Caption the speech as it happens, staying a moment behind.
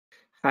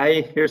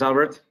Hi, here's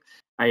Albert.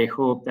 I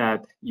hope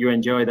that you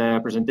enjoy the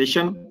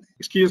presentation.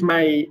 Excuse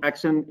my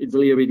accent, it's a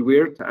little bit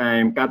weird.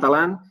 I'm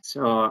Catalan,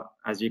 so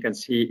as you can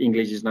see,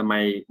 English is not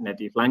my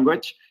native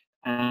language,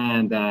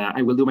 and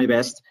I will do my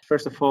best.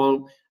 First of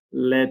all,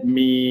 let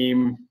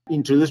me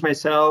introduce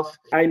myself.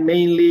 I'm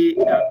mainly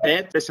a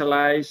pet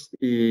specialized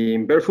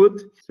in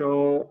barefoot.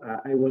 So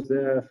I was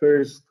the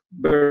first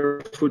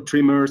barefoot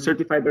trimmer,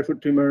 certified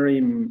barefoot trimmer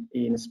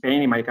in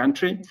Spain, in my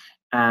country.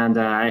 And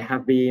I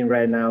have been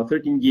right now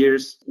 13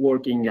 years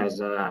working as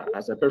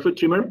a barefoot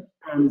trimmer.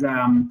 And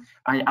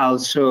I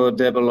also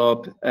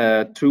developed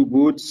two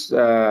boots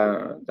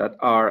that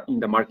are in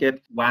the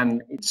market.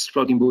 One is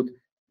floating boot,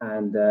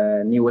 and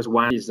the newest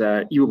one is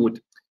EvoBoot.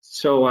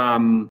 So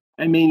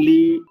I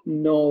mainly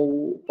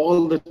know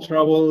all the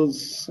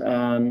troubles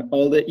and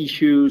all the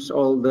issues,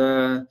 all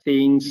the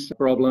things,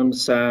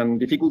 problems and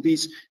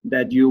difficulties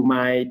that you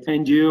might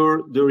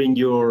endure during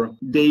your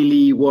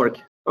daily work.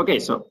 Okay,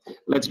 so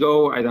let's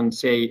go. I don't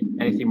say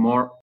anything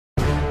more.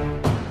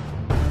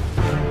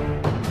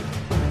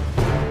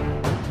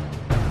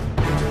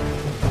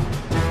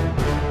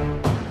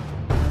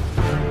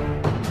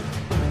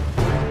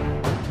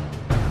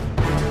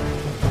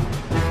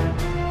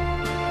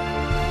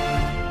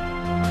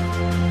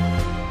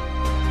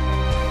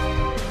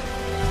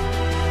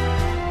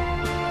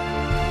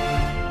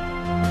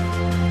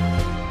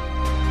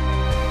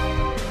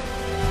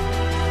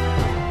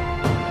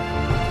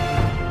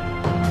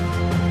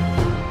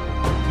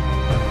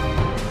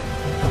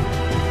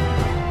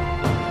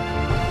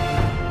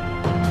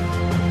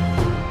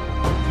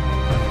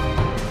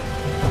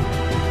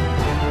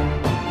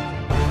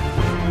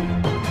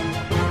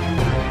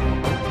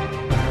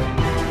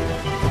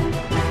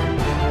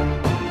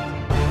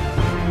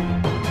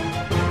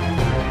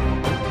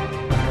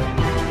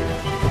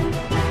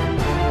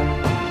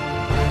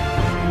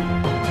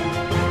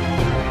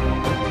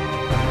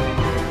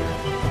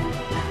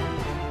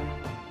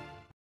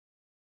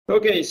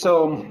 Okay,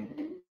 so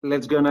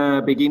let's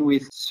gonna begin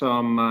with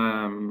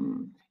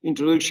some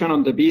introduction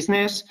on the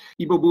business.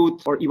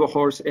 EvoBoot or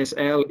Evohorse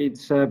SL,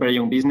 it's a very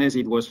young business.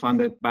 It was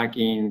founded back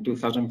in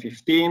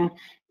 2015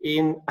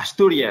 in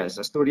Asturias.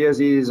 Asturias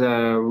is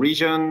a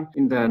region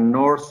in the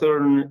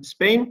northern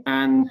Spain,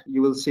 and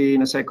you will see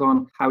in a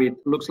second how it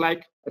looks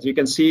like. As you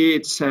can see,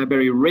 it's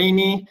very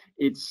rainy.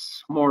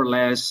 It's more or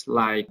less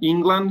like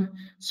England.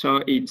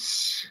 So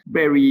it's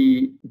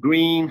very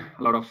green,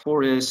 a lot of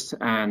forest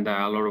and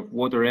a lot of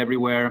water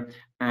everywhere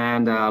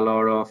and a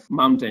lot of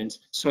mountains.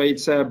 So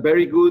it's a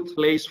very good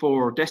place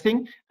for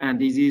testing. And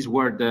this is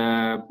where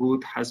the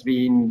boot has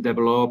been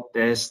developed,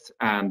 tested,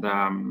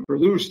 and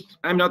produced.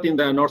 I'm not in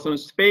the northern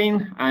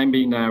Spain. I'm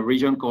in a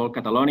region called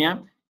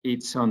Catalonia.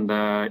 It's on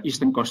the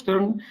eastern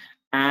coastern.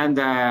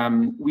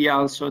 And we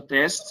also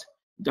test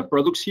the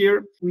products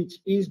here, which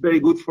is very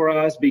good for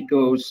us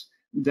because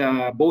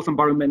both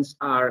environments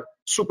are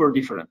super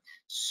different.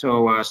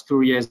 So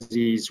Asturias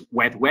is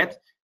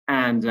wet,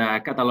 and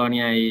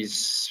Catalonia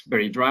is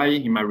very dry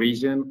in my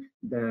region.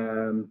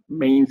 The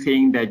main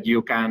thing that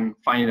you can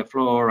find on the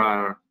floor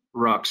are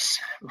rocks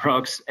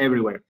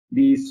everywhere.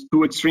 These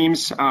two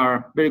extremes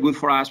are very good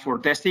for us for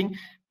testing.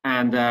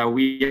 And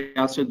we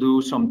also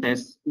do some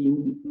tests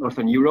in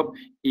Northern Europe,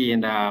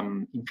 in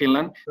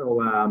Finland.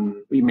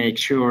 So we make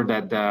sure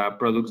that the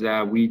products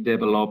that we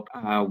develop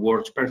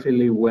works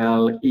perfectly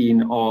well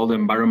in all the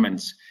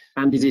environments.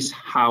 And this is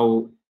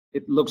how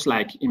it looks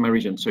like in my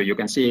region. So you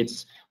can see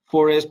it's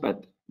forest,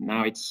 but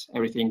now it's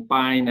everything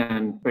pine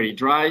and very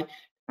dry.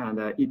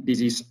 And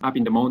this is up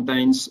in the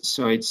mountains,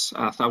 so it's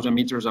 1,000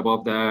 meters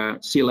above the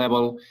sea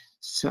level.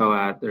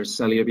 So there's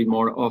a little bit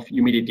more of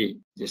humidity.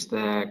 Just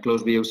a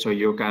close view so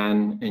you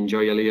can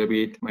enjoy a little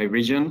bit my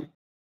region.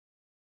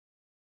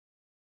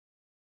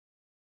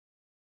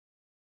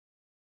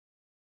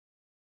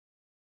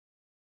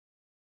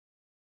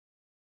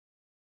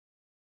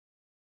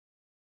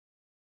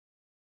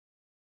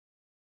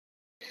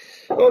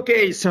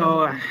 Okay,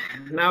 so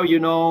now you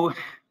know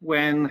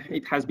when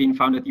it has been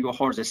founded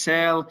Evohorse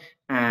SL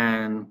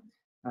and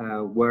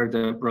where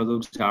the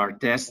products are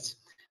tested.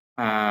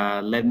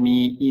 Let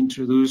me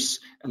introduce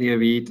a little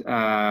bit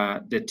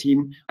the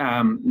team.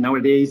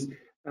 Nowadays,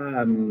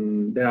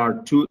 there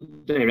are two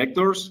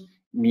directors,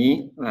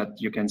 me, that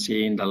you can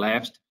see in the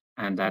left,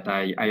 and that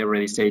I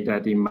already said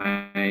that in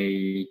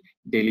my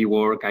daily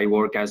work, I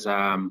work as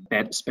a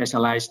pet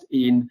specialized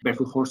in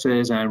barefoot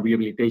horses and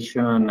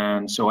rehabilitation.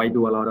 And so I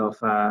do a lot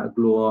of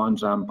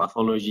glue-ons and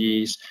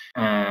pathologies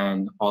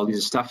and all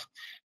this stuff.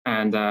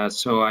 And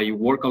so I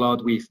work a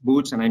lot with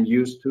boots, and I'm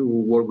used to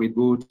work with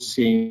boots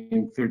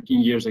since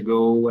 13 years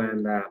ago.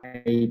 And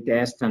I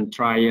test and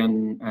try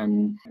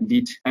and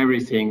did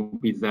everything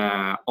with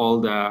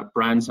all the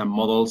brands and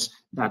models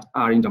that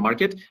are in the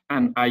market.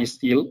 And I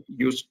still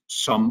use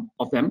some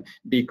of them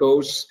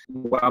because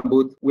one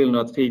boot will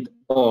not fit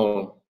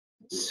all.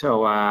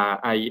 So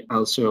I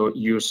also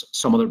use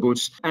some other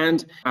boots.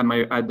 And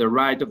at the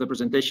right of the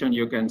presentation,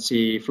 you can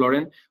see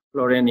Florian.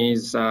 Florian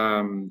is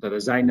the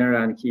designer,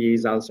 and he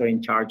is also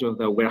in charge of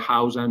the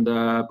warehouse and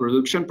the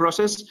production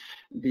process.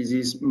 This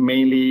is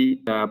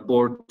mainly the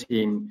board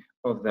team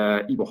of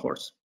the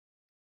Evohorse.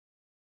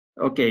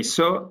 Okay,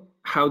 so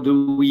how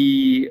do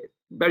we,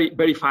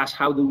 very fast,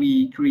 how do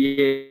we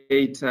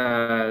create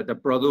the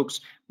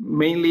products?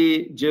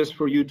 Mainly just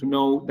for you to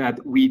know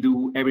that we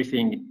do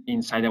everything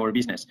inside our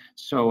business.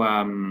 So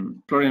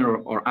Florian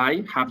or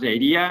I have the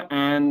idea,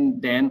 and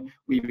then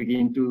we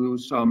begin to do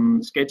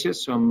some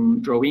sketches,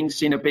 some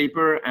drawings in a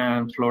paper,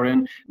 and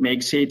Florian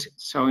makes it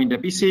so in the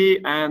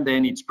PC, and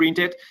then it's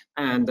printed,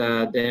 and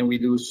then we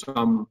do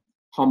some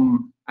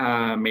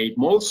home-made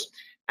molds.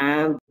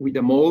 And with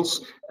the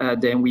molds,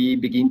 then we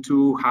begin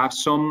to have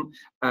some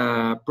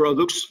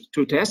products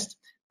to test,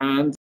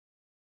 and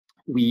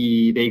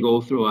they go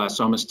through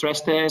some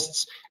stress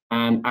tests,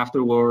 and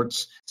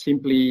afterwards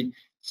simply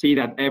see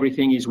that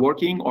everything is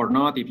working or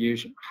not, if you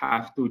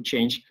have to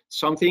change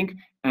something.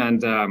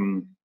 And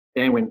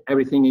then when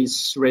everything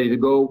is ready to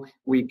go,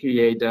 we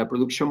create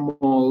production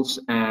molds,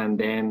 and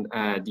then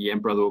the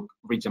end product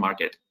reaches the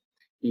market.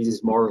 This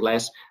is more or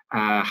less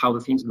how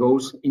the things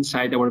goes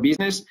inside our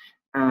business.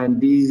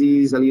 And this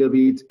is a little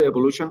bit the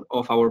evolution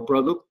of our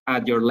product.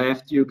 At your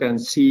left, you can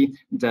see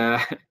the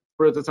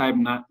prototype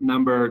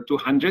number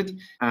 200,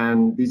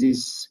 and this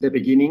is the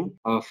beginning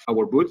of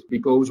our boot,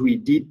 because we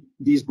did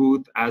this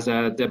boot as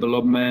a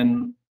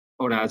development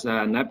or as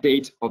an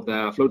update of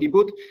the floating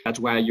boot. That's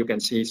why you can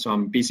see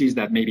some pieces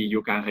that maybe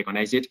you can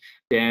recognize it.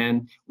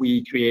 Then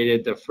we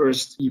created the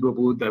first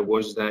EvoBoot, that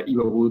was the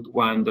EvoBoot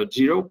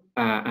 1.0,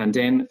 and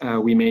then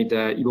we made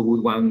the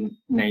EvoBoot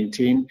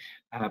 1.19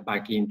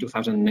 back in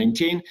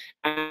 2019.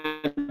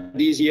 And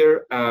this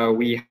year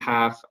we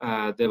have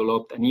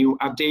developed a new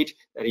update,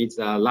 that is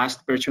the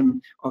last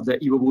version of the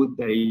EvoBoot,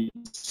 that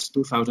is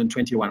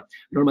 2021.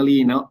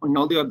 Normally in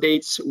all the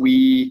updates,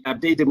 we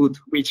update the boot,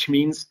 which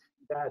means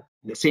that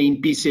the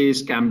same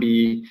pieces can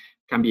be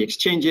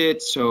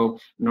exchanged. So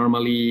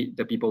normally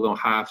the people don't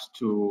have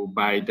to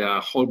buy the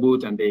whole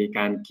boot, and they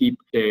can keep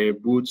the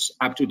boots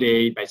up to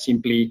date by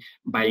simply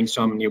buying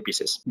some new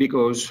pieces,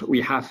 because we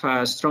have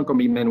a strong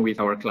commitment with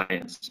our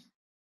clients.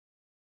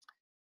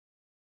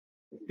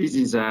 This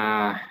is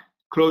a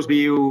close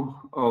view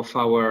of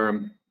our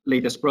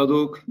latest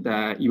product,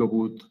 the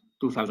EvoBoot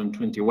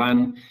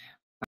 2021.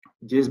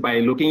 Just by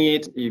looking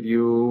at it, if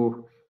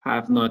you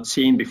have not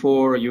seen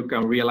before, you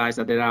can realize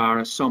that there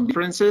are some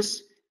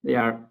differences. They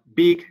are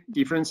big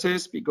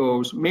differences,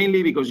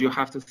 mainly because you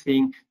have to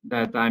think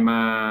that I'm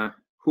a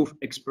hoof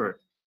expert.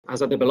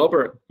 As a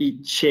developer,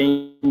 it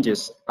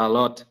changes a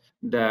lot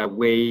the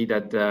way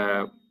that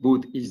the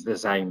boot is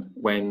designed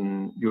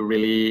when you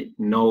really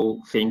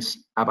know things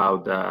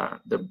about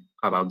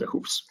the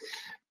hoofs,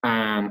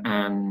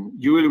 and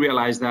you will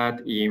realize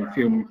that in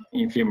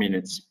few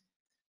minutes.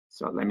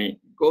 So let me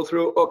go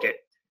through. Okay.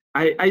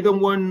 I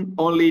don't want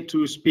only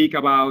to speak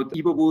about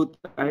EvoBoot.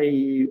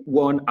 I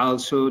want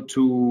also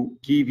to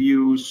give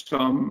you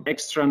some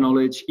extra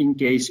knowledge in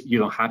case you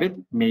don't have it.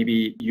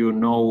 Maybe you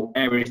know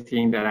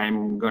everything that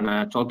I'm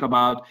gonna talk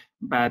about,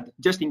 but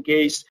just in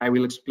case, I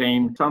will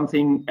explain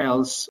something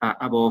else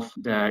above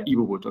the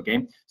EvoBoot,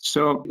 okay?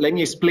 So let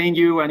me explain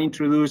you and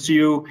introduce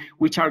you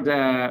which are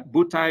the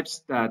boot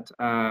types that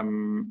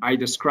I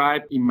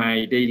describe in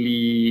my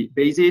daily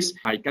basis.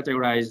 I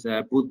categorize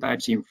the boot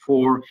types in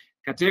 4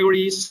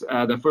 categories.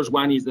 The first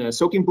one is the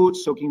soaking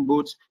boots. Soaking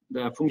boots,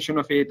 the function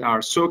of it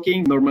are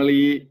soaking,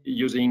 normally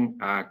using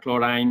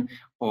chlorine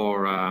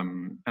or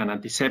an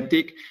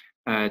antiseptic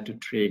to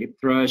treat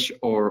thrush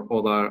or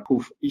other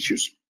hoof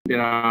issues.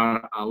 There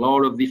are a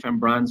lot of different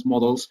brands,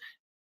 models.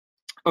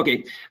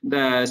 Okay,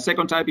 the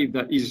second type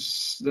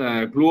is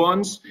the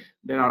glue-ons.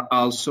 There are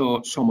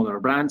also some other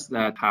brands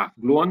that have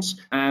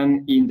glue-ons,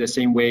 and in the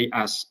same way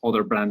as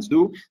other brands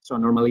do. So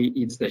normally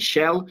it's the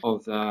shell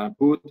of the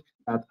boot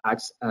that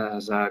acts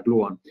as a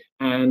glue-on.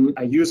 And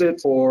I use it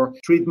for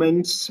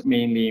treatments,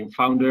 mainly in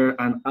founder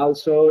and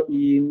also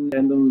in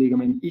tendon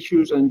ligament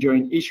issues and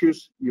joint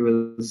issues. You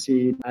will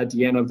see it at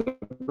the end of the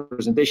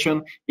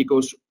presentation,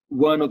 because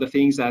one of the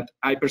things that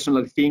I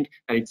personally think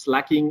that it's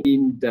lacking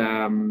in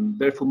the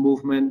barefoot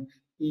movement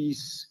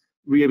is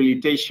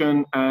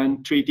rehabilitation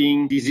and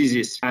treating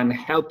diseases and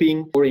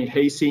helping or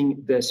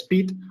enhancing the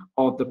speed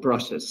of the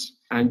process.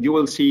 And you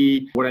will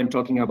see what I'm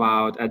talking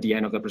about at the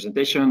end of the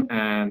presentation,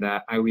 and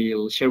I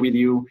will share with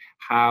you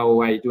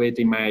how I do it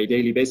in my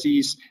daily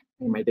basis,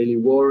 in my daily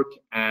work,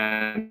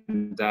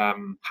 and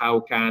how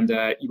can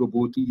the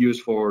EvoBoot be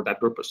used for that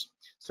purpose.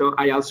 So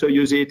I also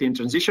use it in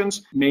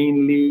transitions,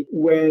 mainly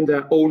when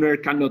the owner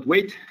cannot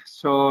wait.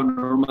 So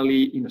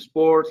normally in a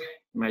sport,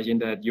 imagine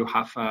that you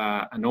have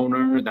an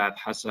owner that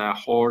has a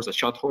horse, a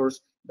shot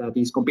horse that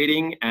is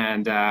competing,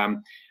 and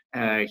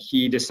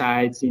he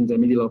decides in the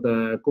middle of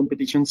the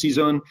competition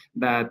season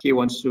that he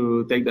wants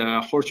to take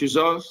the horseshoes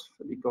off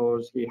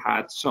because he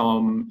had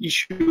some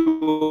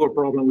issue or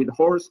problem with the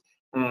horse,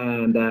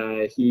 and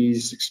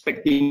he's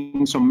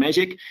expecting some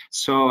magic.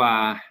 So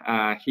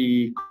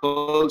he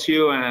calls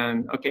you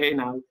and, okay,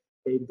 now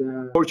take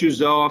the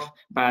horseshoes off,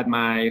 but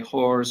my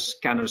horse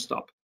cannot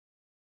stop.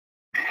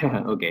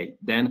 Okay,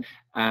 then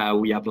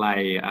we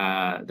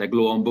apply the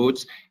glue-on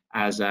boots,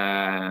 as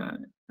a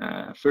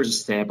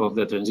first step of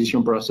the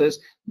transition process.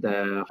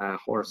 The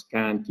horse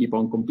can keep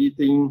on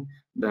competing,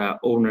 the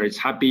owner is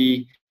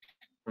happy,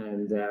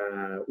 and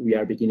we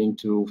are beginning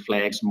to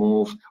flex,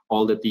 move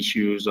all the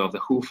tissues of the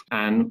hoof.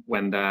 And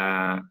when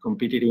the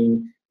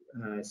competing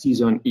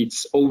season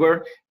is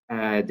over,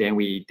 then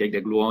we take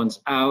the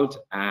glue-ons out,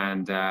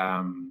 and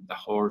the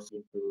horse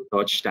will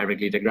touch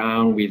directly the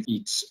ground with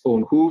its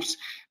own hoofs.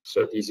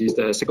 So this is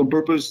the second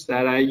purpose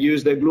that I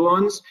use the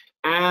glue-ons.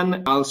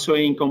 And also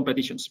in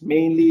competitions,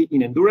 mainly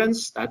in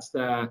endurance. That's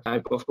the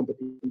type of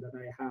competition that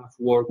I have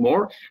worked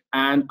more.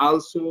 And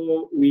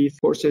also with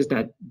horses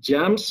that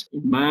jumps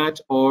in mud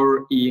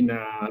or in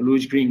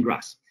loose green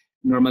grass.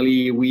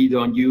 Normally, we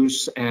don't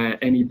use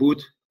any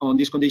boot on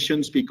these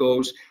conditions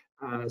because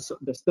so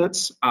the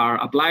studs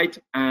are applied,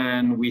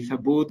 and with a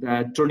boot,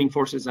 the turning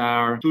forces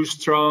are too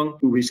strong,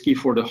 too risky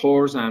for the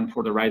horse and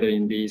for the rider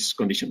in these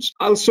conditions.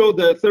 Also,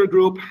 the third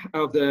group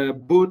of the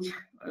boot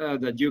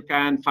that you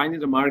can find in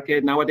the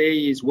market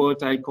nowadays is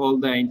what I call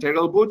the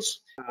integral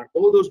boots.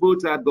 All those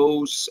boots that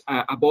goes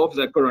above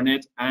the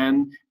coronet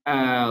and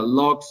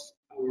locks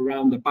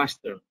around the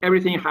pasture.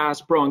 Everything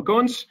has pros and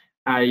cons.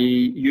 I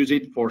use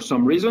it for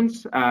some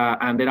reasons,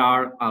 and there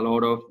are a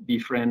lot of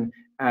different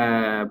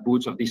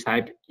boots of this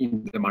type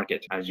in the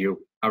market, as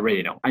you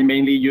already know. I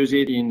mainly use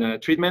it in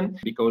treatment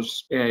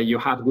because you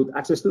have good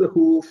access to the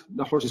hoof,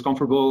 the horse is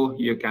comfortable,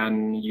 you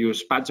can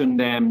use pads on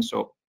them,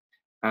 so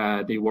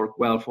they work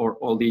well for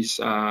all these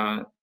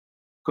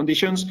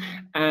conditions.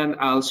 And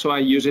also I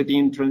use it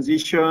in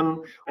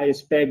transition. I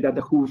expect that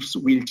the hoofs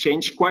will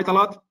change quite a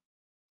lot,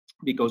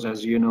 because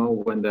as you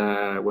know,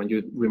 when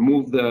you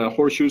remove the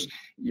horseshoes,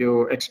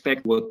 you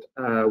expect what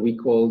we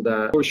call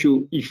the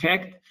horseshoe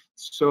effect.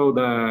 So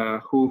the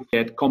hoof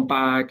get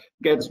compact,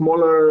 get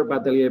smaller,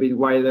 but a little bit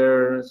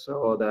wider.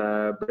 So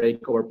the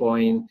breakover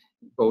point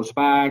goes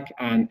back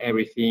and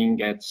everything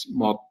gets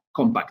more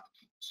compact.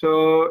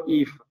 So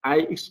if I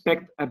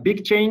expect a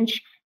big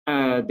change,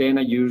 then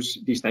I use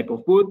this type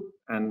of boot.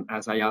 And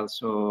as I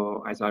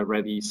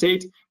already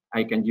said,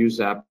 I can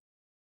use a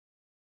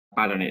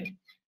pad on it.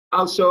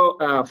 Also,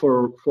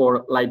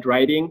 for light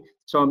riding,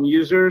 some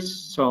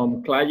users,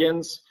 some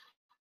clients,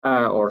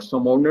 or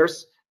some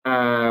owners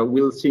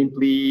will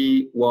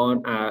simply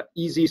want an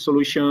easy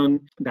solution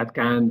that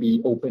can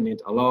be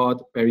opened a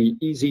lot, very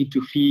easy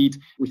to feed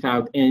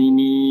without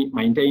any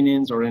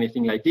maintenance or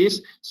anything like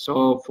this.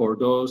 So for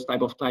those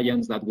type of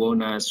clients that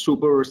want a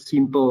super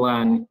simple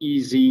and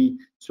easy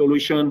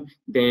solution,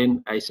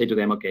 then I say to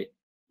them, okay,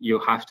 you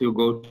have to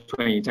go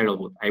to an integral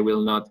boot. I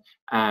will not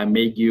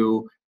make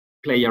you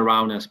play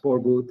around a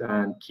sport boot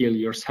and kill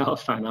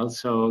yourself and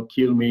also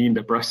kill me in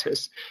the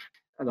process.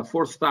 And the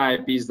fourth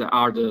type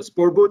are the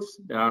sport boots.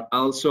 There are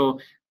also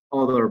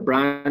other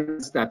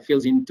brands that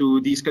fills into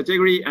this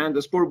category, and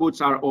the sport boots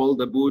are all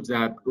the boots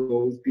that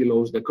go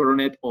below the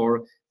coronet,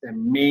 or the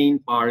main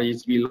part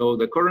is below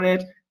the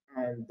coronet,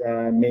 and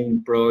the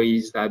main pro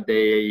is that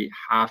they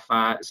have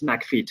a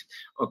snag fit,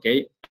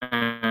 okay?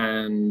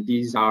 And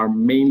these are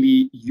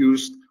mainly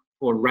used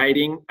for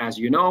riding. As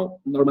you know,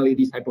 normally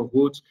these type of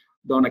boots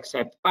don't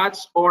accept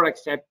pads or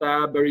accept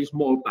a very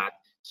small pad.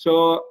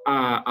 So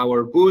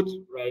our boot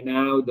right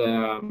now,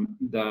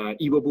 the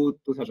EvoBoot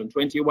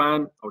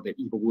 2021, or the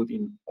EvoBoot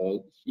in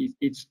all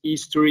its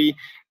history,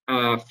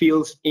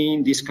 fills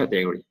in this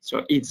category.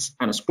 So it's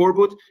a sport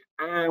boot,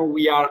 and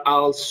we are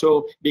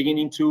also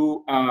beginning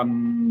to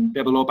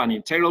develop an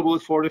integral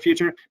boot for the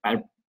future.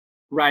 But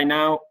right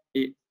now,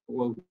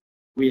 what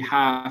we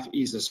have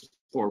is a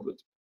sport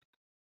boot.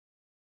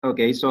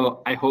 Okay,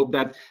 so I hope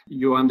that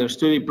you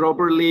understood it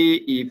properly.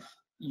 If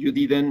you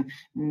didn't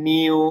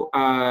knew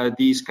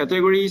these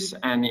categories,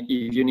 and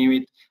if you knew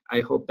it,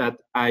 I hope that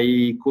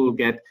I could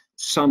get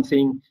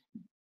something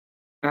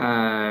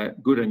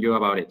good on you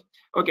about it.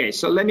 Okay,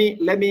 so let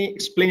me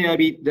explain a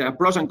bit the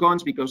pros and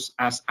cons, because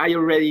as I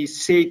already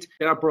said,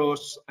 there are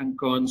pros and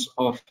cons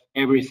of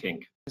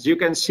everything. As you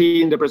can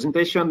see in the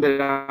presentation,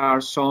 there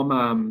are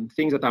some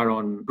things that are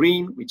on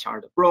green, which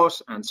are the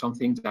pros, and some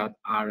things that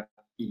are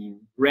in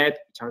red,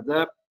 which are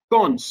the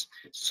cons.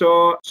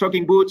 So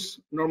soaking boots,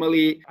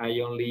 normally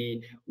I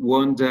only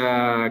want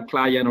the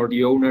client or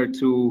the owner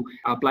to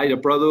apply the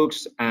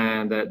products,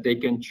 and they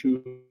can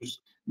choose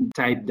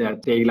type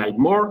that they like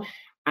more.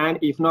 And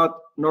if not,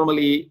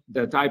 normally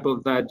the type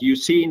of that you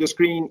see in the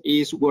screen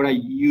is what I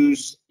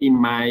use in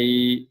my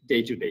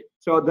day-to-day.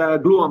 So the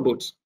glue-on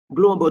boots.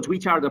 Glue-on boots,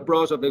 which are the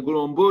pros of the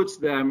glue-on boots?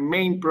 The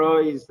main pro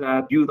is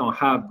that you don't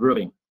have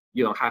rubbing.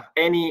 You don't have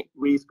any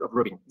risk of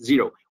rubbing,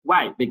 zero.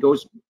 Why?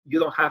 Because you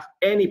don't have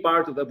any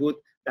part of the boot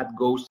that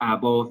goes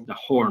above the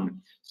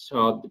horn.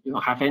 So you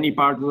don't have any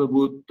part of the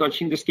boot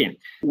touching the skin.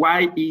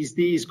 Why is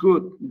this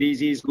good?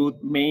 This is good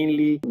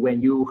mainly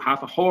when you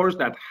have a horse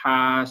that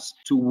has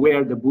to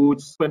wear the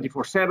boots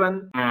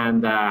 24/7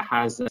 and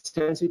has a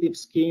sensitive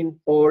skin,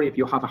 or if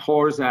you have a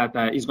horse that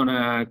is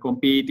gonna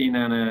compete in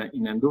an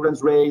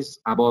endurance race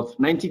above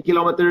 90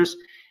 kilometers,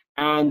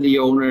 and the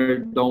owner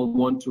don't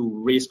want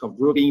to risk of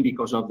rubbing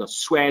because of the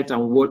sweat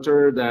and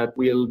water that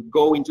will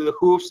go into the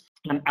hoofs.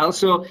 And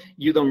also,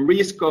 you don't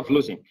risk of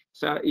losing.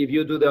 So if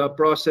you do the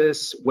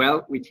process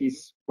well, which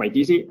is quite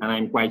easy, and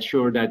I'm quite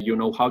sure that you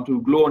know how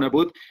to glue on a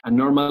boot. And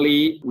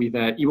normally with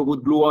the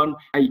EvoBoot glue on,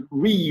 I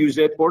reuse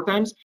it 4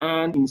 times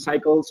and in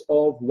cycles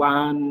of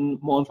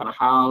 1.5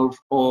 months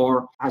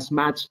or as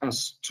much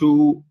as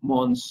 2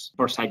 months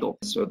per cycle.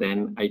 So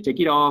then I take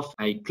it off,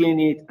 I clean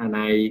it, and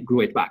I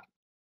glue it back.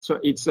 So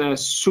it's a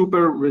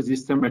super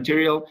resistant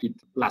material. It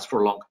lasts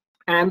for long.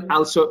 And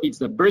also, it's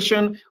the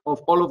version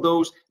of all of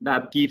those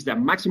that gives the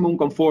maximum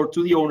comfort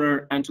to the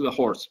owner and to the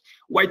horse.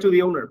 Why to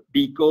the owner?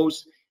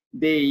 Because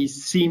they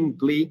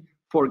simply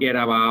forget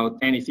about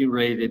anything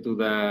related to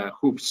the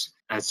hoofs.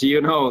 As you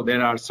know,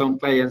 there are some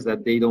clients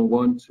that they don't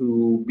want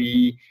to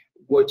be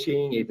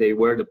watching if they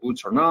wear the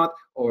boots or not,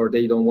 or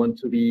they don't want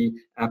to be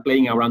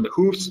playing around the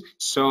hoofs.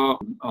 So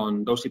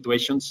on those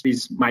situations,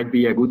 this might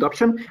be a good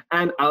option.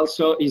 And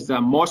also is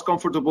the most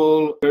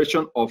comfortable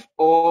version of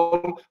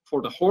all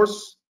for the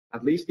horse,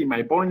 at least in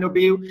my point of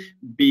view,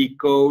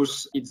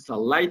 because it's the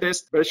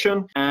lightest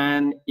version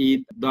and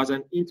it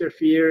doesn't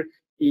interfere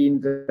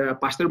in the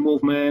pasture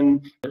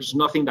movement. There's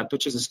nothing that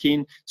touches the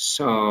skin.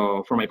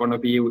 So from my point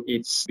of view,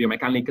 it's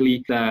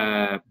biomechanically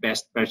the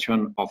best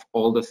version of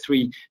all the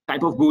 3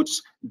 type of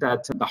boots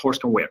that the horse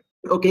can wear.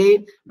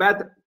 Okay,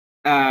 but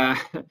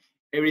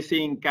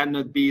everything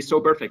cannot be so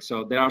perfect.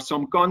 So there are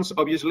some cons,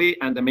 obviously,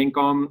 and the main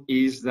con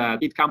is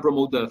that it can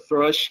promote the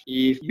thrush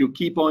if you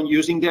keep on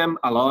using them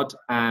a lot,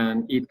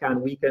 and it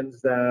can weaken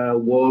the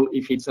wall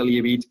if it's a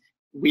little bit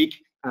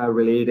weak,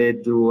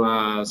 related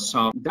to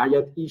some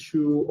diet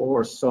issue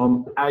or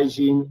some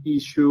hygiene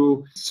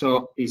issue.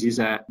 So this is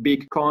a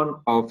big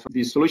con of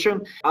this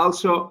solution.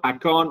 Also, a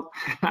con,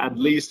 at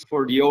least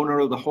for the owner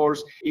of the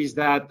horse, is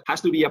that it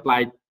has to be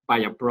applied by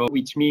a pro,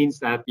 which means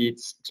that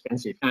it's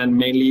expensive. And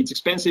mainly it's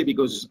expensive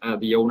because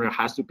the owner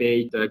has to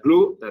pay the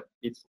glue, that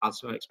it's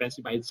also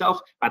expensive by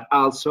itself, but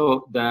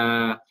also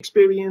the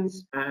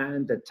experience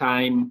and the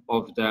time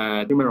of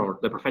the trimmer or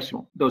the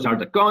professional. Those are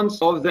the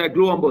cons of the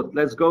glue-on boot.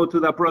 Let's go to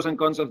the pros and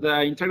cons of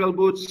the integral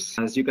boots.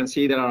 As you can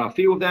see, there are a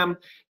few of them.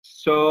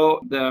 So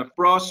the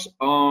pros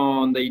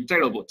on the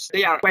integral boots,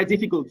 they are quite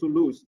difficult to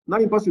lose.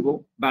 Not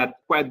impossible, but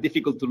quite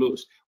difficult to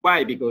lose.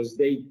 Why? Because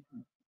they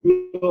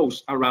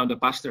close around the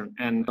pastern,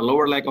 and the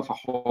lower leg of a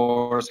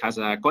horse has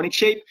a conic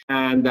shape,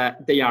 and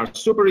they are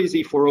super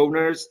easy for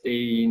owners.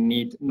 They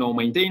need no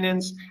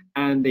maintenance,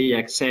 and they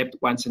accept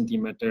 1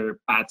 centimeter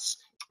pads.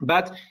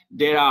 But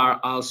there are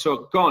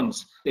also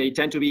cons. They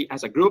tend to be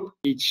as a group.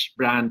 Each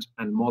brand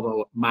and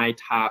model might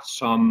have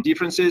some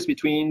differences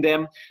between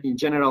them. In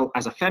general,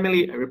 as a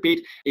family, I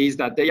repeat, is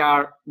that they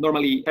are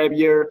normally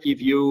heavier if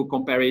you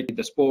compare it with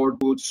the sport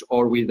boots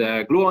or with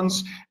the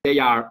glue-ons. They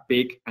are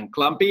big and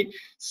clumpy.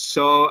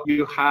 So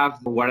you have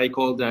what I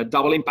call the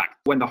double impact.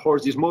 When the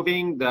horse is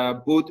moving,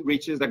 the boot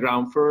reaches the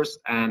ground first,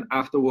 and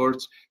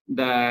afterwards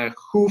the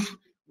hoof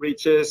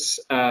reaches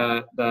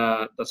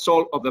the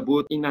sole of the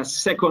boot in a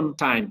second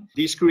time.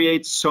 This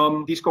creates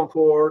some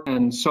discomfort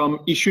and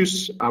some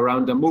issues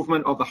around the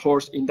movement of the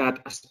horse in that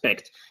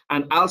aspect.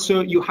 And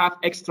also you have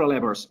extra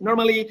levers.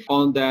 Normally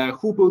on the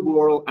HoofBoot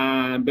world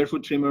and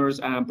barefoot trimmers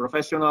and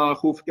professional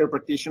hoof care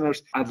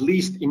practitioners, at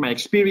least in my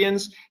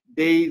experience,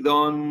 they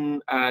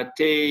don't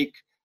take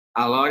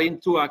a lot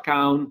into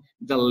account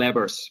the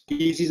levers.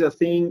 This is a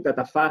thing that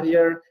a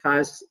farrier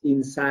has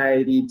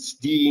inside its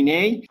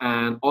DNA,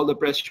 and all the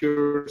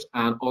pressures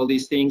and all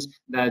these things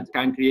that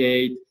can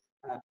create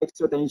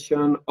extra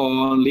tension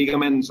on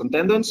ligaments and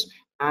tendons.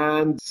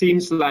 And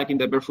seems like in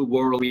the barefoot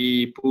world,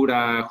 we put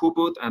a hoop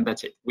boot and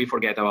that's it. We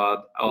forget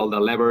about all the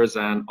levers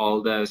and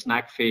all the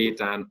snag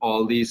fit and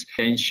all these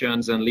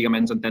tensions and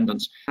ligaments and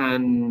tendons.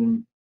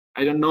 And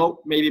I don't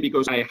know, maybe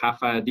because I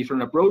have a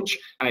different approach.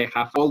 I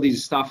have all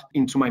this stuff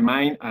into my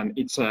mind, and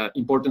it's an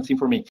important thing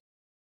for me.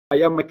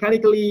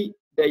 Mechanically,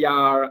 they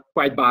are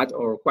quite bad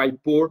or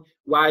quite poor.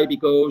 Why?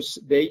 Because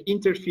they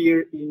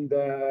interfere in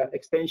the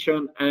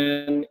extension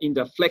and in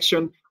the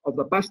flexion of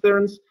the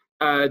pasterns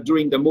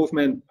during the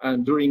movement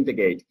and during the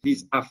gait.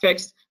 This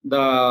affects the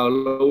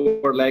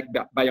lower leg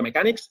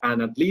biomechanics,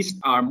 and at least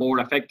are more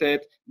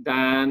affected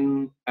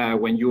than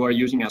when you are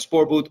using a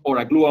sport boot or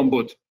a glue-on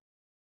boot.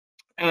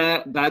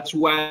 That's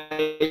why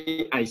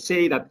I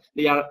say that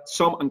they are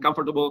some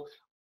uncomfortable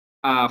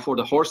for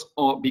the horse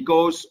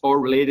because or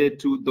related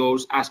to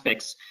those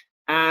aspects.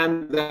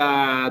 And there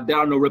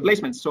are no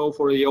replacements. So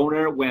for the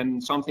owner,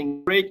 when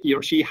something breaks, he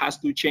or she has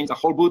to change the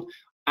whole boot,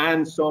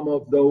 and some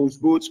of those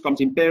boots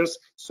comes in pairs.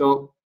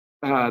 So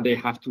they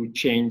have to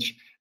change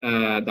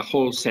the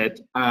whole set.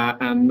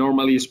 And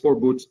normally sport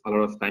boots a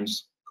lot of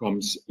times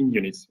comes in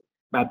units.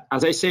 But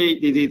as I say,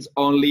 it is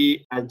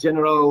only a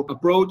general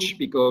approach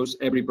because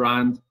every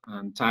brand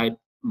and type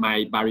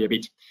might vary a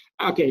bit.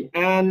 Okay,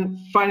 and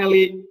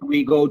finally,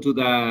 we go to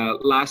the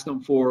last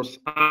and fourth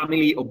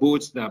family of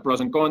boots, the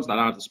pros and cons that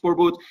are the sport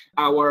boot.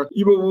 Our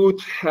EvoBoot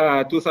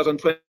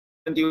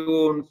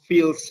 2021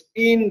 fills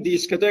in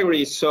this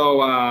category.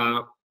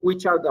 So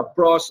which are the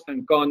pros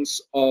and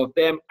cons of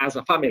them as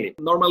a family.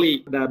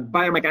 Normally, the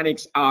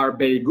biomechanics are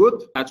very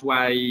good. That's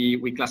why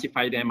we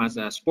classify them as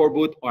a sport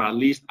boot, or at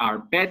least are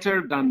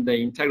better than the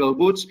integral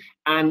boots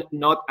and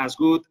not as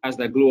good as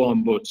the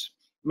glue-on boots,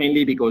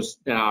 mainly because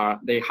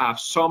they have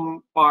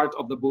some part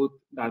of the boot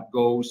that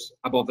goes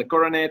above the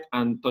coronet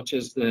and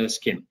touches the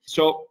skin.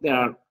 So they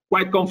are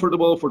quite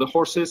comfortable for the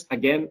horses,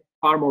 again,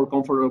 far more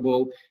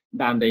comfortable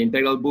than the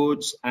integral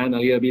boots and a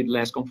little bit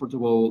less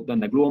comfortable than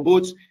the glue-on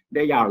boots.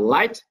 They are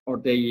light, or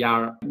they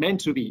are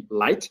meant to be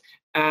light,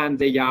 and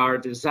they are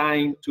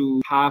designed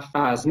to have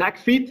a snug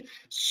fit,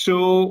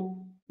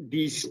 so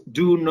these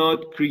do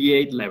not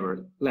create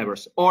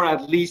levers, or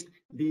at least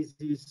this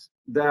is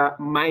the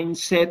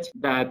mindset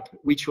that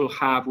we should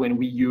have when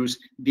we use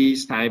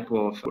this type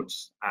of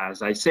boots.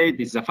 As I said,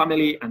 this is a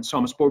family, and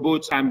some sport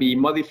boots can be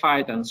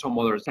modified and some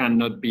others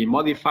cannot be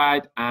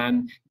modified,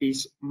 and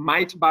this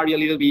might vary a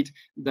little bit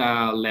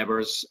the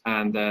levers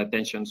and the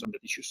tensions on the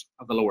tissues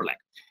of the lower leg.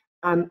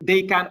 And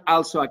they can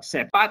also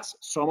accept pads,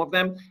 some of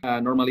them.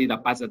 Normally the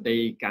pads that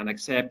they can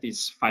accept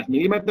is 5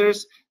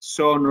 millimeters.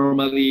 So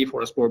normally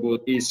for a sport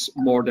boot is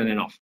more than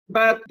enough.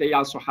 But they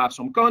also have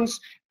some cons,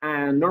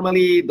 and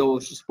normally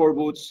those sport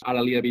boots are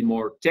a little bit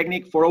more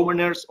technical for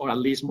owners, or at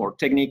least more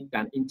technical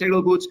than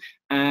integral boots.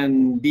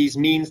 And this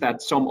means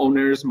that some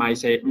owners might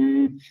say,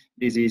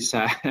 this is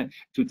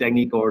too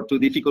technical or too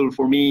difficult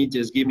for me.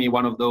 Just give me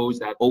one of those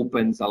that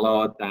opens a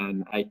lot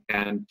and I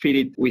can fit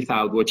it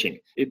without watching.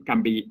 It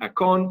can be a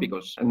con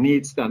because it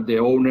needs that the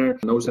owner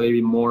knows a little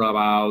bit more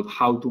about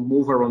how to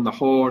move around the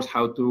horse,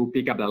 how to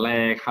pick up the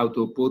leg, how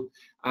to put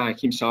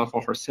himself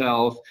or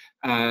herself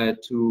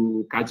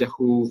to catch a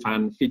hoof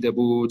and fit the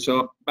boot.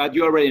 So, but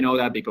you already know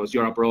that because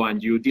you're a pro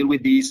and you deal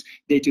with this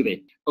day to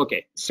day.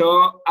 Okay,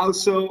 so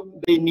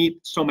also they need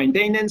some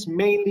maintenance,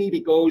 mainly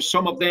because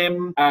some of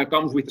them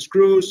comes with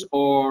screws,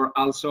 or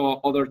also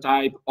other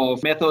type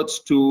of methods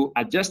to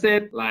adjust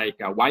it, like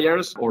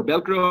wires or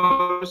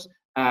Velcros.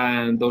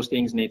 And those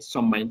things need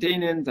some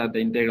maintenance that the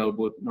integral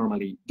boot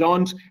normally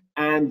don't.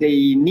 And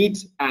they need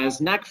a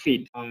snug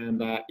fit,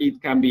 and it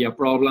can be a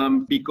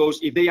problem because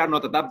if they are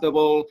not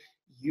adaptable,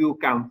 you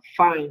can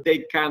find they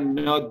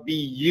cannot be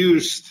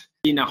used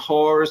in a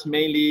horse,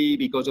 mainly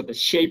because of the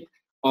shape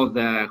of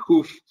the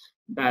hoof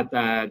that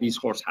this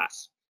horse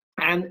has.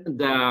 And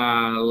the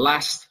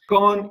last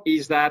con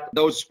is that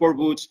those sport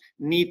boots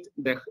need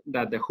that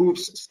the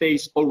hoofs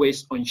stays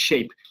always on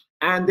shape.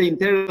 And the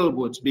integral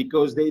boots,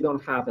 because they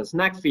don't have a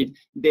snug fit,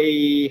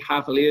 they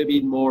have a little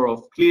bit more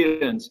of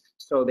clearance,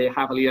 so they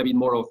have a little bit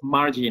more of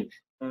margin,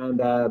 and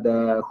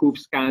the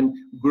hoofs can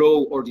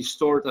grow or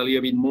distort a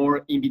little bit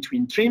more in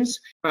between trims.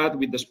 But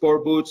with the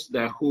sport boots,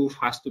 the hoof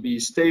has to be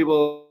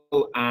stable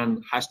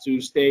and has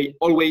to stay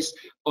always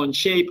on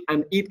shape,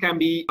 and it can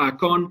be a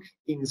con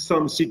in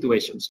some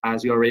situations,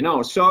 as you already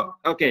know. So,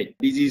 okay,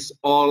 this is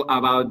all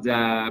about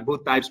the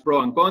boot types, pro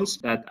and cons,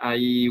 that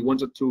I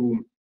wanted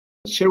to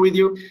share with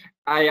you.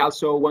 I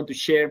also want to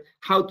share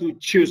how to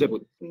choose a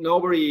boot.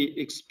 Nobody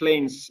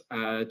explains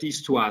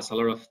this to us a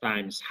lot of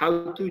times,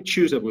 how to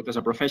choose a boot as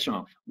a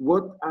professional,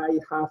 what I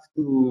have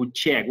to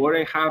check, what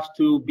I have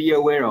to be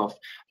aware of.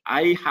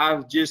 I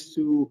have just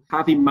to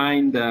have in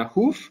mind the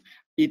hoof.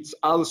 It's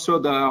also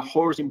the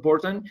horse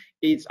important.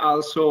 It's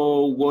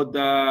also what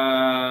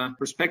the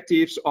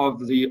perspectives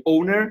of the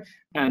owner,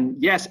 and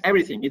yes,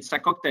 everything. It's a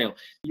cocktail.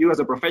 You as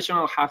a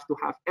professional have to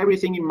have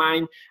everything in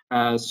mind,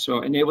 so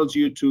it enables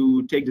you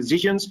to take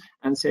decisions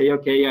and say,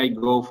 okay, I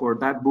go for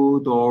that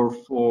boot or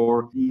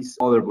for this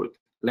other boot.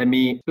 Let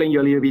me explain you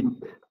a little bit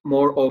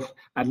more of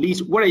at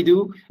least what I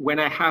do when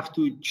I have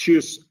to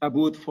choose a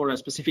boot for a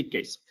specific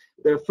case.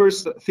 The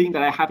first thing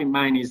that I have in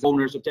mind is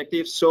owner's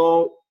objective.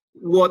 So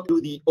what do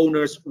the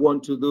owners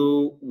want to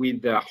do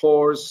with the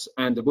horse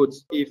and the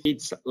boots? If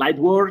it's light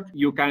work,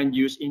 you can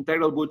use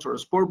integral boots or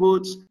sport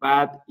boots.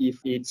 But if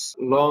it's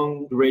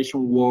long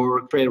duration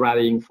work, trail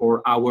riding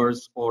for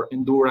hours, or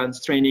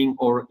endurance training,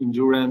 or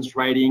endurance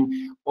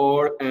riding,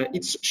 or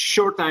it's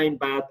short time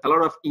but a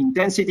lot of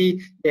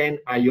intensity, then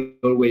I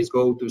always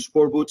go to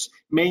sport boots,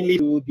 mainly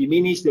to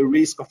diminish the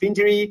risk of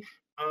injury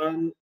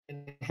and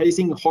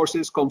enhancing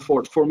horses'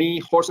 comfort. For me,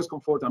 horses'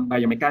 comfort and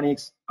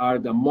biomechanics are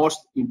the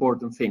most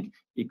important thing,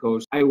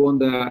 because I want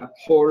the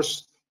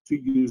horse to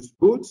use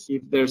boots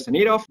if there's a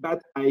need of,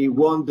 but I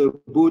want the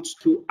boots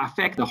to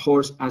affect the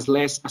horse as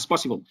less as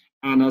possible.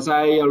 And as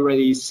I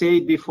already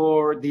said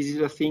before, this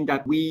is a thing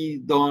that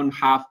we don't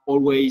have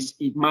always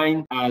in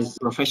mind as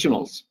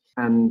professionals.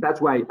 And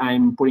that's why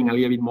I'm putting a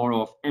little bit more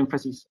of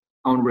emphasis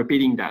on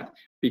repeating that,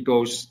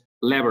 because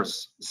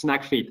levers,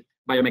 snug fit,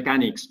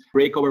 biomechanics,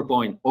 breakover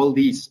point, all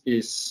this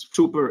is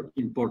super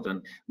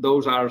important.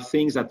 Those are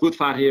things that good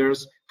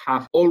farriers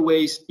have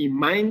always in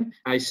mind.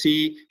 I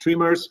see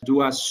trimmers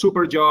do a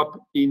super job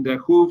in the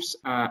hooves,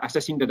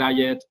 assessing the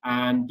diet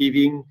and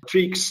giving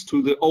tricks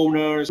to the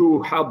owners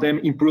to help them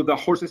improve the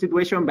horse's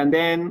situation. But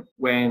then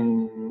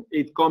when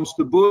it comes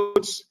to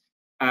boots,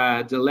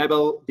 the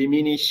level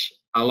diminish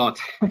a lot.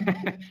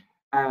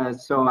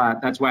 So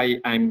that's why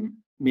I'm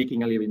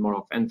making a little bit more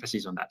of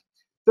emphasis on that.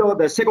 So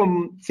the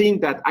second thing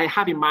that I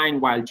have in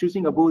mind while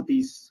choosing a boot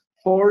is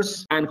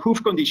horse and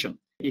hoof condition.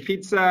 If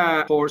it's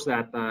a horse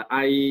that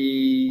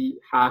I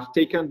have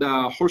taken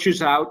the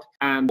horseshoes out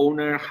and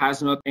owner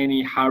has not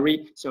any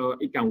hurry, so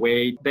it can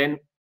wait, then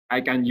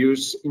I can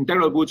use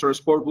integral boots or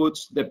sport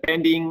boots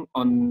depending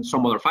on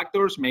some other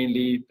factors,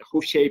 mainly the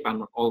hoof shape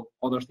and all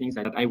other things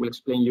that I will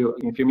explain you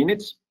in a few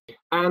minutes.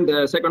 And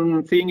the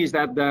second thing is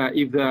that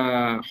if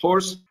the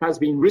horse has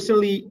been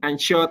recently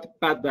unshod,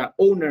 but the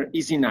owner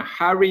is in a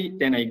hurry,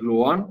 then I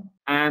glue on.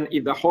 And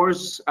if the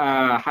horse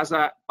has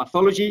a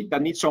pathology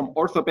that needs some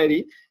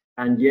orthopedy,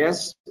 and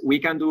yes, we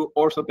can do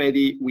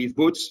orthopedy with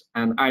boots,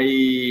 and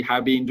I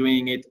have been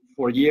doing it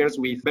for years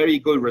with very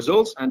good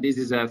results. And this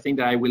is a thing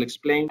that I will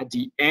explain at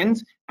the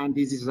end. And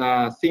this is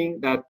a thing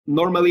that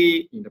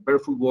normally in the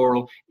barefoot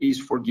world is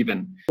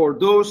forgiven. For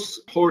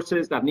those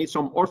horses that need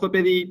some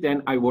orthopedy,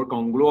 then I work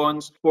on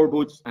glue-ons, sport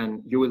boots,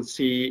 and you will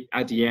see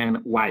at the end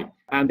why.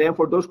 And then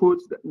for those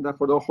boots,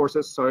 for those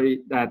horses,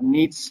 that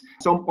needs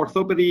some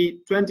orthopedy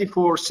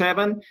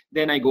 24/7,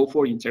 then I go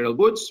for integral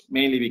boots,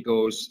 mainly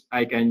because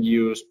I can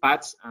use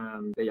pads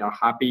and they are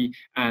happy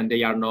and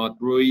they are not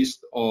bruised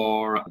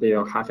or they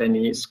don't have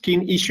any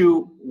skin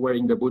issue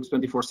wearing the boots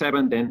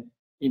 24/7, then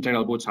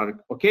integral boots are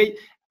okay.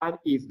 And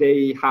if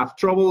they have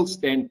troubles,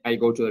 then I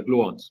go to the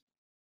glue-ons.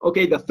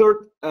 Okay, the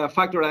third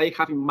factor I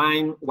have in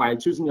mind while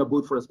choosing a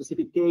boot for a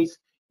specific case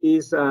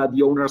is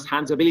the owner's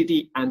hands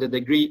ability and the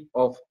degree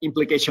of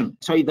implication.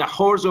 So if the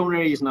horse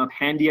owner is not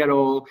handy at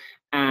all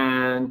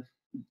and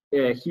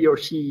he or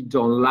she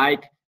don't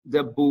like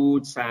the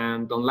boots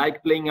and don't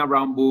like playing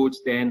around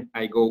boots, then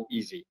I go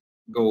easy,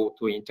 go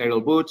to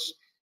integral boots.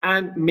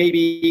 And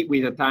maybe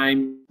with the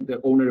time, the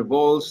owner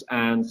evolves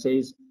and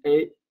says,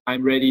 hey,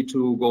 I'm ready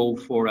to go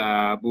for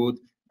a boot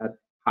that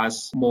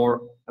has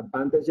more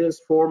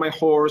advantages for my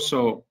horse.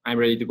 So I'm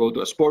ready to go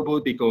to a sport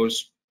boot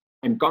because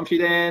I'm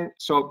confident.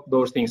 So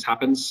those things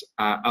happens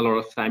a lot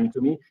of time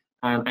to me.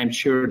 And I'm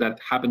sure that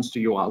happens to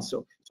you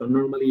also. So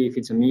normally if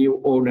it's a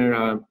new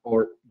owner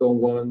or don't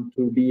want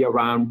to be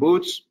around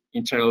boots,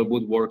 integral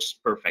boot works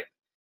perfect.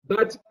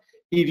 But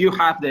if you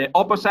have the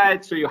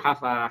opposite, so you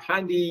have a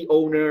handy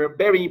owner,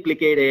 very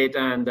implicated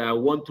and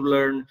want to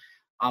learn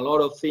a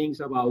lot of things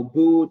about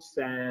boots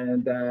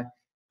and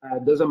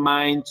doesn't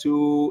mind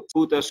to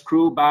put a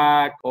screw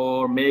back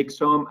or make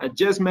some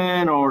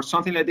adjustment or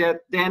something like that,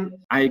 then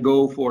I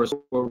go for a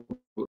sport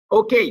boot.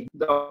 Okay,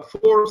 the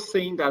fourth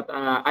thing that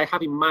I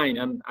have in mind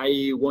and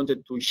I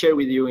wanted to share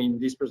with you in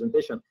this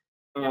presentation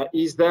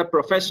is the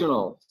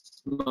professional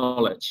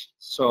knowledge.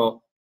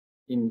 So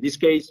in this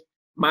case,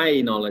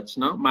 my knowledge,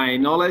 my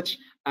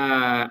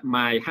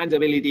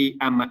handability,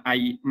 and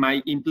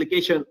my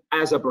implication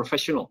as a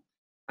professional.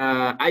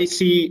 I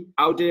see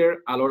out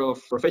there a lot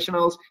of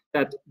professionals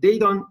that they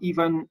don't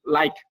even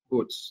like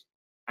boots.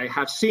 I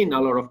have seen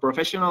a lot of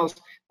professionals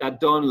that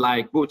don't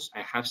like boots.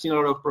 I have seen a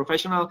lot of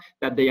professionals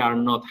that they are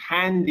not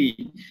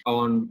handy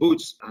on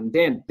boots, and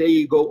then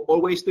they go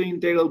always to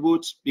integral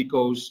boots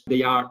because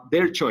they are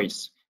their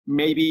choice.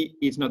 Maybe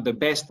it's not the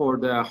best for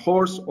the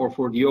horse or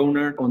for the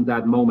owner on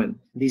that moment.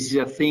 This is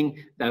a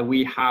thing that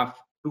we have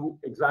to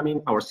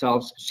examine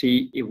ourselves,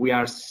 see if we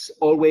are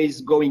always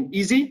going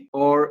easy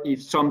or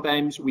if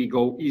sometimes we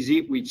go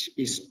easy, which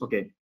is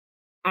okay.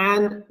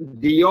 And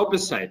the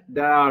opposite,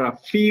 there are a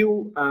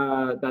few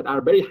that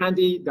are very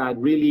handy, that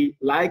really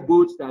like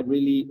boots, that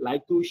really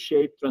like to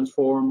shape,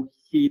 transform,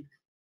 heat,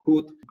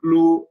 cut,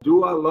 glue,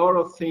 do a lot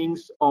of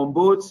things on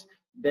boots.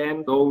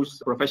 Then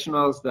those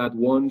professionals that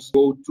want to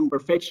go to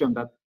perfection,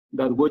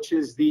 that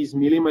watches this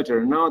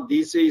millimeter. No,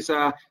 this is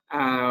a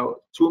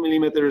 2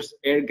 millimeters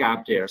air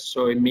gap there.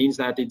 So it means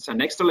that it's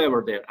an extra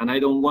level there, and I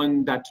don't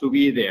want that to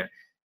be there.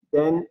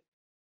 Then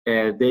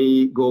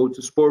they go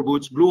to sport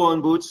boots,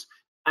 glue-on boots,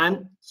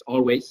 and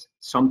always,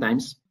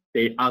 sometimes,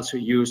 they also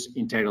use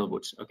integral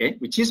boots, okay?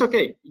 Which is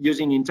okay.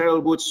 Using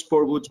integral boots,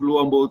 sport boots,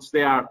 glue-on boots,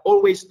 they are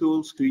always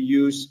tools to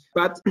use,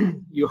 but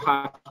you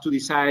have to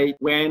decide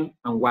when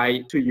and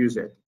why to use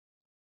it.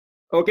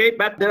 Okay,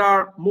 but there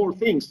are more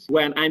things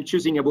when I'm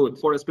choosing a boot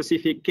for a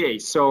specific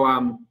case. So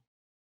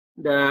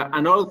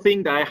another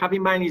thing that I have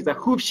in mind is the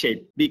hoof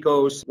shape,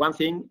 because one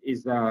thing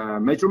is the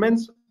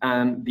measurements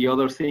and the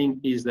other thing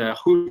is the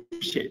hoof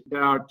shape.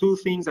 There are two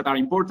things that are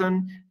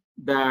important: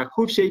 the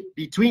hoof shape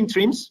between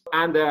trims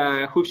and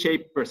the hoof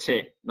shape per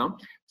se. No,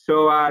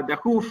 so the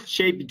hoof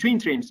shape between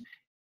trims.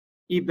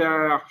 If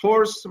the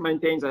horse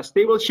maintains a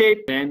stable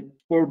shape, then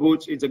sport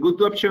boots is a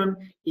good option.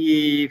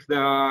 If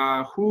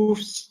the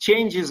hoofs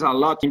changes a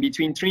lot in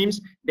between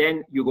trims,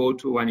 then you go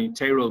to an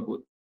integral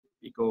boot,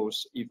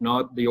 because if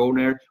not, the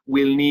owner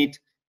will need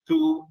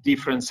two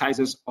different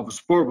sizes of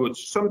sport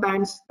boots.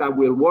 Sometimes that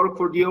will work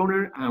for the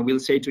owner and will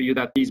say to you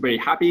that he's very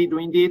happy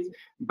doing it,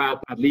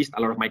 but at least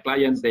a lot of my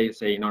clients, they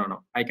say,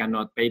 no, I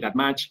cannot pay that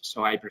much,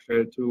 so I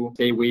prefer to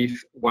stay with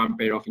one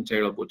pair of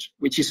integral boots,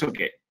 which is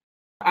okay.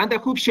 And the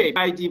hoof shape,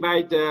 I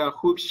divide the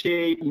hoof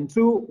shape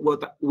into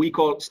what we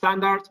call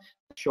standard: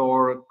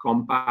 short,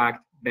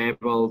 compact,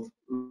 beveled,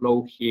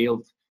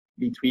 low-heeled,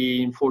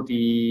 between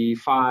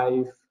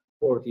 45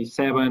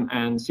 47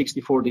 and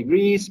 64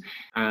 degrees,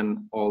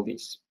 and all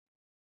this.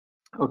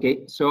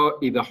 Okay, so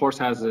if the horse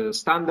has a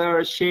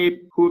standard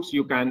shape hooves,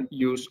 you can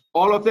use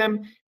all of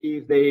them.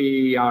 If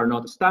they are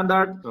not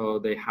standard, so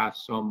they have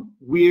some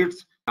weird,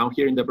 down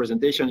here in the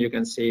presentation, you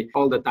can see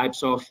all the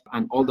types of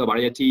and all the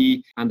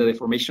variety and the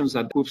deformations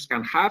that hooves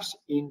can have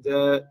in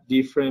the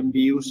different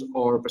views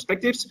or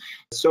perspectives.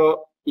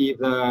 So if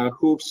the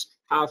hooves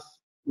have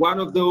one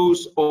of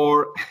those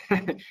or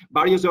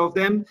various of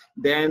them,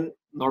 then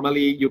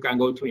normally you can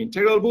go to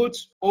integral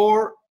boots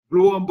or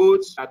glue-on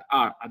boots that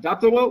are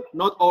adaptable.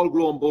 Not all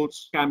glue-on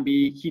boots can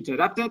be heat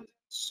adapted.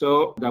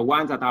 So the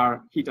ones that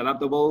are heat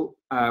adaptable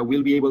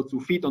will be able to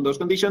fit on those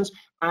conditions.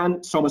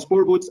 And some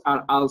sport boots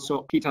are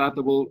also heat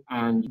adaptable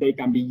and they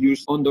can be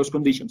used on those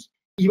conditions.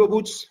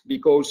 EvoBoots,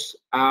 because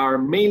are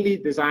mainly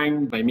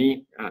designed by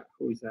me,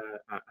 who is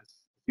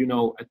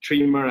a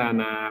trimmer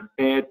and a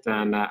pet,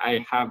 and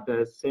I have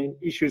the same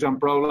issues and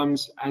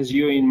problems as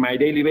you in my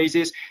daily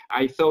basis.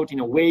 I thought in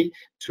a way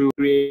to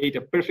create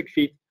a perfect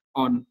fit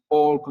on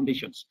all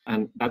conditions.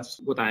 And that's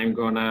what I'm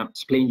gonna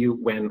explain you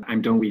when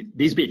I'm done with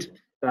this bit.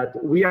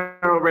 That we are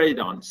already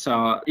done,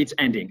 so it's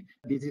ending.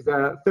 This is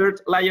the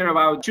third layer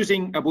about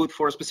choosing a boot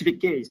for a specific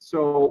case.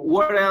 So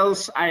what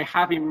else I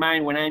have in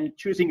mind when I'm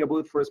choosing a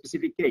boot for a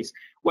specific case?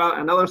 Well,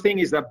 another thing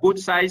is the boot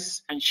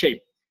size and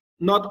shape.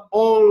 Not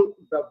all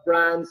the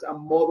brands and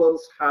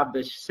models have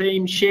the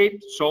same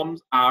shape. Some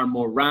are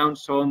more round,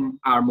 some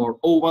are more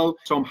oval,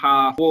 some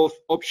have both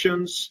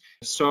options.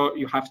 So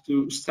you have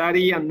to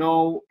study and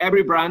know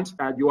every brand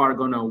that you are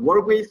gonna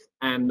work with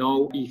and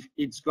know if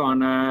it's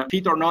gonna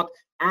fit or not,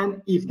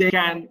 and if they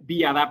can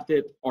be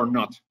adapted or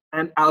not.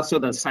 And also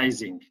the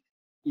sizing,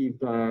 if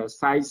the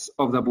size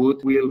of the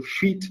boot will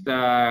fit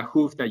the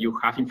hoof that you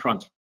have in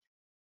front.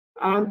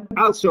 And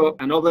also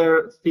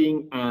another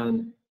thing,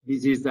 and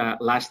this is the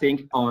last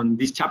thing on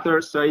this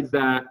chapter, so it's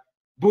the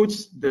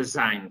boots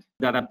design,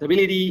 the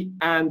adaptability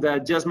and the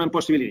adjustment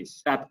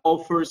possibilities that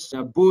offers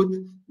a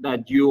boot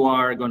that you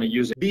are going to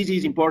use. This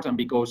is important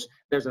because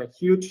there's a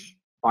huge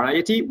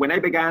variety. When I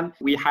began,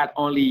 we had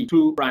only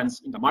 2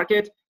 brands in the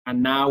market,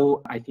 and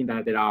now I think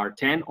that there are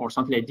 10 or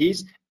something like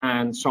this,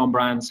 and some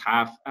brands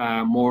have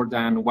more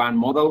than one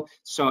model.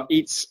 So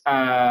it's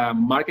a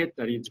market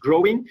that is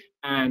growing,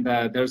 and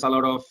there's a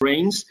lot of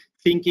brains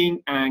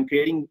thinking and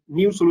creating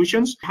new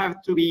solutions. You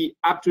have to be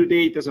up to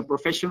date as a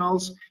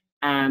professionals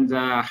and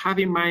have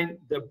in mind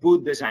the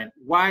boot design.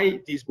 Why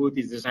this boot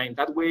is designed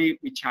that way,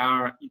 which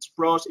are its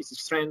pros, its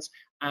strengths,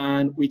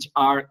 and which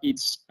are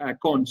its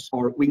cons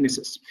or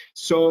weaknesses.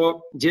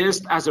 So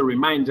just as a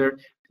reminder,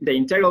 the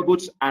integral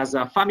boots as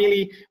a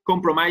family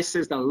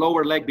compromises the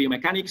lower leg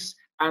biomechanics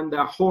and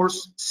the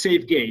horse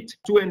safe gait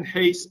to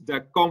enhance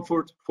the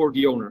comfort for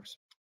the owners.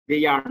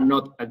 They are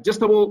not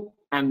adjustable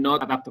and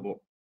not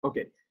adaptable.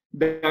 Okay.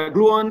 The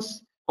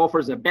glue-ons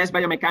offers the best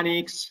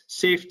biomechanics,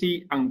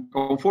 safety, and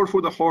comfort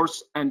for the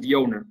horse and the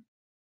owner.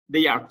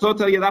 They are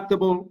totally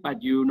adaptable,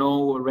 but you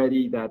know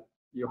already that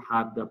you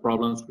have the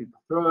problems with the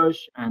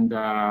thrush and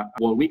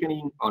wall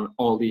weakening on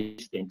all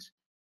these things.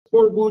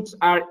 Sport boots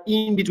are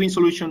in-between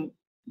solution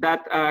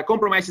that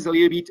compromises a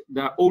little bit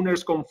the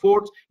owner's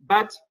comfort,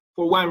 but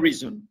for one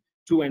reason,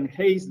 to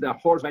enhance the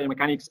horse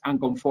biomechanics and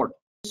comfort.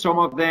 Some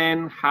of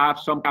them have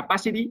some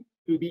capacity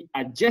to be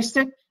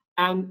adjusted,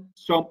 and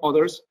some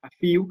others, a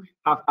few,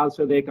 have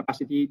also the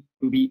capacity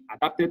to be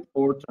adapted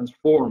or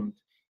transformed.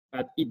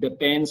 But it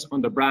depends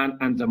on the brand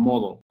and the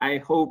model. I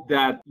hope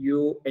that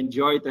you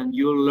enjoyed and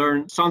you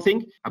learned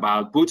something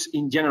about boots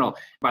in general.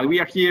 But we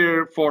are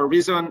here for a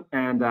reason,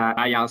 and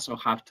I also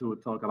have to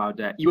talk about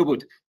the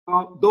EvoBoot.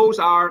 Those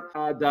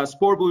are the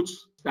sport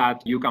boots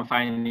that you can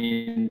find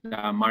in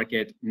the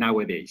market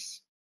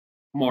nowadays,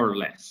 more or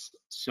less.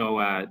 So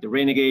the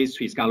Renegades,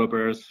 Swiss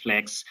Gallopers,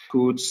 Flex,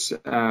 Boots,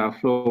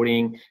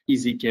 Floating,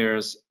 Easy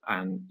Cares,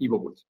 and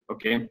EvoBoot.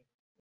 Okay.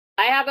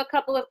 I have a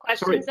couple of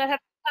questions that have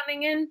been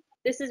coming in.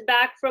 This is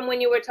back from when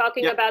you were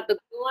talking about the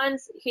glue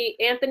ones.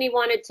 Anthony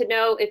wanted to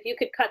know if you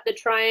could cut the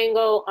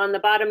triangle on the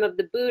bottom of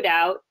the boot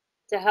out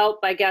to help,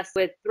 I guess,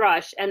 with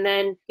thrush. And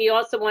then he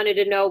also wanted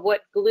to know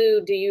what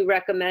glue do you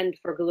recommend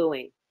for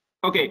gluing?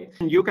 Okay,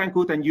 you can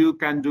cut and you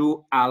can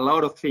do a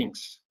lot of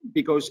things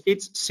because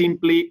it's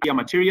simply a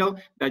material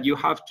that you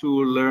have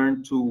to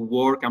learn to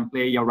work and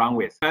play around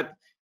with. But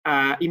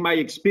in my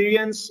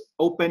experience,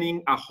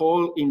 opening a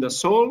hole in the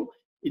sole,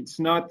 it's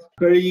not a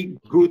very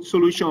good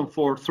solution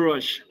for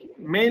thrush,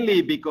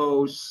 mainly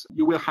because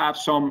you will have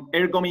some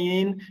air coming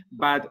in,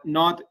 but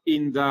not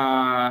in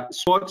the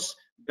spots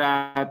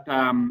that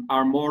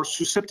are more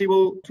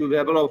susceptible to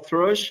develop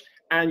thrush.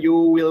 And you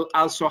will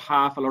also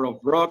have a lot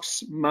of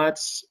rocks,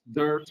 muds,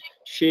 dirt,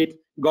 shit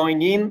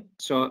going in.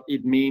 So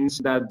it means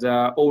that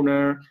the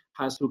owner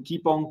has to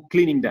keep on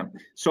cleaning them.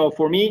 So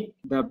for me,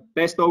 the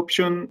best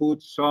option,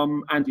 put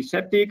some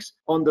antiseptics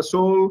on the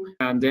sole,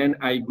 and then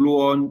I glue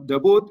on the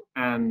boot,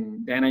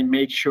 and then I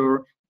make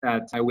sure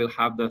that I will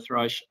have the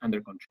thrush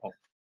under control.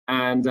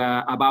 And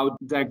about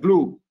the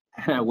glue,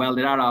 Well,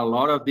 there are a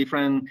lot of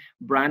different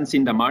brands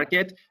in the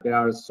market. There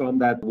are some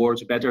that work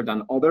better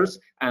than others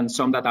and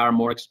some that are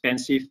more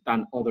expensive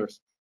than others.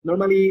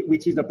 Normally,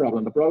 which is the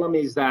problem? The problem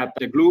is that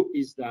the glue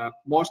is the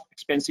most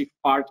expensive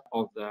part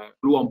of the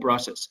glue-on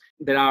process.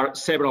 There are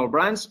several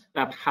brands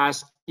that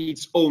has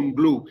its own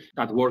glue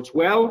that works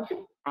well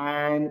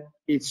and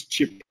it's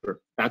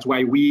cheaper. That's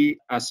why we,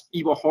 as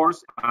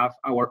Evohorse, have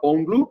our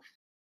own glue.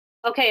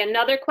 Okay,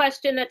 another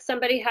question that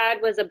somebody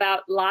had was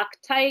about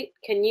Loctite.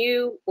 Can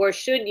you or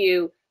should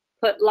you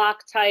put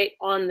Loctite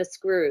on the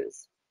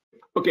screws?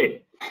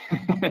 Okay,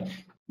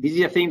 this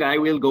is a thing that I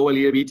will go a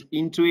little bit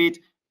into it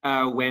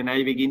when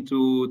I begin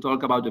to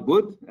talk about the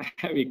boot,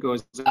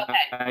 because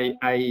okay.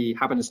 I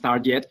haven't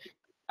started yet.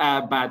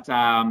 But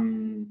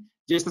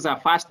just as a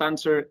fast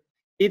answer,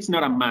 it's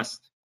not a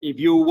must. If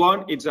you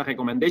want, it's a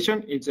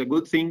recommendation. It's a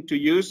good thing to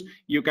use.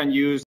 You can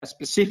use a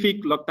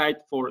specific Loctite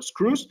for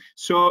screws.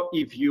 So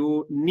if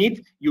you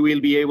need, you will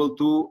be able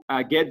to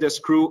get the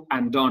screw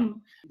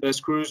undone. The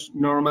screws,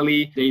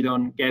 normally, they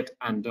don't get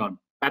undone.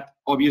 But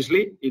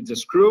obviously, it's a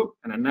screw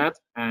and a nut,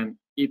 and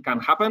it can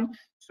happen.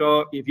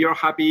 So if you're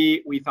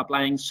happy with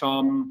applying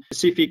some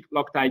specific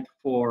Loctite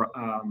for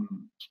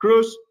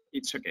screws,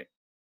 it's okay.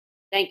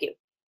 Thank you.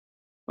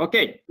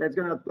 Okay, let's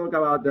gonna talk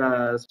about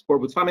the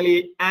sport boot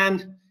family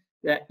and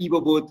the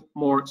EvoBoot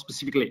more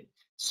specifically.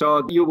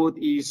 So the EvoBoot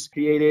is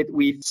created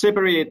with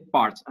separated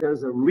parts.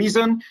 There's a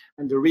reason,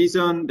 and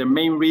the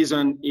main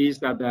reason is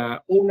that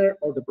the owner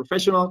or the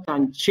professional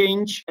can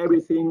change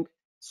everything.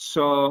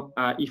 So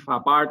if a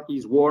part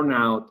is worn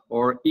out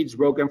or it's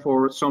broken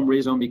for some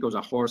reason because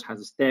a horse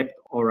has stepped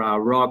or a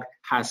rock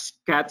has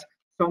cut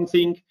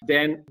something,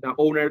 then the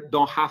owner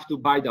don't have to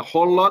buy the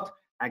whole lot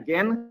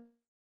again.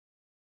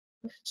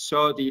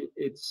 So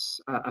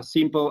it's as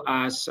simple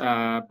as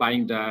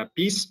buying the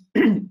piece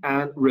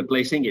and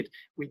replacing it,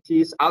 which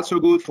is also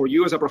good for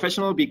you as a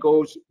professional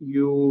because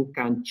you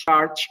can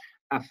charge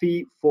a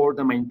fee for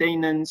the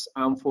maintenance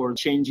and for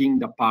changing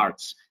the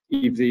parts.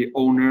 If the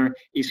owner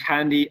is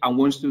handy and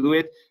wants to do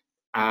it,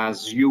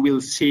 as you will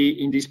see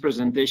in this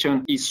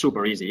presentation, it's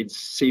super easy. It's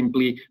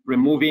simply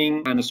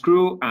removing a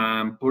screw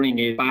and putting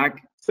it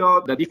back.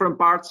 So the different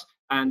parts,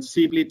 and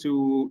simply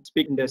to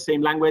speak in the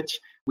same language,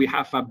 we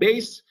have a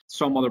base.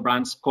 Some other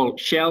brands call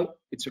shell.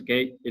 It's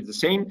okay, it's the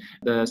same.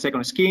 The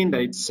second skin,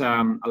 that it's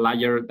a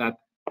layer that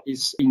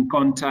is in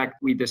contact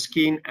with the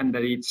skin and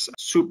that it's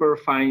super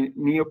fine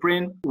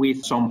neoprene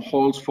with some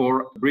holes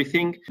for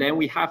breathing. Then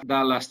we have the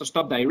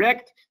Elastostop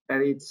Direct,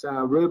 that it's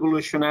a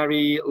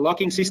revolutionary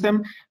locking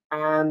system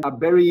and a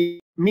very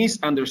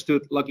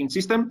misunderstood locking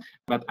system,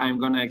 but I'm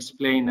gonna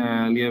explain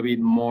a little bit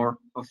more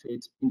of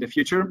it in the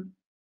future.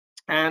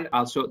 And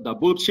also the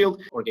bulb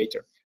shield or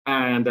gaiter,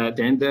 and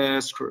then the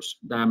screws,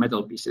 the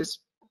metal pieces.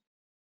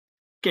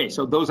 Okay,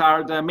 so those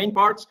are the main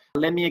parts.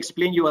 Let me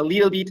explain you a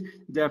little bit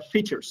the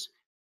features.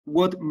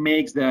 What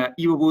makes the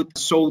EvoBoot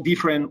so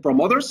different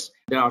from others?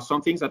 There are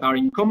some things that are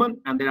in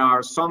common, and there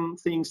are some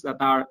things that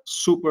are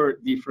super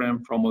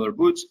different from other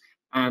boots.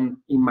 And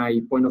in my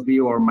point of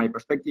view or my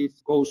perspective,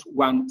 goes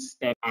one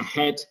step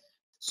ahead.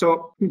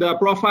 So the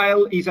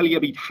profile is a little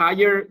bit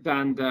higher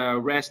than the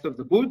rest of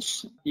the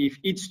boots. If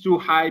it's too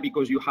high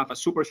because you have a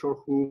super short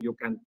hoof, you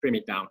can trim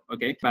it down,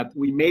 okay? But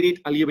we made it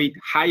a little bit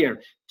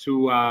higher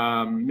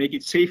to make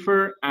it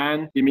safer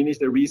and diminish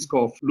the risk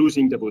of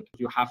losing the boot.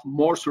 You have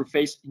more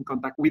surface in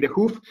contact with the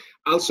hoof.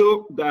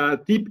 Also,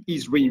 the tip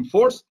is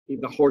reinforced.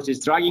 If the horse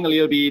is dragging a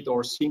little bit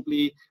or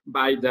simply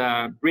by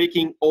the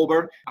breaking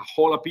over, a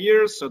hole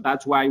appears. So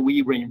that's why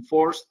we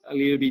reinforced a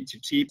little bit the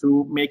tip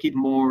to make it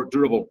more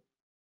durable.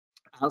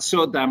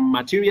 Also, the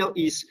material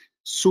is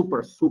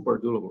super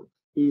durable.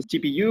 It's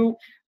TPU,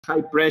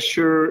 high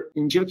pressure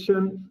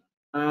injection,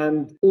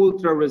 and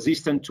ultra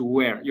resistant to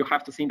wear. You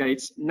have to think that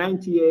it's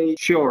 98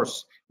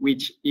 Shores,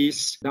 which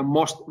is the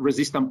most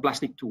resistant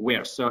plastic to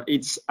wear. So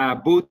it's a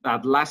boot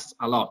that lasts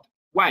a lot.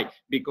 Why?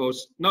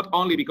 Because not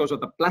only because of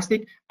the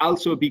plastic,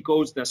 also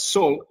because the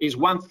sole is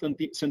 1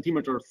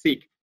 centimeter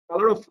thick. A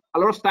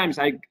lot of times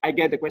I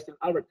get the question,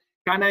 Albert,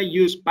 can I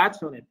use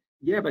pads on it?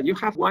 Yeah, but you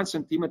have 1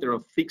 centimeter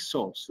of thick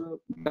sole, so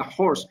the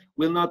horse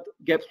will not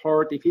get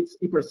hurt if it's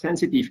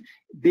hypersensitive.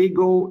 They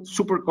go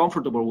super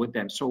comfortable with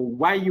them. So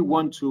why you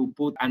want to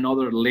put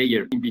another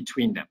layer in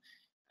between them?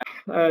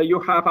 You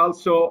have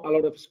also a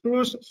lot of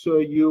screws, so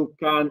you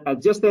can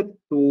adjust it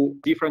to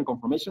different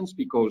conformations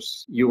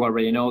because you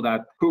already know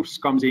that hoofs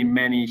comes in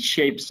many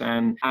shapes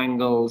and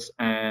angles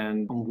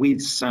and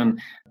widths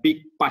and big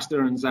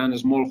pasterns and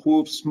small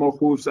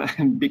hoofs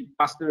and big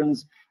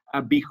pasterns.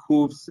 Big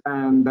hoofs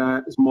and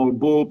small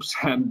bulbs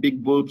and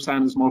big bulbs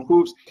and small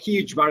hoofs,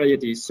 huge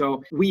variety.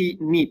 So we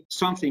need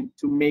something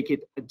to make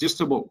it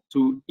adjustable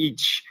to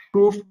each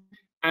hoof,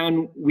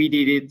 and we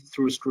did it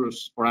through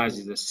screws. For us,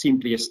 is the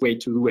simplest way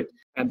to do it.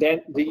 And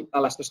then the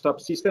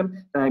Elastostop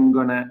system, I'm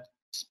gonna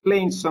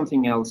explain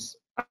something else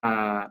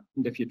in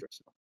the future.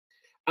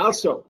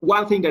 Also,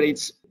 one thing that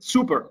is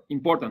super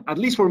important, at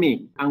least for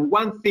me, and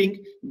one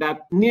thing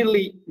that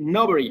nearly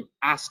nobody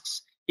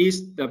asks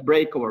is the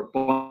breakover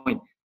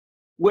point.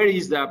 Where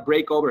is the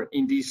breakover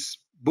in this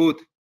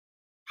boot.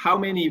 How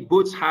many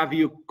boots have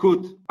you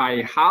cut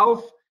by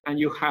half and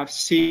you have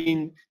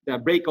seen the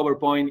breakover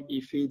point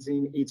if it's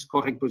in its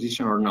correct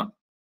position or not?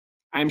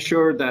 I'm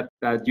sure that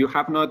you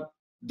have not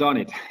done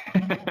it.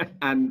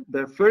 And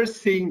the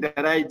first thing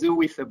that I do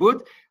with a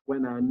boot,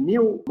 when a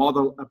new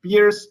model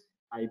appears,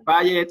 I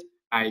buy it,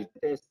 I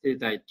test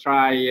it, I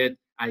try it,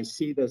 I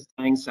see the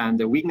strengths and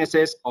the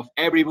weaknesses of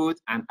every boot,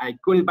 and I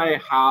cut it by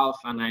half,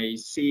 and I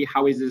see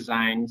how it's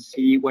designed,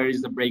 see where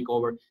is the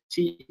breakover,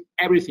 see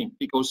everything,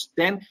 because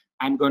then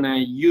I'm gonna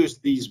use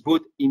this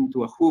boot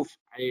into a hoof.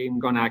 I'm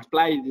gonna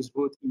apply this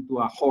boot into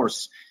a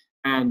horse.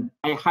 And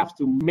I have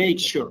to make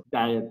sure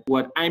that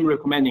what I'm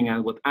recommending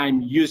and what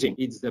I'm using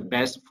is the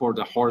best for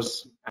the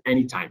horse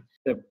anytime.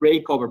 The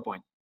breakover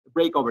point. The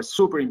breakover is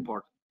super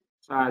important.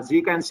 So as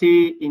you can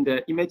see in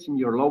the image in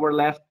your lower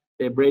left,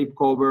 the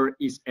breakover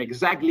is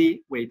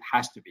exactly where it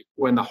has to be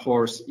when the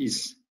horse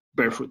is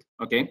barefoot,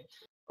 okay?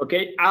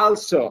 Okay,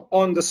 also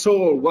on the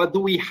sole, what do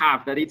we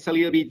have that it's a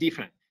little bit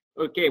different?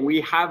 Okay,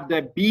 we have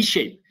the B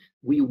shape.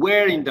 We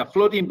were in the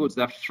floating boots,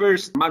 the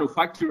first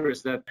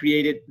manufacturers that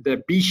created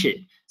the B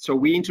shape. So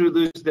we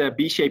introduced the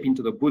B shape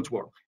into the boot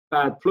world.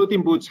 But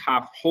floating boots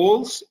have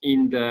holes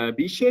in the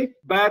B shape,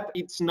 but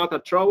it's not a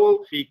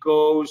trouble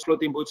because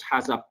floating boots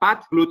has a pad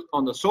glued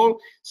on the sole.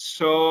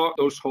 So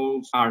those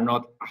holes are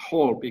not a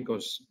hole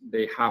because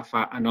they have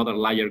another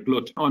layer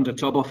glued on the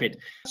top of it.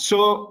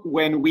 So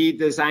when we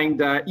designed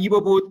the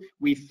EvoBoot,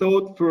 we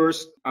thought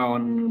first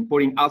on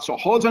putting also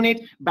holes on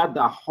it, but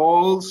the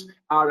holes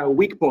are a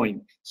weak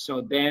point.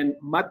 So then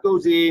mud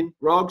goes in,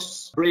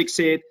 rocks breaks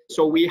it.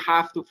 So we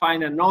have to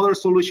find another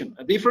solution,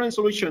 a different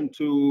solution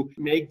to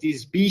make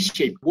this B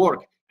shape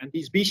work. And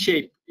this B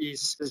shape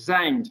is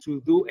designed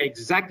to do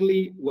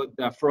exactly what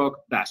the frog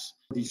does,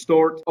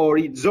 distort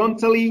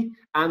horizontally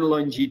and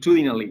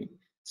longitudinally.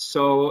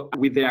 So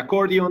with the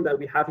accordion that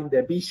we have in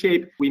the B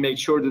shape, we make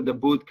sure that the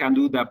boot can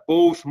do the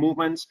both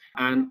movements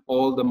and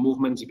all the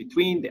movements in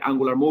between, the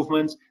angular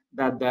movements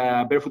that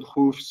the barefoot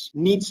hoofs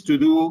needs to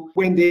do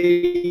when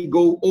they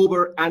go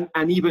over an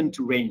uneven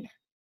terrain.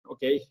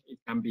 Okay, it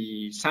can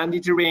be sandy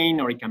terrain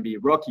or it can be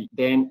rocky.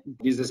 Then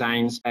these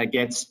designs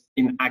gets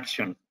in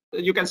action.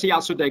 You can see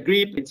also the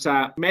grip. It's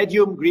a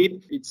medium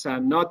grip. It's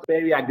not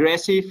very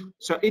aggressive.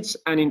 So it's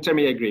an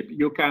intermediate grip.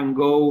 You can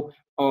go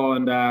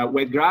on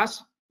wet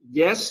grass,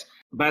 yes,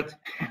 but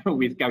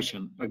with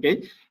caution,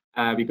 okay?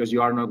 Because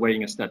you are not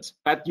wearing studs.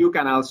 But you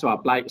can also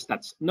apply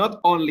studs,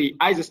 not only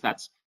ice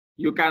studs.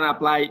 You can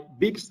apply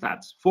big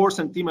studs,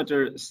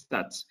 4-centimeter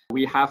studs.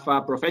 We have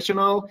a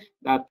professional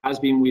that has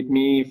been with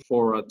me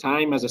for a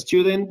time as a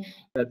student,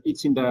 that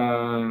it's in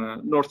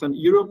the Northern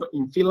Europe,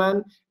 in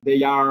Finland.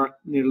 They are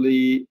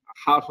nearly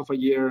half of a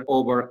year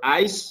over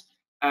ice,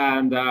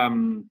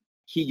 and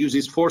he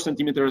uses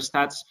 4-centimeter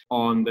studs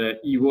on the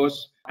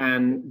Evos,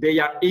 and they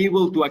are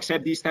able to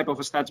accept this type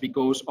of studs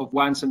because of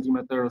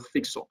 1-centimeter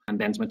thick sole and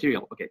dense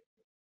material. Okay.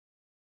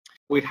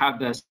 We have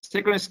the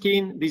second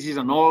skin. This is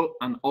an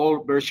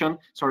old version.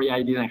 Sorry,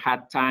 I didn't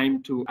have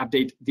time to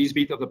update this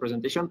bit of the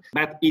presentation,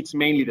 but it's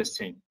mainly the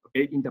same.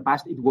 Okay, in the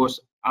past it was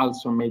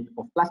also made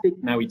of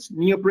plastic. Now it's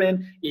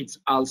neoprene. It's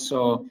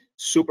also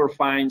super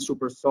fine,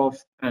 super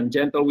soft and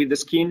gentle with the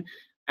skin,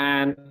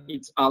 and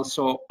it's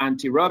also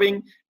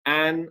anti-rubbing,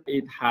 and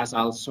it has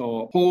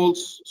also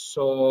holes,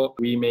 so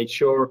we make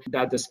sure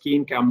that the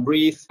skin can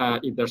breathe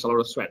if there's a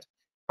lot of sweat.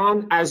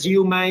 And as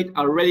you might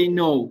already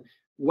know,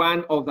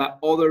 one of the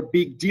other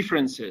big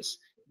differences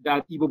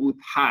that EvoBoot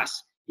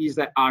has is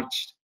the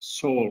arched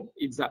sole.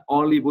 It's the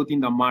only boot in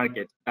the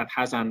market that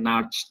has an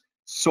arched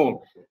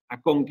sole, a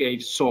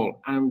concave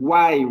sole. And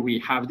why we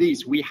have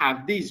this? We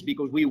have this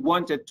because we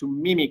wanted to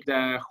mimic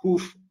the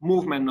hoof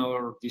movement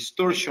or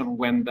distortion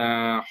when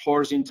the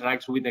horse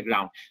interacts with the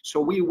ground.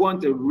 So we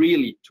wanted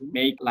really to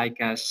make like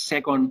a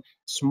second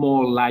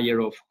small layer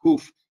of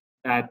hoof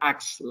that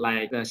acts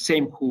like the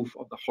same hoof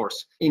of the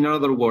horse. In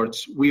other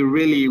words, we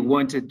really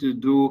wanted to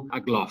do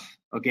a glove,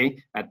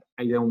 okay? But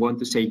I don't want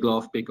to say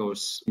glove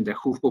because in the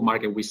hoof boot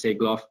market, we say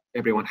glove,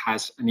 everyone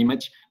has an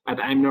image,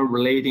 but I'm not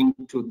relating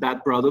to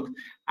that product.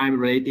 I'm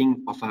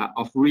relating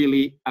of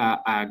really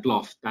a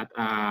glove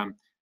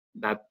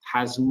that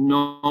has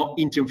no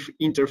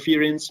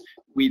interference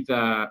with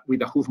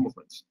the hoof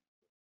movements.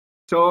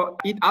 So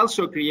it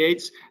also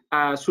creates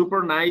a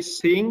super nice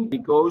thing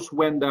because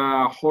when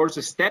the horse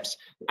steps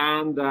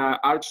and the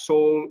arch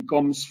sole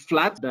becomes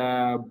flat,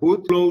 the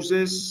boot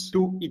closes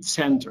to its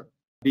center.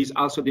 This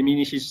also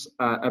diminishes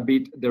a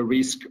bit the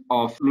risk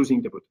of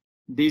losing the boot.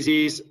 This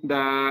is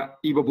the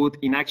EvoBoot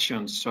in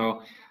action.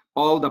 So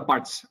all the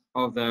parts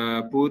of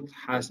the boot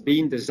has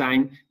been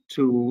designed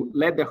to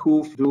let the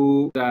hoof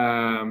do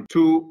the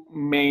two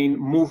main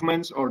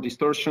movements or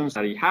distortions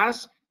that it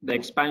has, the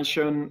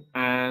expansion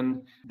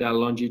and the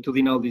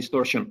longitudinal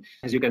distortion.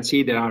 As you can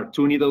see, there are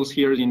two needles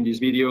here in this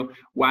video,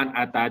 one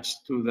attached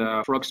to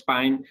the frog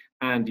spine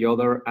and the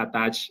other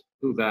attached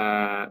to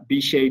the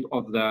B shape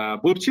of the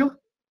boot heel,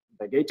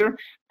 the gaiter.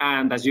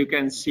 And as you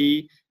can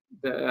see,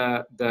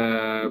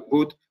 the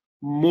boot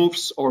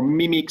moves or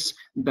mimics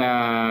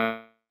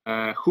the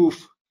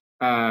hoof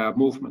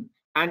movement.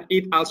 And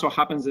it also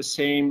happens the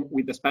same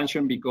with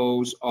expansion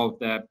because of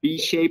the V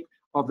shape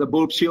of the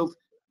bulb shield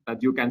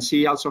that you can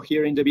see also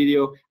here in the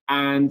video,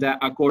 and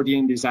the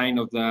accordion design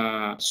of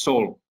the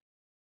sole,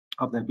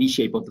 of the V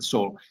shape of the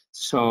sole.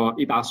 So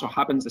it also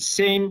happens the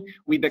same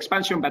with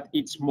expansion, but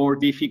it's more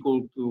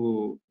difficult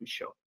to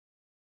show.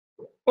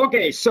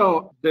 Okay,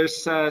 so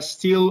there's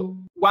still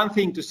one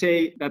thing to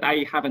say that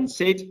I haven't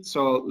said,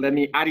 so let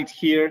me add it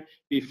here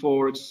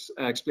before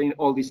explaining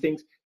all these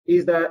things,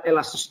 is the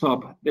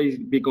elastostop,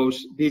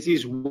 because this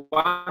is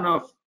one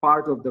of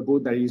part of the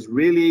boot that is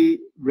really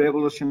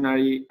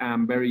revolutionary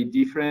and very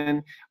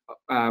different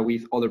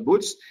with other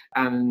boots.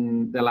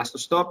 And the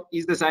elastostop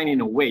is designed in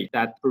a way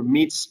that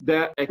permits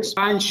the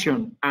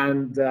expansion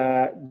and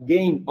the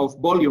gain of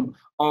volume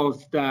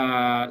of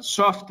the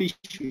soft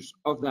tissues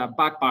of the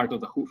back part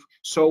of the hoof.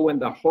 So when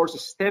the horse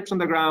steps on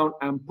the ground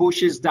and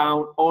pushes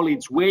down all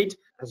its weight,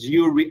 as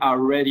you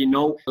already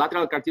know,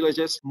 lateral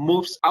cartilages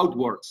moves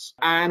outwards,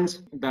 and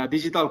the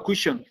digital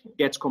cushion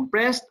gets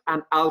compressed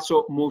and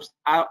also moves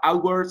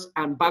outwards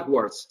and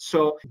backwards.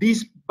 So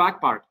this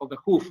back part of the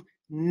hoof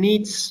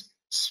needs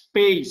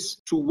space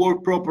to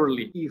work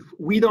properly. If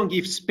we don't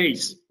give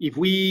space, if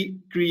we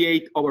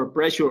create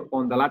overpressure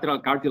on the lateral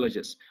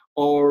cartilages,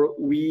 or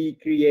we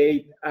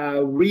create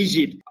a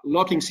rigid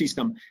locking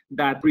system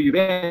that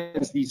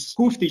prevents these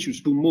hoof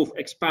tissues to move,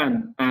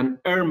 expand, and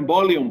earn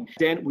volume,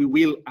 then we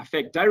will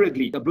affect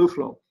directly the blood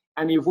flow.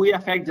 And if we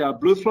affect the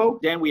blood flow,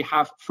 then we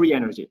have free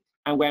energy.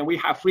 And when we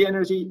have free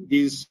energy,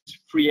 this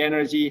free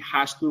energy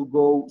has to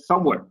go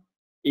somewhere.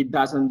 It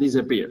doesn't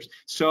disappear.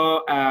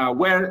 So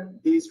where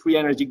this free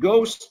energy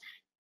goes,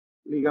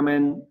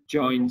 ligament,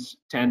 joints,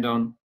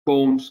 tendon,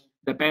 bones,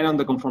 depend on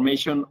the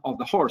conformation of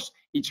the horse.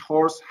 Each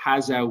horse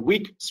has a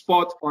weak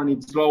spot on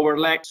its lower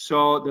leg,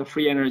 so the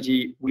free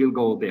energy will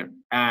go there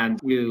and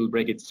will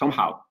break it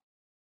somehow.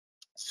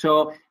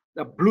 So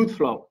the blood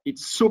flow,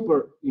 it's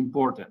super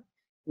important.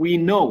 We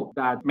know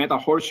that metal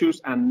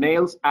horseshoes and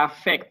nails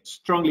affect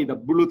strongly the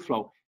blood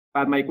flow,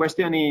 but my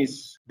question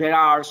is, there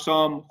are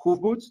some hoof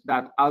boots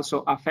that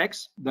also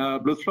affects the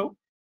blood flow.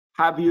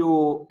 Have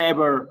you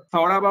ever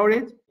thought about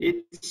it?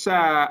 It's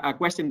a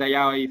question that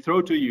I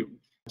throw to you,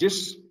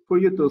 just for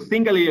you to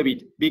think a little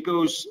bit,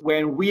 because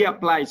when we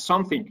apply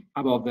something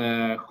above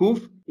the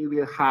hoof, it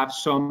will have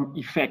some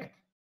effect.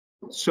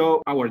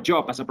 So our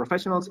job as a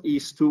professionals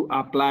is to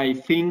apply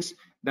things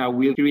that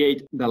will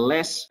create the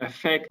less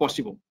effect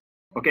possible.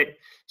 Okay,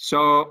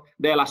 so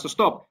the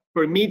elastostop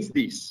permits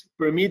this,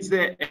 permits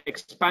the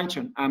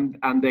expansion and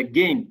the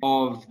gain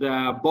of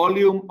the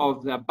volume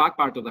of the back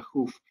part of the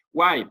hoof.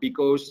 Why?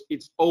 Because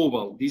it's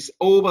oval. This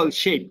oval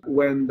shape,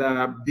 when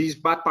this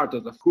back part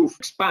of the hoof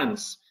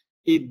expands,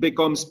 it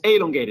becomes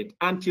elongated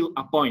until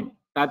a point.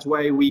 That's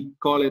why we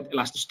call it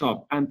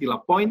elastostop, until a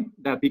point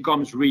that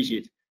becomes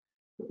rigid.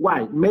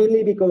 Why?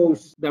 Mainly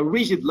because the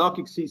rigid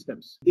locking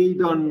systems, they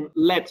don't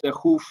let the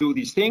hoof do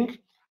this thing,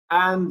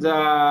 and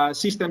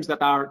systems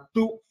that are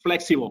too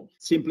flexible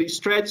simply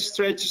stretch,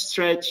 stretch,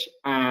 stretch,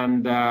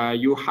 and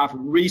you have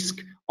risk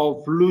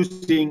of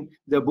losing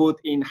the boot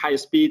in high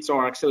speeds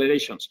or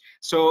accelerations.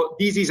 So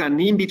this is an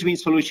in-between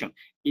solution.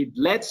 It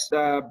lets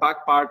the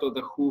back part of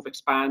the hoof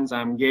expand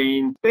and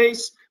gain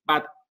space,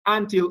 but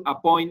until a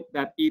point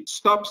that it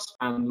stops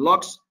and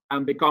locks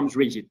and becomes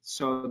rigid.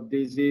 So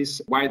this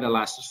is why the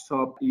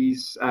elastostop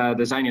is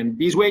designed in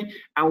this way.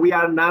 And we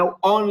are now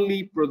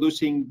only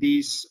producing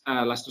this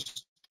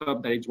elastostop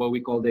that is what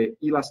we call the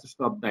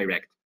elastostop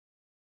direct.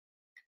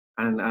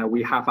 And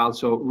we have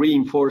also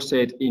reinforced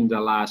it in the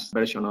last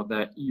version of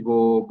the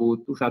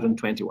EvoBoot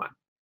 2021.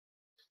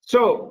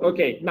 So,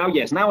 okay,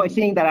 now I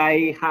think that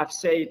I have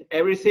said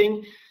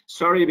everything.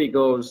 Sorry,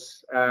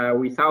 because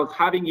without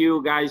having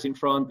you guys in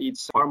front,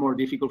 it's far more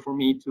difficult for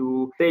me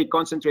to stay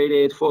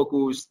concentrated,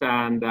 focused,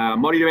 and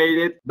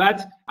motivated.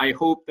 But I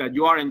hope that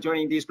you are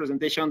enjoying this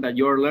presentation, that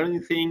you're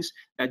learning things,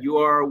 that you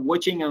are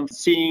watching and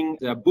seeing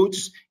the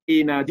boots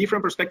in a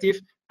different perspective,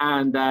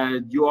 and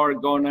you are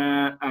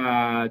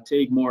gonna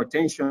take more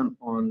attention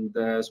on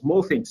the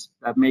small things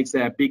that makes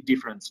the big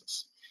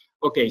differences.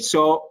 Okay,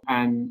 so,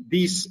 and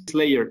this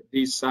layer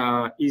is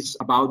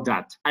about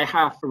that. I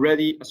have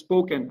already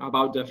spoken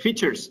about the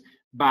features,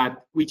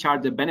 but which are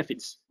the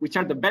benefits? Which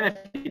are the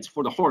benefits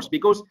for the horse?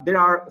 Because there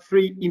are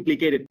three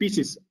implicated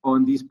pieces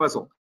on this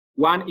puzzle.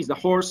 One is the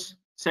horse,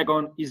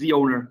 second is the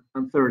owner,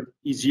 and third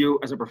is you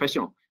as a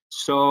professional.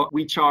 So,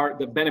 which are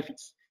the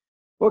benefits?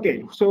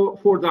 Okay, so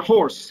for the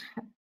horse,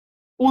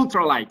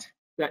 ultra light.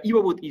 The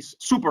EvoBoot is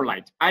super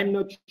light. I'm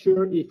not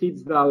sure if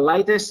it's the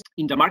lightest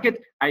in the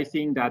market. I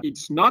think that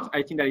it's not.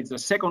 I think that it's the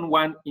second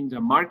one in the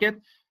market,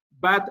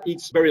 but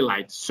it's very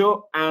light.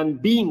 So,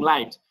 and being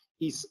light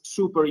is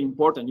super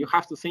important. You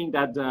have to think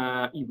that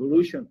the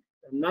evolution,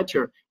 the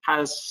nature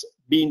has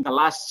been the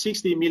last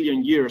 60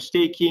 million years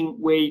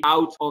taking weight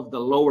out of the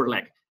lower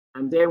leg.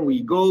 And then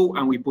we go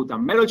and we put a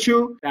metal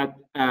shoe that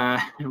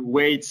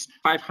weighs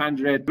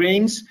 500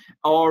 grains,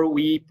 or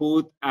we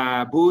put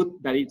a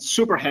boot that is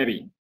super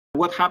heavy.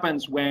 What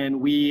happens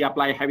when we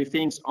apply heavy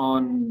things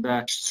on the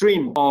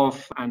extreme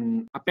of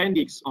an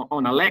appendix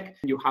on a leg?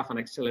 You have an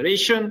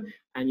acceleration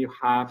and you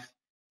have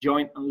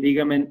joint and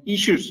ligament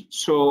issues.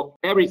 So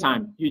every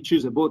time you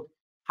choose a boot,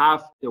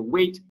 have the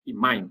weight in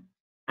mind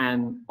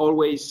and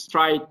always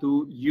try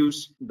to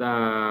use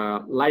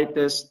the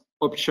lightest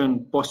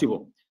option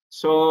possible.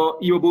 So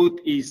EvoBoot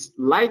is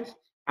light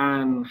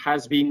and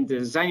has been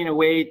designed in a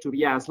way to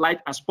be as light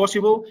as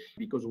possible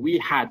because we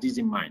had this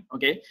in mind,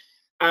 okay?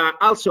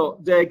 Also,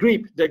 the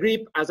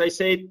grip, as I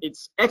said,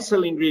 it's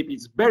excellent grip,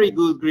 it's very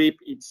good grip,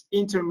 it's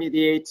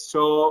intermediate,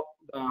 so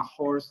the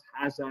horse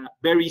has a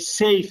very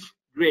safe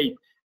grip.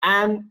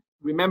 And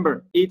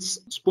remember, it's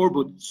sport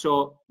boot,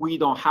 so we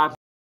don't have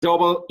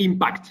double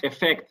impact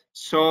effect.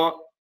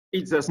 So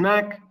it's a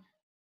snack,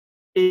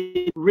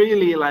 it's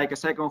really like a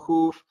second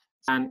hoof,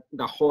 and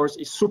the horse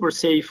is super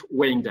safe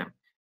wearing them.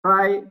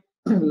 Try,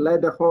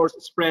 let the horse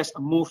express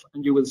and move,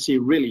 and you will see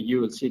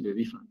the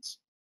difference.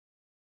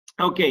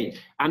 Okay,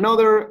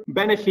 another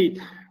benefit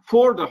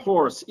for the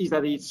horse is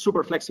that it's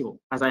super flexible,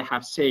 as I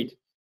have said.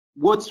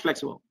 What's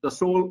flexible? The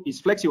sole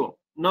is flexible,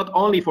 not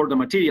only for the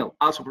material,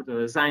 also for the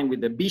design with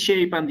the V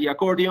shape and the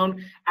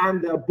accordion,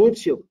 and the boot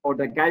shield or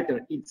the gaiter,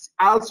 it's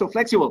also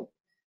flexible.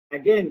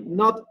 Again,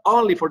 not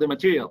only for the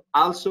material,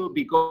 also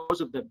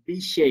because of the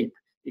V shape,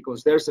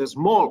 because there's a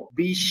small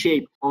V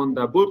shape on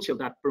the boot shield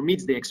that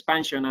permits the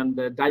expansion and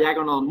the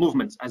diagonal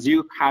movements, as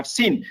you have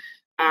seen.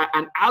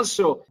 And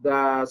also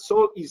the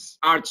sole is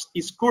arched,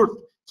 is curved.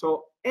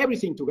 So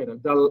everything together,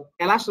 the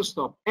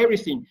elastostop,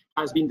 everything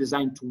has been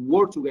designed to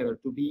work together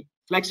to be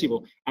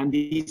flexible. And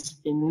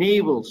this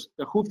enables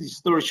the hoof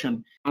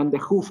distortion and the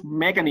hoof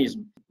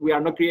mechanism. We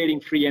are not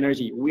creating free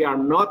energy. We are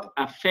not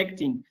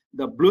affecting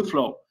the blood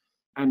flow.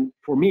 And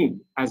for me,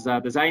 as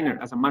a designer,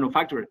 as a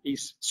manufacturer,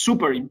 is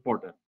super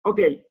important.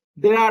 Okay,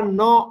 there are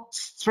no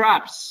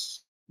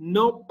straps,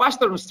 no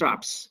pastern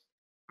straps.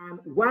 And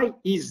why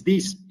is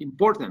this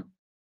important?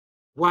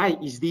 Why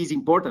is this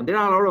important? There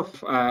are a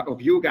lot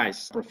of you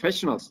guys,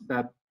 professionals,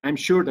 that I'm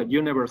sure that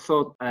you never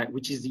thought,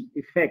 which is the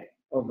effect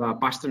of a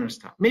pastern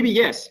strap. Maybe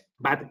yes,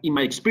 but in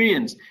my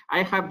experience,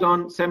 I have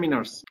done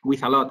seminars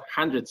with a lot,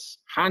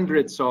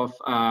 hundreds of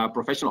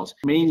professionals,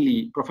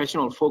 mainly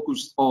professional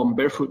focused on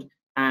barefoot,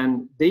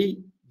 and they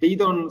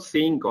don't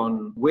think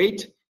on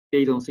weight,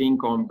 they don't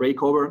think on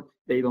breakover,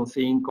 they don't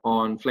think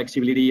on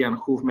flexibility and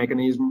hoof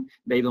mechanism,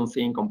 they don't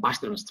think on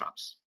pastern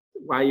straps.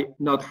 Why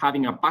not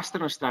having a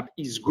pastern strap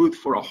is good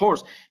for a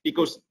horse?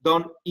 Because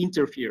don't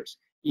interfere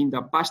in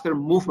the pastern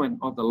movement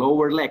of the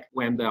lower leg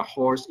when the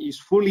horse is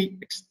fully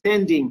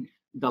extending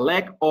the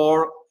leg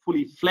or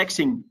fully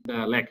flexing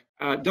the leg.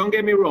 Don't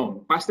get me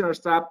wrong, pastern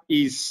strap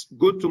is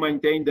good to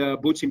maintain the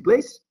boots in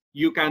place.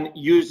 You can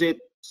use it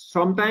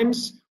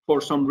sometimes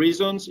for some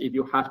reasons if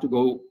you have to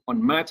go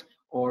on mud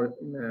or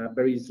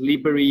very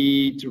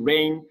slippery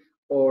terrain,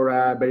 or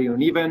very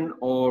uneven,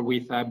 or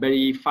with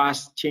very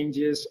fast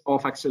changes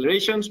of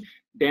accelerations,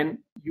 then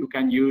you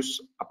can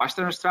use a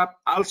pastern strap.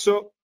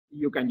 Also,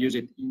 you can use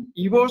it in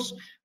Evos,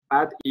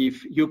 but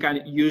if you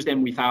can use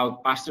them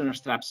without pastern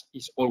straps,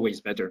 it's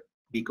always better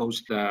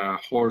because the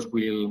horse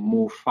will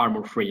move far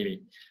more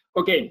freely.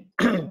 Okay,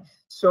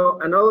 so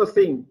another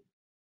thing,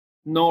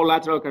 no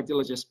lateral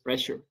cartilaginous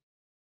pressure.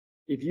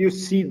 If you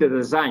see the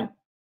design,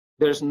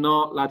 there's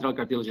no lateral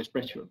cartilaginous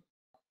pressure.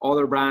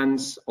 Other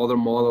brands, other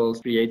models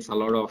creates a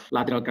lot of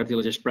lateral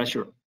cartilaginous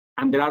pressure.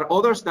 And there are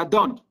others that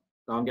don't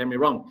get me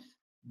wrong.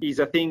 It's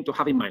a thing to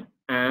have in mind.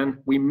 And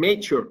we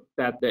made sure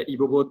that the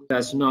EvoBoot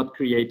does not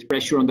create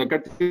pressure on the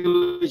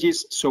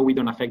cartilages so we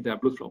don't affect the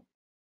blood flow.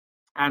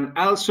 And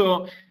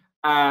also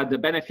the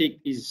benefit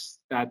is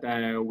that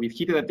with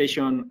heat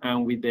adaptation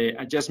and with the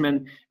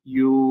adjustment,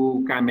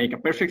 you can make a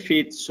perfect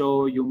fit.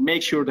 So you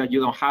make sure that you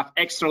don't have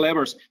extra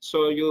levers.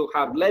 So you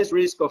have less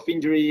risk of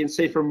injury and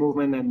safer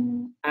movement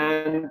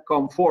and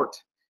comfort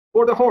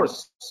for the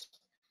horse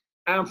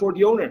and for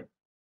the owner.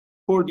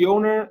 For the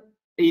owner,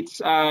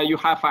 it's you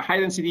have a high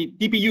density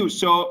TPU,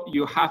 so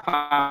you have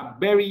a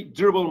very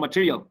durable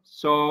material.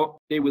 So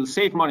they will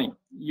save money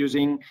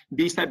using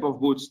these type of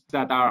boots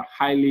that are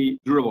highly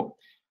durable.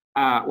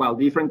 Well,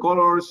 different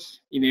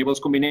colors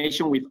enables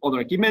combination with other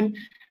equipment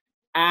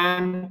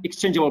and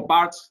exchangeable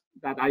parts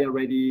that I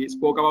already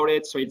spoke about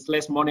it. So it's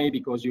less money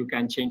because you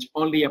can change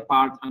only a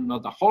part and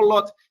not a whole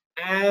lot.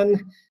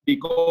 And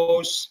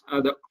because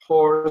the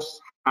horse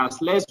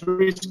has less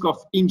risk of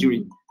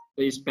injury,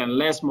 they spend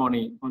less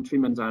money on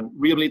treatments and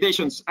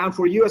rehabilitations. And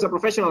for you as a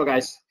professional,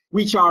 guys,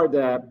 which are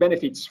the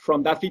benefits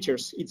from that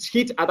features? It's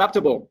heat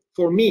adaptable.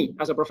 For me,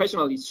 as a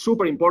professional, it's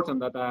super important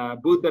that a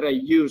boot that I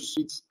use,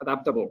 it's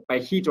adaptable by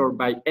heat or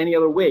by any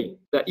other way.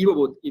 The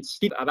EvoBoot, it's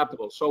heat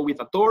adaptable. So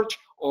with a torch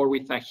or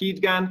with a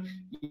heat gun,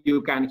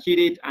 you can heat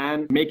it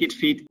and make it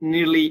fit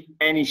nearly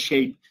any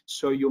shape.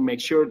 So you make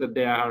sure that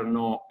there are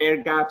no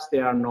air gaps,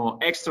 there are no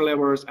extra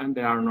levers, and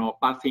there are no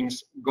bad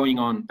things going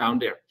on down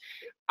there.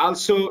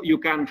 Also, you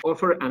can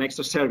offer an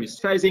extra service,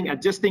 sizing,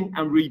 adjusting,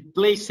 and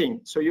replacing.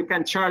 So you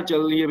can charge a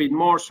little bit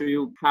more, so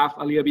you have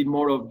a little bit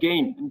more of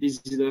gain. And this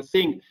is the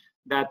thing.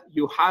 that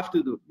you have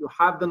to do. You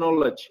have the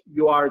knowledge.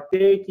 You are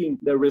taking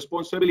the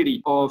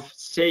responsibility of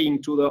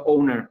saying to the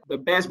owner, the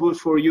best boot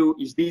for you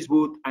is this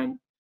boot, and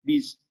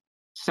this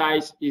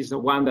size is the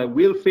one that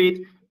will fit.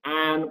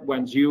 And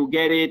once you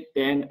get it,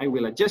 then I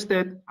will adjust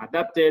it,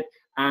 adapt it,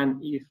 and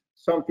if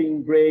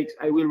something breaks,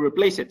 I will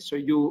replace it. So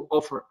you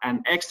offer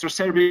an extra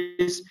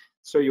service,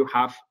 so you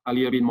have a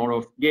little bit more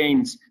of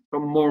gains,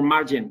 some more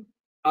margin.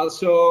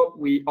 Also,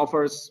 we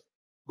offer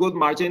good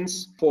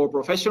margins for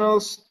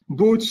professionals.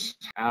 Boots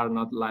are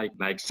not like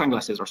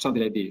sunglasses or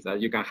something like this,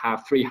 that you can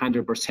have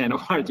 300%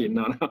 of margin.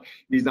 No,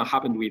 this don't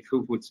happen with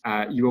Hoofboots.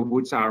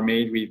 EvoBoots are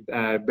made with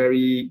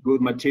very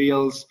good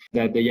materials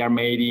that they are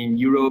made in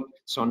Europe,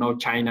 so no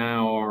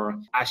China or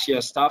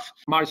Asia stuff.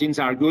 Margins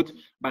are good,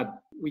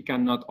 but we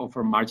cannot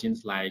offer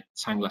margins like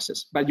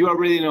sunglasses. But you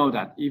already know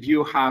that. If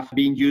you have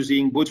been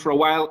using boots for a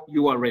while,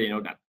 you already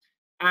know that.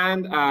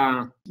 And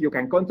you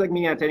can contact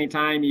me at any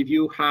time if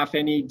you have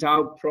any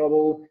doubt,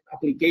 trouble,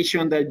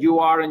 application that you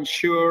are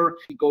unsure,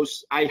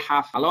 because I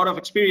have a lot of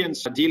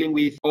experience dealing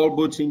with all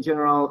boots in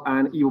general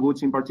and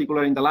EvoBoots in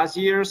particular in the last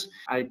years.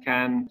 I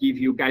can give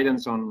you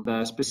guidance on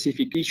the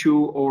specific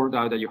issue or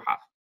doubt that you have.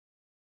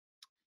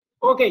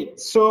 Okay,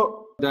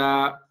 so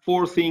the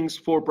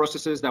four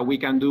processes that we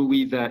can do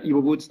with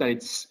EvoBoots, that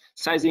it's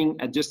sizing,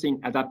 adjusting,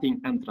 adapting,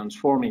 and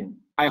transforming.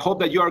 I hope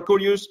that you are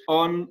curious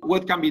on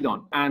what can be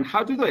done and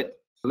how to do it.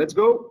 Let's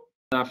go.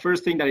 The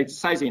first thing that it's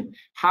sizing,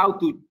 how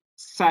to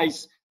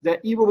size the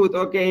EvoBoot.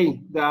 Okay,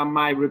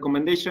 my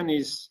recommendation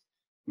is,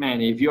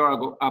 man, if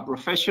you're a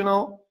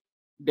professional,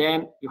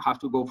 then you have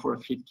to go for a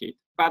fit kit,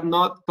 but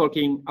not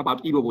talking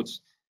about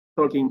EvoBoots,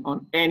 talking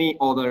on any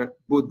other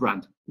boot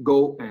brand.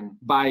 Go and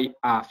buy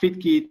a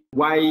fit kit.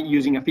 Why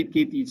using a fit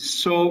kit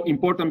is so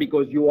important?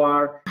 Because you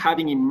are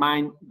having in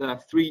mind the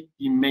 3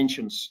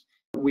 dimensions.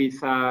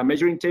 With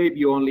measuring tape,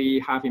 you only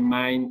have in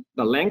mind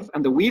the length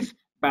and the width,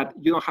 but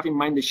you don't have in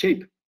mind the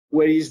shape.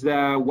 Where is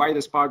the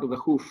widest part of the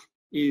hoof?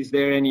 Is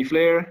there any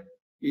flare?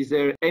 Is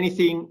there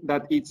anything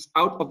that it's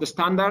out of the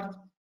standard?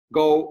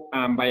 Go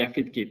and buy a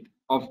fit kit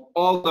of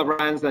all the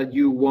brands that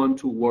you want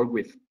to work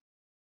with.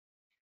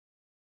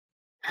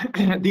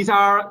 These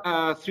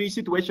are 3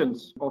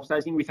 situations of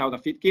sizing without a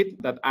fit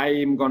kit that I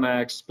am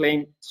gonna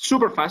explain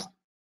super fast.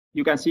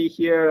 You can see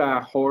here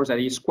a horse that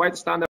is quite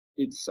standard.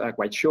 It's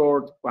quite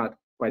short, but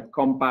quite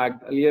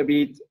compact, a little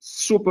bit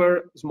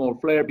super small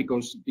flare,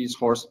 because this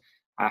horse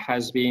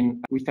has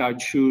been without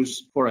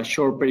shoes for a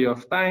short period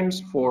of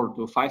times, 4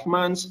 to 5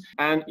 months.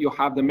 And you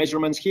have the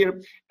measurements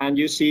here, and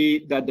you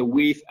see that the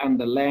width and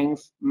the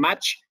length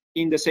match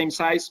in the same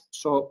size,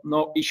 so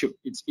no issue,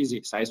 it's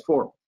easy, size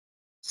 4.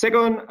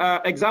 Second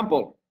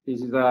example,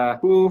 this is a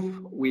hoof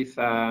with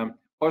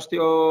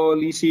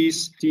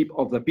osteolysis tip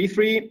of the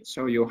P3,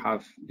 so you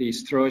have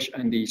this thrush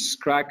and this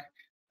crack.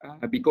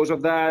 Because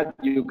of that,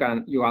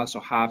 you also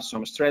have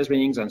some stress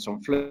rings and some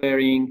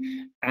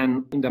flaring.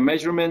 And in the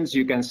measurements,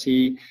 you can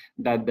see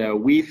that the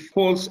width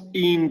falls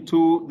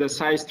into the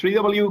size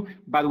 3W,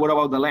 but what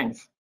about the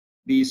length?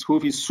 This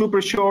hoof is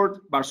super short,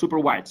 but super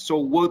wide. So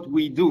what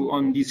we do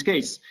on this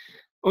case?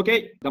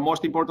 Okay, the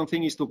most important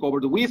thing is to cover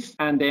the width,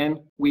 and then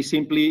we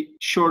simply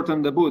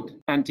shorten the boot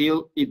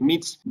until it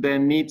meets the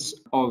needs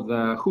of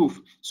the hoof.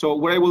 So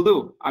what I will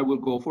do, I will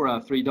go for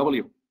a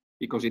 3W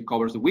because it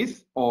covers the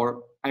width,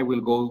 or I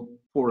will go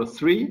for a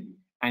 3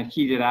 and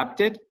heat adapt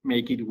it,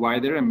 make it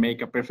wider and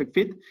make a perfect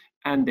fit.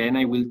 And then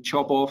I will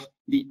chop off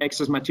the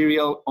excess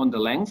material on the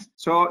length.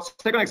 So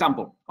second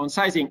example on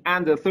sizing.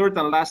 And the third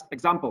and last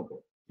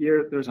example.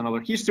 Here, there's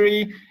another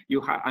history.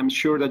 I'm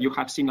sure that you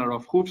have seen a lot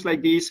of hoofs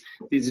like this.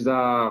 This is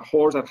a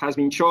horse that has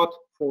been shot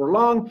for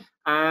long,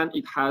 and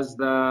it has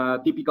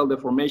the typical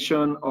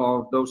deformation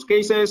of those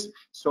cases.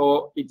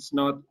 So it's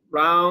not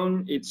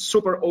round, it's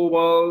super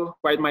oval,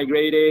 quite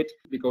migrated,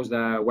 because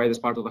the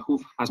widest part of the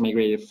hoof has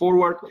migrated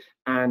forward.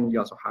 And you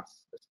also have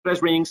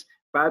stress rings,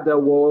 but the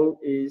wall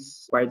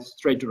is quite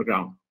straight to the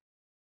ground.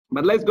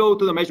 But let's go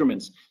to the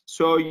measurements.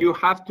 So you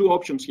have 2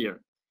 options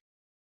here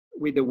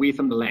with the width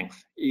and the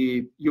length.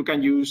 You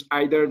can use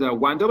either the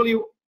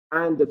 1W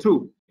and the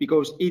 2,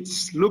 because it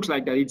looks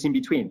like that it's in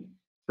between.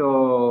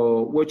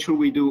 So what should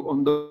we do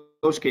on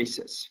those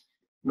cases?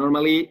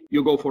 Normally,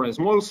 you go for a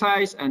small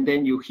size and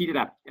then you heat it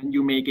up and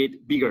you make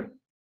it bigger.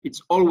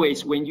 It's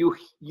always, when you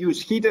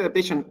use heat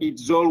adaptation,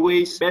 it's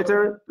always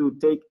better to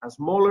take a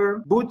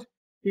smaller boot,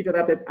 heat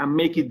adapt it, and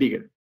make it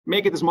bigger.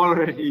 Make it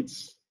smaller,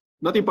 it's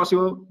not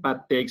impossible,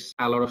 but takes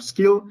a lot of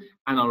skill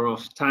and a lot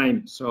of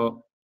time.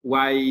 So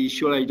why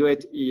should I do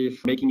it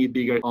if making it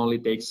bigger only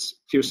takes a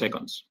few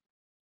seconds?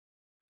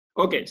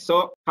 Okay,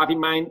 so have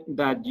in mind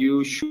that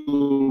you should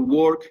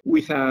work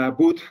with a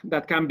boot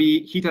that can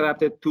be heat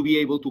adapted to be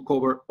able to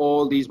cover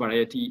all this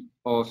variety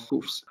of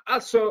hoofs.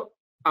 Also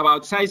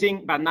about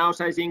sizing, but now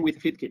sizing with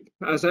fit kit.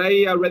 As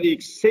I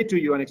already said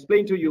to you and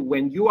explained to you,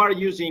 when you are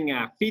using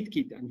a fit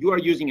kit and you are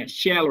using a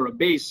shell or a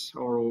base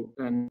or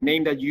a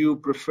name that you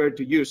prefer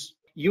to use,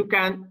 you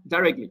can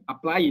directly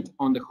apply it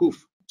on the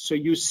hoof. So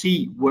you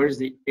see where's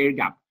the air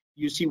gap,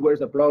 you see where's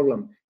the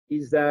problem.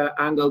 Is the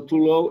angle too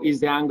low? Is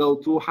the angle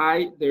too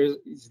high?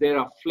 Is there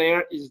a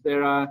flare? Is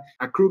there a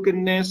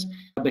crookedness?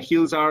 The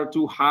heels are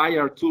too high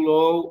or too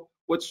low?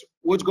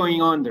 What's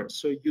going on there?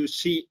 So you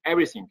see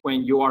everything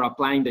when you are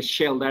applying the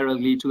shell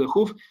directly to the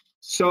hoof.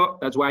 So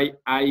that's why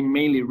I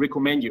mainly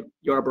recommend you.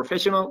 You're a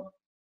professional,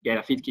 get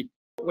a fit kit.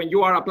 When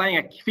you are applying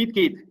a fit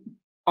kit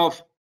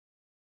of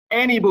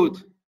any boot,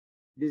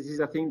 this is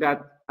a thing that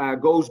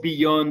goes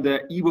beyond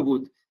the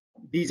EvoBoot.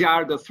 These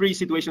are the three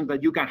situations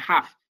that you can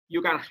have.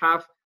 You can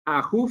have a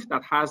hoof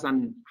that has a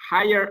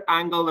higher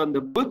angle than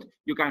the boot.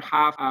 You can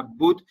have a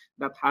boot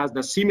that has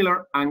the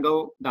similar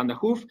angle than the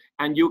hoof,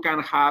 and you can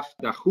have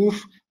the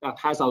hoof that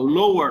has a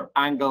lower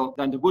angle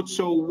than the boot.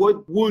 So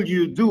what would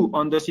you do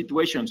on those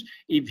situations?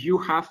 If you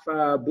have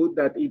a boot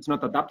that is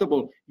not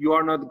adaptable, you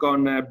are not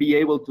gonna be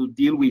able to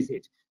deal with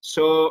it.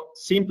 So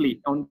simply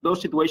on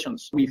those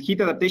situations with heat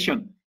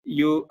adaptation,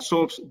 you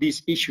solve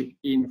this issue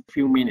in a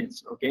few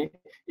minutes, okay?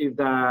 If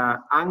the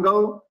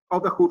angle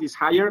of the hoof is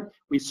higher,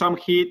 with some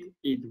heat,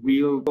 it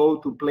will go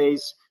to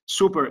place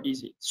super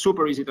easy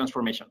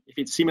transformation. If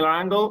it's similar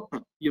angle,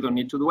 you don't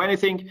need to do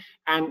anything.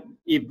 And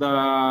if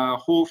the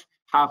hoof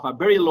have a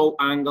very low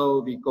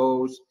angle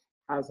because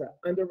it has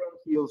underground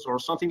heels or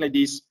something like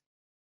this,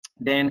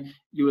 then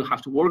you will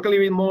have to work a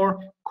little bit more,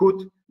 cut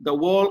the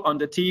wall on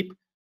the tip,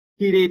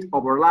 hit it,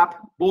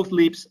 overlap both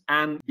lips,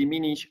 and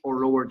diminish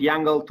or lower the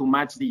angle to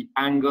match the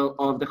angle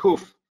of the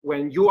hoof.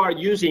 When you are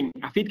using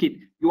a fit kit,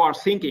 you are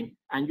thinking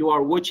and you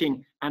are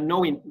watching and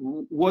knowing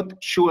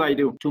what should I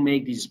do to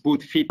make this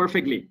boot fit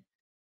perfectly.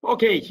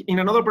 Okay, in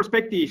another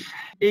perspective,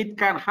 it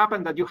can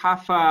happen that you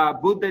have a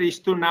boot that is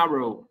too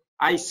narrow.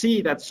 I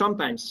see that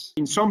sometimes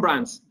in some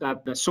brands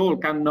that the sole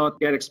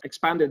cannot get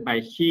expanded by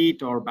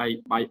heat or by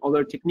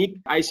other technique.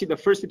 I see the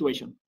first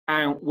situation.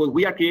 And what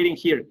we are creating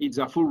here is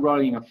a full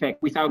rolling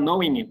effect without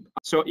knowing it.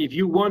 So if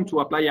you want to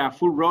apply a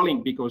full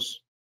rolling because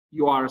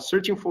you are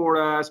searching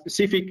for a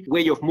specific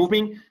way of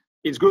moving,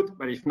 it's good,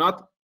 but if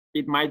not,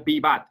 it might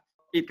be bad.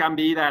 It can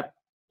be that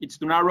it's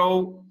too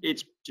narrow,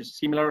 it's just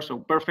similar, so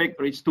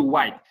perfect, or it's too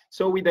wide.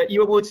 So with the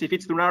EvoBoots, if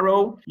it's too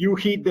narrow, you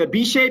hit the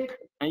B shape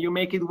and you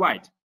make it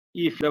wide.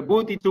 If the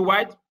boot is too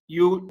wide,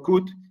 you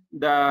cut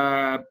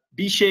the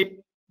B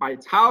shape by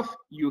its half,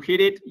 you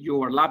hit it, you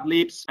overlap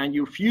lips, and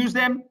you fuse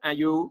them, and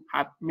you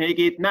make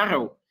it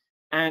narrow.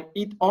 And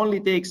it only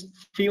takes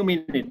few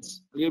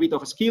minutes, a little bit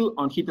of skill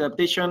on heat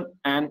adaptation,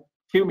 and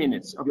few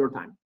minutes of your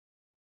time.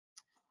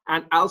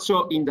 And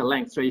also in the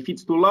length. So if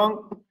it's too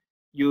long,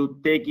 you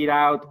take it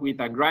out with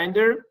a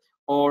grinder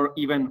or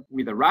even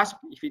with a rasp.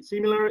 If it's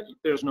similar,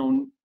 there's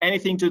no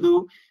anything to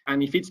do.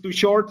 And if it's too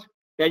short,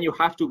 then you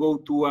have to go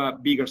to a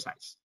bigger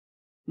size.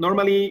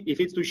 Normally, if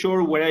it's too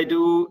short, what I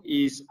do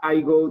is I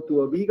go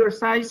to a bigger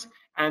size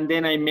and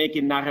then I make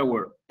it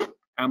narrower,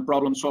 and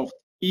problem solved.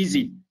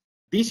 Easy.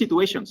 These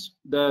situations,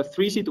 the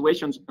three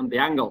situations on the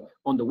angle,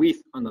 on the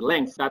width, on the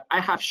length that I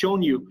have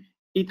shown you,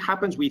 it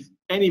happens with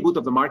any boot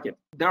of the market.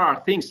 There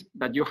are things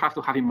that you have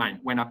to have in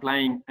mind when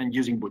applying and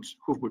using boots,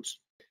 hoof boots.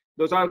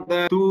 Those are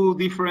the two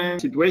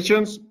different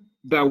situations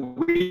that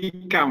we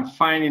can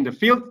find in the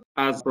field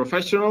as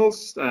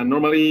professionals.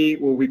 Normally,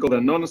 what we call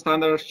the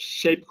non-standard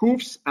shaped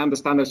hoofs and the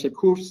standard shaped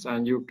hoofs,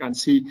 and you can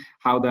see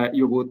how the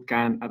EvoBoot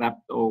can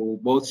adapt to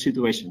both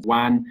situations.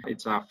 One,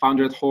 it's a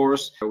founded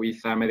horse with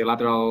a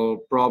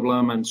mediolateral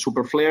problem and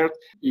super flared.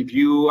 If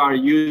you are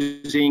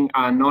using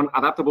a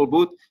non-adaptable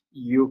boot,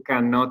 you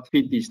cannot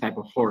fit this type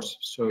of horse.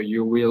 So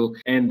you will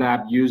end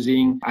up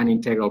using an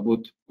integral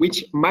boot,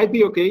 which might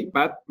be okay,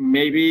 but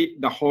maybe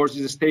the horse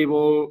is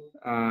stable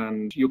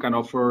and you can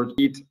offer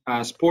it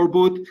a sport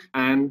boot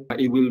and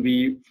it will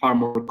be far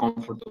more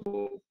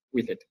comfortable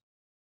with it.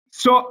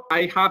 So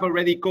I have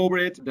already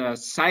covered the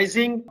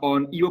sizing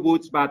on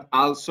EvoBoots, but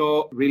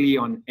also really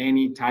on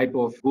any type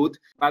of boot.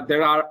 But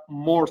there are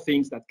more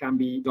things that can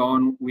be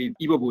done with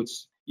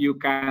EvoBoots. You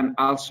can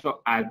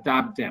also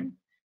adapt them.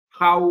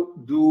 How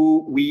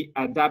do we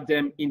adapt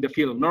them in the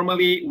field?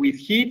 Normally with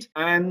heat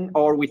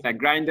or with a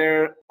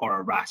grinder or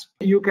a rasp.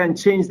 You can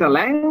change the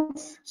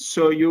length,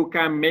 so you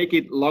can make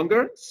it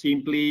longer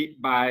simply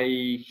by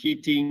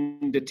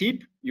heating the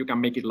tip. You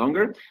can make it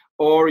longer,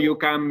 or you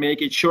can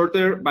make it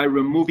shorter by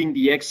removing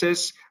the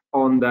excess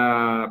on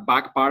the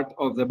back part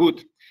of the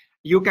boot.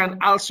 You can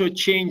also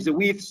change the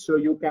width, so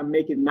you can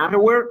make it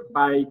narrower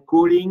by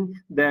cutting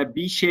the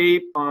B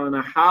shape on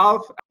a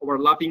half,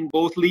 overlapping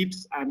both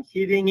lips and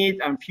hitting it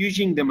and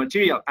fusing the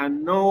material.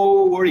 And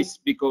no worries,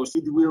 because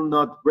it will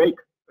not break.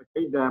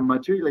 Okay, the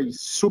material is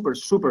super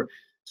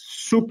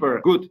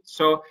good.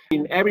 So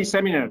in every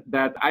seminar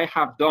that I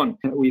have done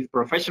with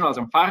professionals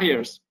and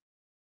farriers,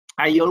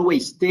 I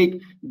always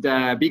take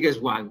the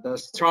biggest one, the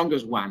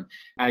strongest one.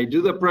 I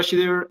do the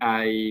procedure,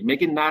 I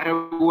make it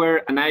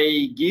narrower, and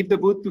I give the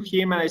boot to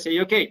him and I say,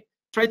 okay,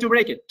 try to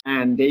break it.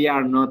 And they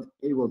are not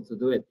able to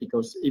do it,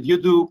 because if you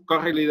do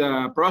correctly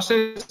the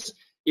process,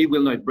 it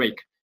will not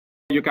break.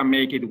 You can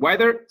make it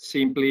wider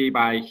simply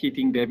by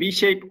hitting the V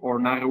shape, or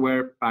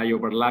narrower by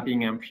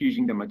overlapping and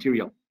fusing the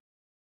material.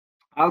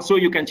 Also,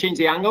 you can change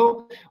the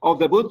angle of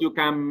the boot. You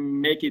can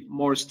make it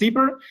more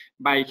steeper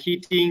by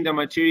heating the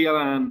material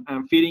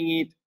and feeding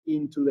it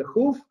into the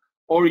hoof,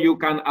 or you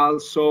can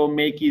also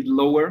make it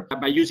lower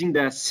by using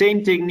the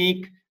same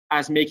technique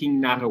as making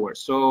narrower.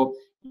 So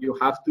you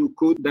have to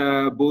cut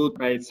the boot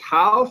by its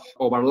half,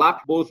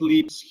 overlap both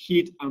lips,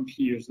 heat and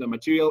pierce the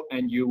material,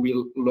 and you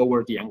will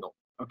lower the angle.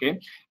 Okay.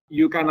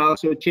 You can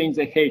also change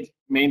the height.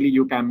 Mainly,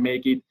 you can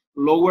make it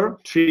lower,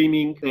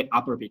 trimming the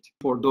upper bit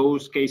for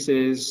those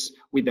cases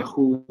with the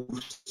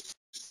hooves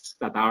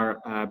that are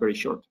very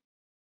short.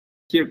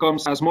 Here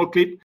comes a small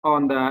clip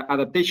on the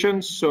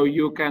adaptation so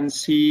you can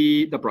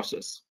see the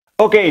process.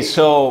 Okay,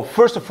 so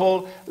first of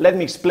all, let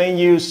me explain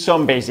you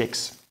some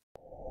basics.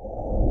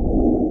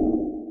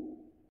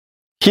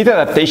 Heat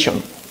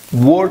adaptation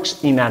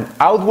works in an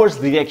outwards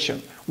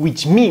direction,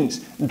 which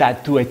means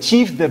that to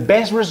achieve the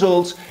best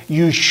results,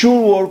 you should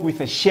work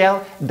with a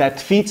shell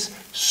that fits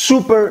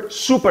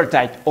super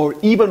tight, or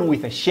even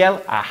with a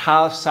shell a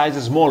half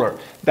size smaller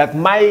that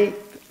might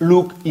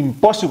look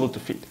impossible to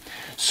fit.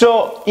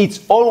 So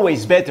it's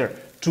always better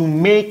to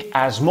make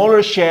a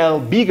smaller shell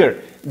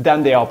bigger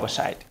than the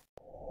opposite.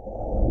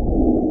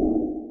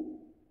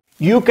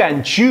 You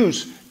can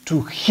choose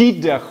to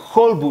heat the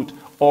whole boot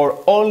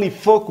or only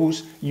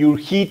focus your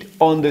heat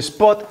on the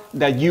spot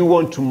that you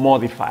want to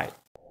modify.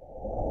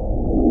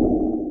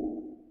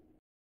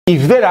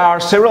 If there are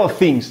several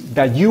things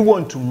that you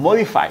want to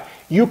modify,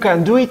 you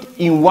can do it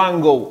in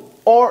one go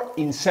or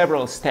in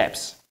several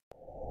steps.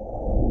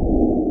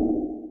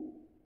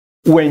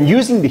 When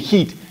using the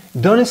heat,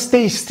 don't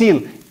stay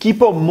still,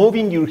 keep on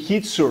moving your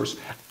heat source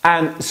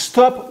and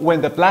stop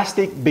when the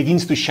plastic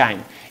begins to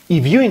shine.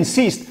 If you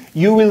insist,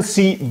 you will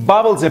see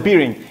bubbles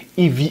appearing,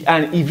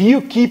 if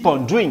you keep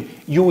on doing,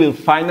 you will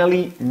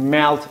finally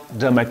melt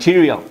the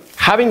material.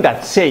 Having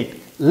that said,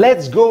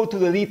 let's go to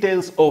the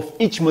details of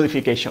each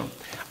modification.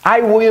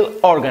 I will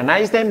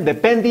organize them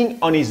depending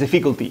on its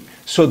difficulty.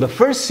 So the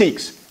first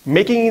 6,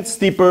 making it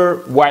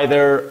steeper,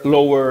 wider,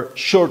 lower,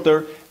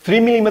 shorter, 3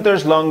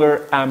 mm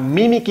longer and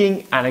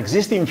mimicking an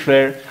existing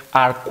flare,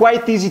 are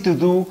quite easy to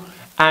do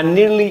and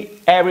nearly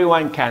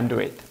everyone can do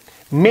it.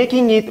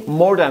 Making it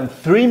more than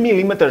 3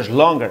 mm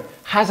longer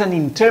has an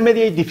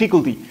intermediate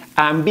difficulty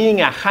and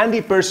being a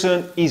handy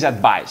person is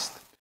advised.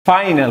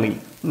 Finally,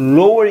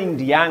 lowering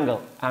the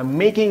angle and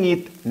making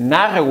it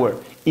narrower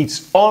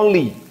is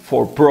only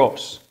for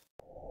pros.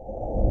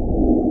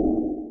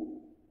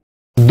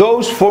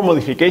 Those 4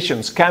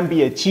 modifications can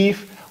be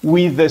achieved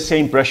with the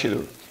same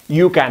procedure.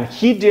 You can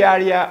heat the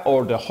area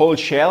or the whole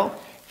shell,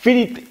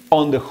 fit it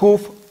on the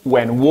hoof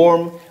when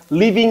warm,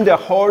 leaving the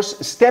horse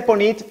step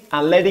on it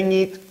and letting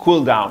it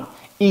cool down.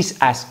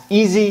 It's as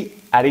easy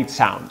as it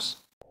sounds.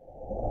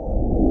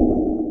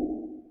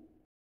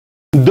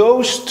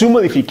 Those 2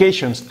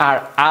 modifications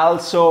are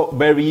also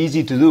very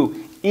easy to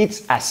do.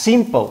 It's as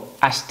simple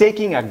as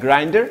taking a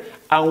grinder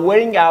and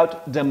wearing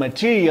out the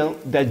material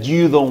that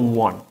you don't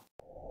want.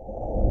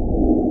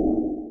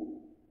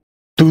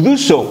 To do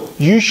so,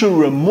 you should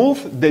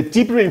remove the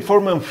tip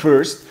reinforcement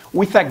first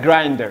with a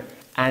grinder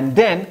and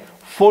then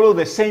follow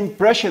the same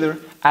procedure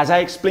as I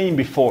explained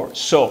before.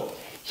 So,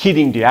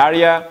 heating the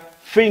area,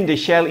 fitting the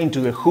shell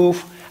into the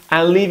hoof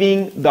and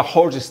leaving the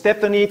horse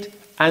step on it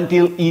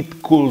until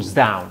it cools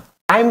down.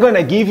 I'm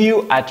gonna give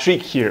you a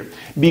trick here,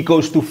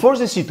 because to force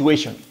the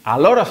situation, a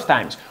lot of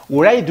times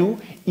what I do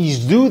is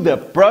do the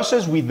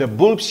process with the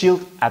bulb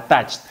shield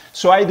attached,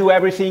 so I do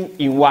everything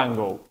in one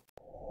go.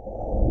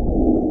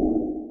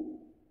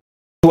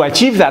 To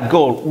achieve that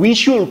goal, we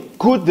should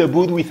cut the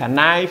boot with a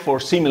knife or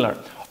similar,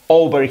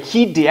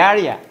 overheat the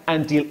area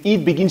until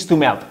it begins to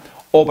melt,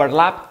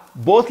 overlap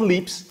both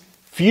lips,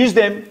 fuse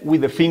them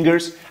with the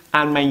fingers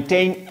and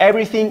maintain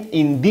everything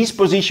in this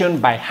position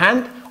by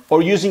hand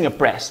or using a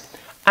press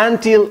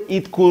until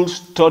it cools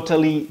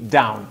totally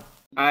down.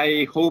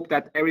 I hope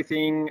that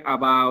everything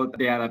about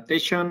the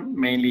adaptation,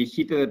 mainly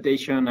heat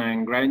adaptation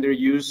and grinder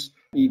use,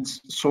 it's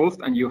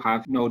solved and you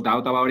have no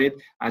doubt about it.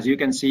 As you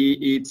can see,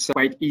 it's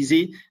quite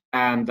easy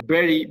and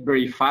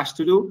very fast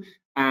to do.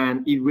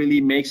 And it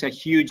really makes a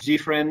huge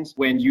difference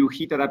when you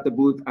heat adapt the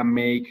boot and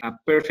make a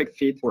perfect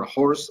fit for a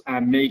horse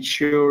and make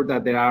sure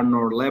that there are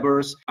no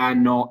levers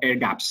and no air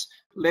gaps.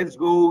 Let's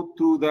go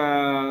to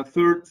the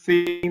third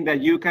thing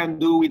that you can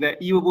do with the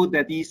EvoBoot,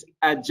 that is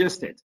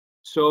adjusted.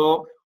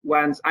 So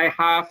once I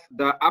have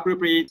the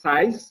appropriate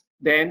size,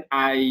 then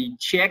I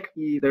check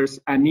if there's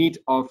a need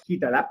of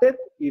heat adapted.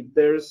 If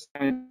there's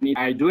a need,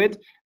 I do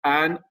it.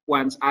 And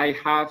once I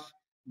have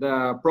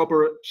the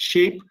proper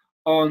shape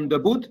on the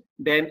boot,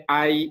 then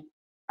I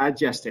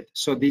adjust it.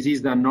 So this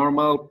is the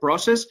normal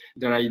process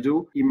that I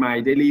do in my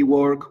daily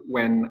work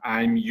when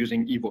I'm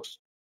using Evos.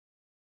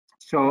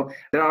 So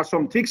there are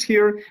some tricks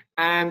here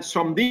and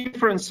some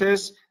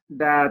differences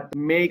that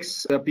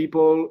makes the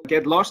people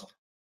get lost,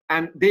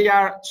 and they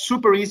are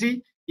super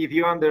easy if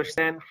you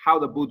understand how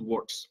the boot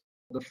works.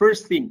 The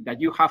first thing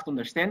that you have to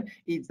understand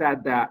is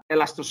that the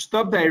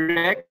elastostop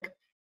direct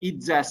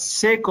is a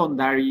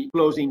secondary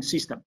closing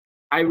system.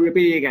 I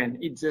repeat it again,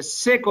 it's a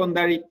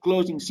secondary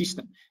closing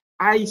system.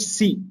 I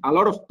see a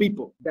lot of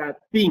people that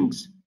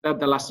thinks that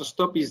the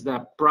elastostop is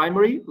the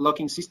primary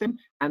locking system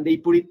and they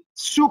put it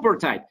super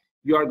tight.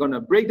 You are going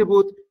to break the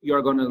boot, you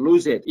are going to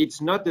lose it.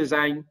 It's not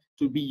designed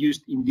to be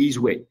used in this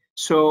way.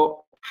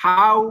 So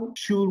how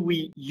should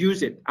we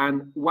use it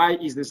and why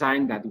is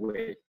designed that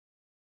way?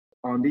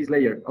 On this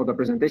layer of the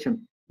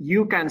presentation,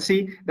 you can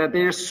see that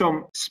there's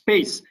some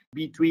space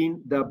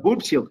between the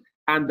bulb shield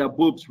and the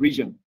bulbs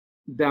region.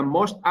 The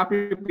most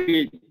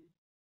appropriate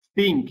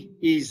thing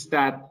is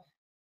that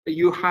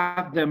you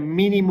have the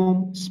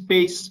minimum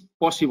space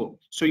possible.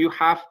 So you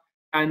have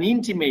an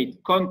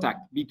intimate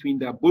contact between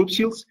the bulb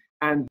shields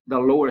and the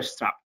lower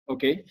strap,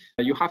 okay?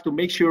 You have to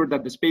make sure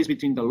that the space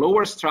between the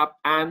lower strap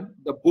and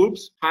the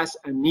bulbs has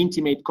an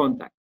intimate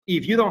contact.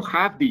 If you don't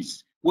have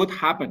this, what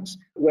happens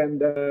when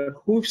the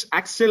hoofs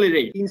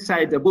accelerate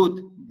inside the boot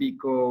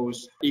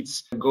because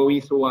it's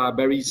going through a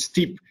very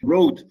steep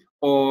road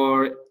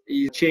or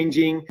is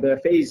changing the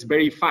phase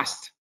very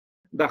fast?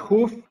 The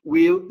hoof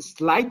will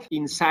slide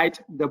inside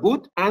the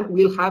boot and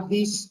will have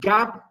this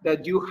gap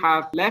that you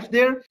have left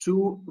there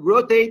to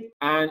rotate,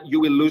 and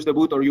you will lose the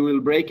boot or you will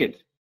break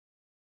it.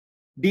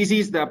 This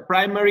is the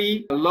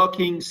primary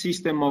locking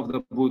system of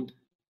the boot.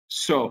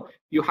 So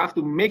you have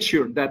to make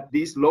sure that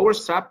this lower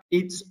strap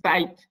is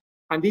tight.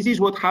 And this is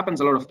what happens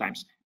a lot of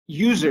times.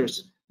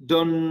 Users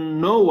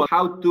don't know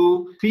how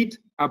to fit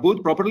a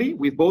boot properly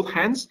with both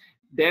hands.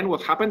 Then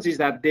what happens is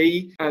that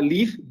they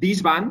leave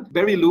this band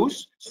very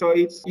loose, so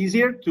it's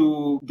easier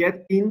to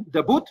get in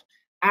the boot,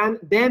 and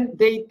then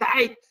they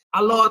tight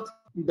a lot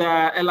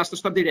the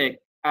elastostop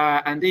direct,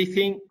 and they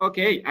think,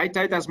 okay, I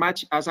tight as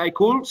much as I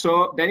could,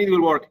 so then it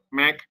will work.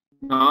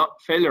 No,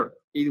 failure.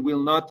 It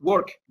will not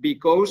work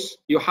because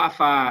you have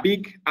a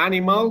big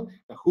animal,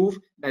 a hoof,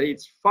 that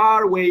is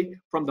far away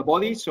from the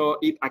body, so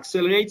it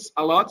accelerates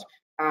a lot.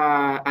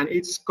 And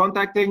it's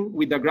contacting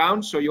with the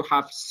ground, so you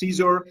have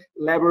scissor,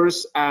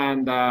 levers,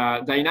 and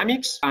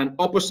dynamics, and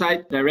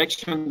opposite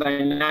direction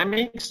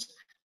dynamics.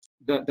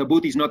 The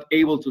boot is not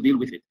able to deal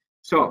with it.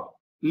 So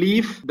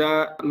leave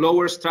the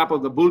lower strap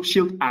of the bulb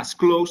shield as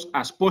close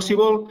as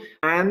possible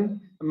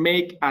and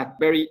make a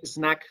very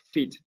snug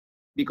fit,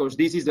 because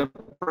this is the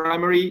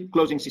primary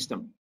closing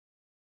system.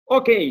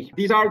 Okay,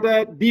 these are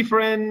the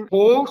different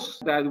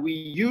holes that we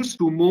use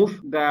to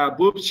move the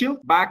bulb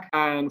shield back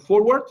and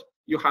forward.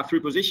 You have 3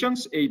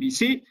 positions, A, B,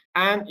 C,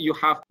 and you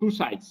have 2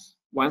 sides,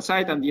 one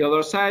side and the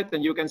other side,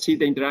 and you can see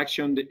the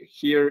interaction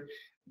here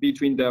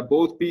between the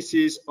both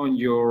pieces on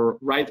your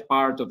right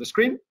part of the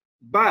screen.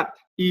 But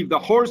if the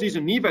horse is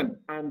uneven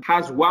and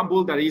has one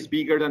bull that is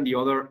bigger than the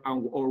other,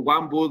 or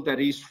one bull that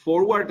is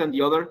forward than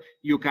the other,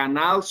 you can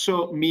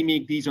also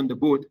mimic this on the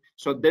boot.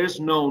 So there's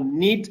no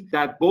need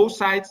that both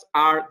sides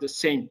are the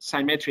same,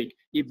 symmetric.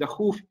 If the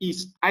hoof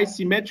is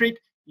asymmetric,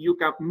 you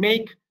can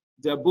make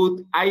the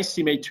boot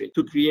asymmetric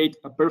to create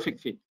a perfect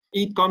fit.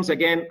 It comes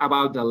again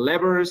about the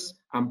levers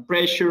and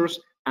pressures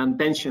and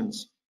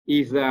tensions.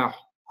 If the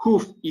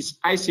hoof is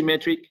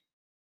asymmetric,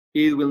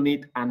 it will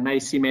need an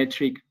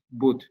asymmetric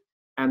boot.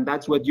 And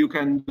that's what you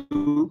can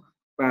do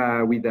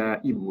with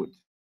the EvoBoot.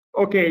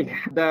 Okay,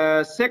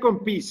 the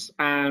second piece,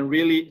 and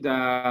really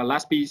the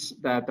last piece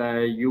that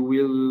you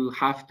will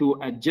have to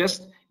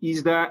adjust,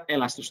 is the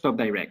elastostop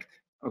direct.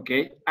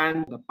 Okay,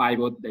 and the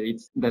pivot, that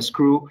it's the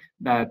screw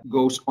that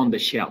goes on the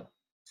shell.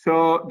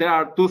 So there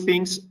are 2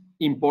 things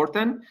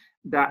important,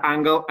 the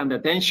angle and the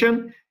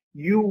tension.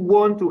 You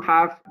want to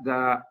have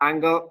the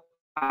angle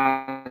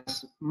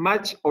as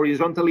much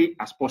horizontally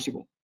as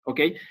possible,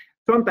 okay?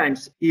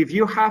 Sometimes if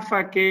you have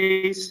a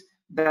case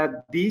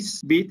that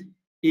this bit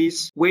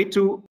is way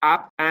too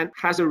up and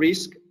has a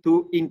risk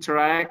to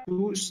interact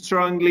too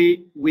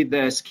strongly with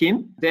the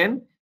skin,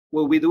 then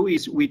what we do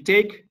is we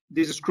take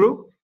this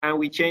screw and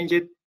we change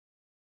it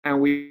and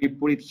we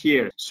put it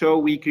here. So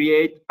we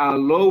create a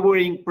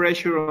lowering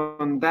pressure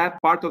on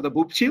that part of the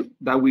bulb shield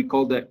that we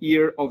call the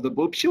ear of the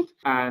bulb shield,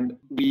 and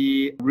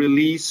we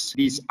release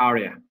this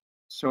area.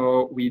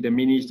 So we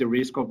diminish the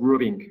risk of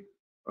rubbing,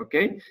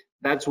 okay?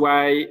 That's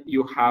why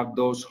you have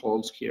those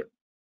holes here.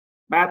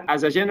 But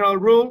as a general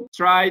rule,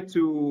 try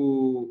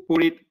to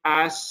put it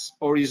as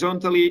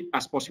horizontally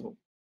as possible.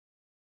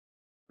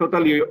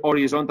 Totally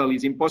horizontal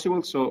is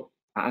impossible, so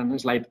and a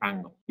slight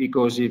angle,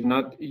 because if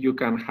not, you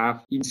can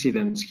have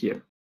incidents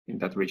here in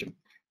that region.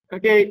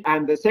 Okay,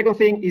 and the second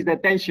thing is the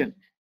tension.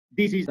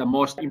 This is the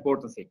most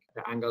important thing.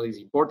 The angle is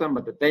important,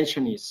 but the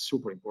tension is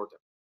super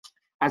important.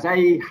 As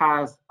I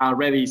have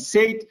already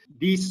said,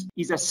 this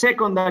is a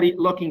secondary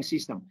locking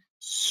system.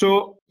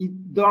 So it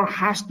don't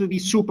has to be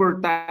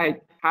super tight,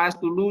 it has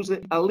to lose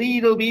a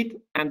little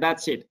bit, and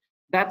that's it.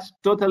 That's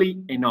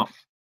totally enough,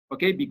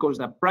 okay? Because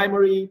the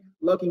primary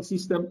locking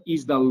system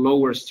is the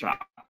lower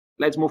strap.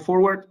 Let's move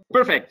forward.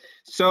 Perfect.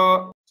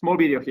 So, small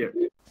video here.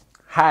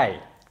 Hi.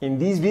 In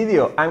this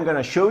video, I'm going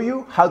to show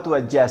you how to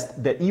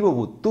adjust the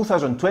EvoBoot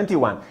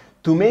 2021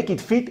 to make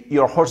it fit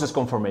your horse's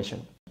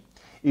conformation.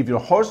 If your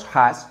horse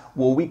has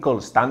what we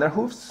call standard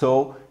hoofs,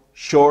 so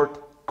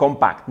short,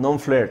 compact,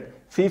 non-flared,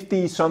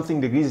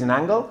 50-something degrees in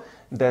angle,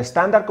 the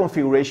standard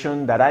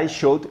configuration that I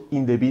showed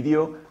in the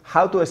video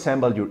how to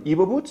assemble your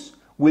EvoBoots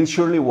will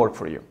surely work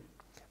for you.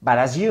 But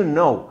as you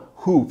know,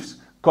 hooves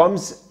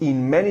comes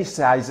in many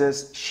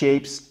sizes,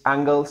 shapes,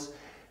 angles,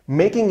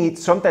 making it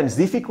sometimes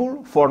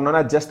difficult for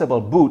non-adjustable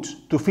boots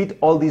to fit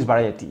all this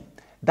variety.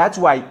 That's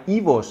why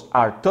Evos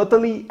are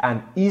totally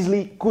and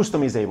easily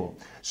customizable.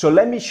 So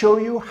let me show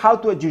you how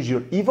to adjust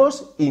your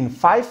Evos in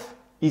 5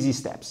 easy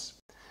steps.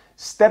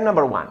 Step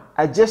number 1,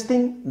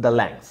 adjusting the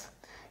length.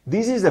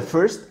 This is the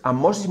first and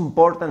most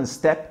important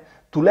step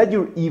to let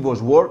your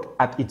Evos work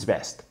at its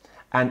best,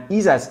 and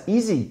is as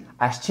easy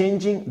as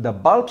changing the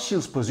bulb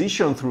shield's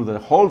position through the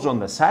holes on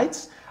the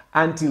sides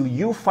until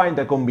you find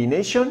a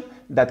combination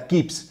that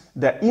keeps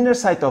the inner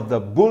side of the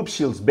bulb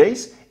shield's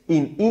base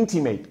in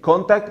intimate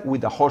contact with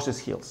the horse's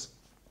heels.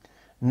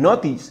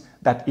 Notice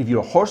that if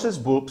your horse's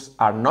bulbs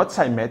are not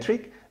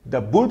symmetric,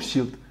 the bulb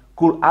shield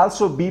could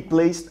also be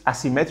placed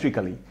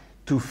asymmetrically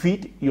to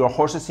fit your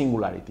horse's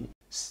singularity.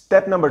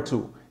 Step number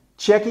 2,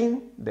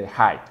 checking the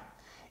height.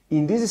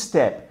 In this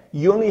step,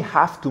 you only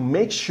have to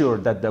make sure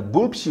that the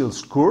bulb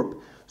shield's curve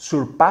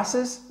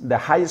surpasses the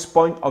highest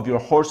point of your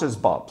horse's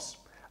bulbs,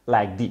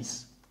 like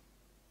this.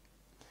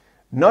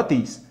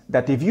 Notice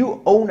that if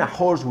you own a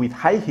horse with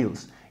high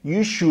heels,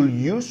 you should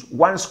use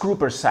 1 screw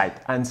per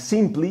side and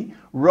simply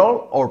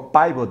roll or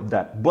pivot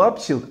the bulb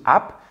shield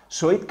up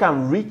so it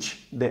can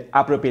reach the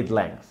appropriate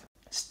length.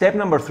 Step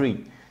number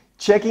 3,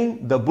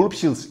 checking the bulb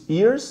shield's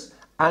ears,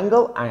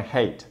 angle and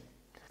height.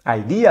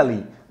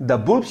 Ideally, the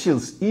bulb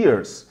shield's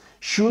ears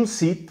should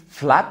sit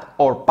flat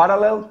or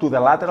parallel to the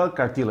lateral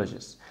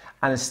cartilages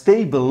and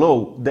stay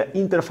below the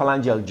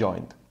interphalangeal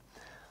joint,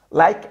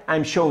 like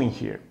I'm showing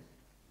here.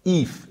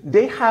 If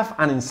they have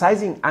an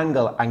incising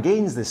angle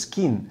against the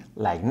skin,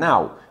 like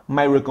now,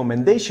 my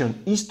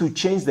recommendation is to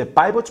change the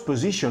pivot's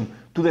position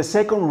to the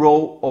second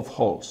row of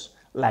holes,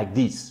 like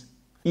this.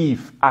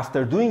 If,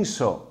 after doing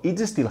so,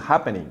 it's still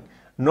happening,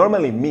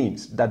 normally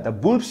means that the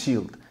bulb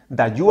shield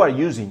that you are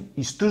using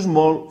is too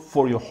small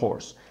for your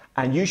horse,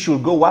 and you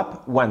should go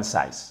up 1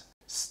 size.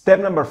 Step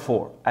number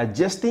 4,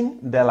 adjusting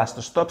the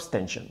elastostop's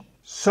tension.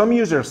 Some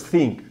users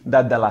think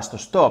that the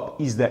elastostop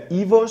is the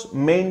Evo's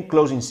main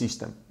closing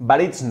system, but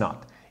it's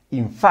not.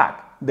 In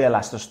fact, the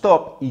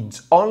elastostop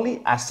is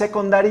only a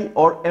secondary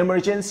or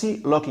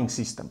emergency locking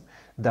system.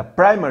 The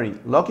primary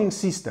locking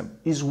system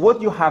is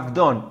what you have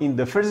done in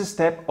the first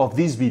step of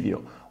this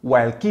video,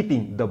 while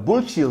keeping the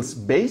bulb shield's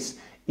base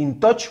in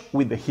touch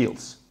with the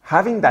heels.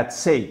 Having that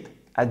said,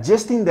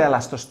 adjusting the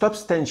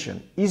elastostop's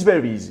tension is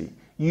very easy.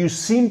 You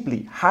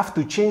simply have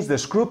to change the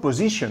screw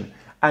position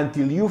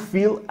until you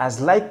feel a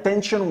slight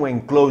tension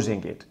when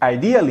closing it.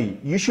 Ideally,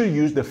 you should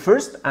use the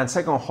first and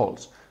second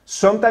holes,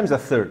 sometimes the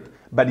third,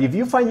 but if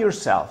you find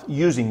yourself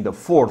using the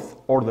 4th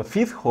or the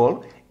 5th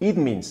hole, it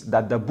means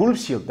that the bulb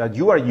shield that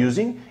you are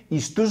using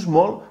is too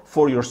small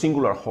for your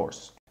singular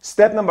horse.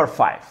 Step number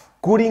 5,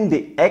 cutting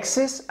the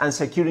excess and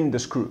securing the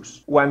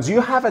screws. Once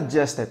you have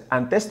adjusted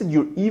and tested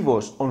your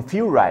Evos on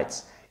few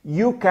rides,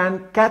 you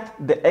can cut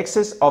the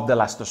excess of the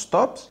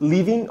elastostops,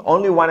 leaving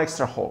only 1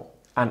 extra hole.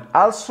 And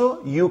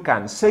also you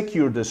can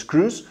secure the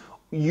screws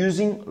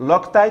using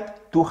Loctite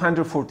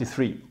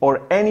 243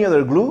 or any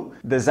other glue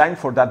designed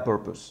for that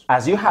purpose.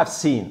 As you have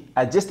seen,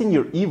 adjusting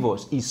your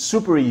Evos is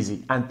super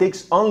easy and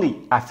takes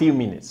only a few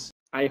minutes.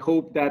 I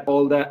hope that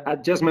all the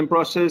adjustment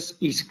process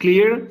is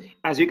clear.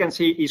 As you can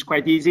see, it's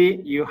quite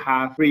easy. You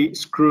have 3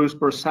 screws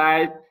per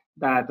side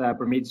that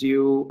permits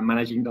you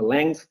managing the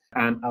length,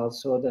 and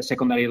also the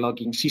secondary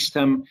locking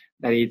system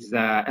that is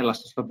the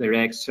elastostop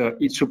direct. So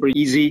it's super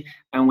easy,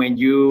 and when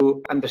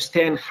you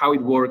understand how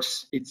it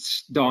works,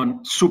 it's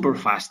done super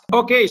fast.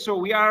 Okay, so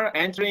we are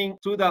entering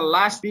to the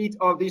last bit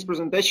of this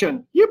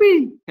presentation.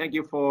 Yippee! Thank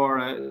you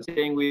for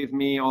staying with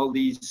me all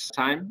this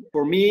time.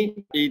 For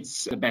me,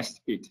 it's the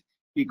best bit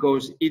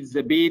because it's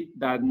the bit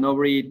that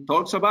nobody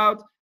talks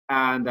about,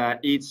 and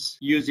it's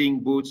using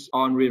boots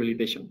on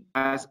rehabilitation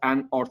as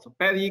an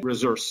orthopedic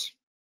resource.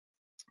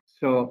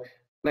 So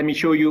let me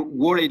show you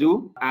what I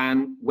do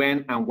and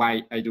when and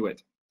why I do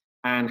it,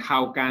 and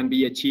how can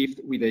be achieved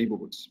with the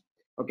EvoBoots.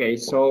 Okay,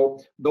 so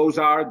those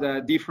are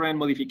the different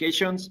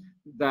modifications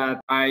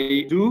that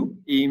I do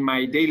in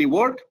my daily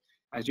work.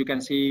 As you can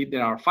see,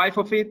 there are 5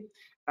 of it.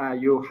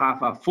 You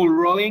have a full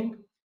rolling,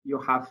 you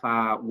have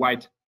a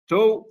wide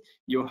toe,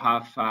 you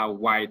have a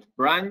wide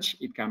branch.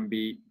 It can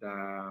be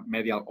the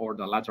medial or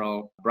the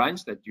lateral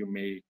branch that you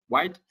may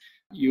wide.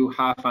 You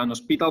have an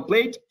hospital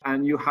plate,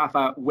 and you have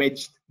a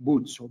wedged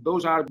boot. So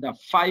those are the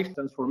 5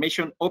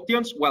 transformation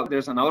options. Well,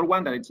 there's another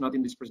one that it's not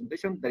in this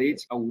presentation, that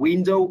it's a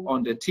window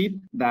on the tip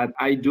that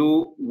I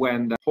do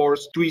when the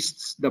horse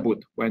twists the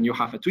boot. When you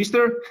have a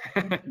twister,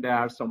 there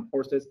are some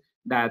horses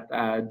that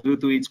due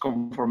to its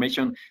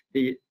conformation,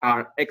 they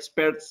are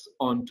experts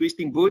on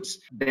twisting boots.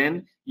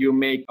 Then you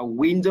make a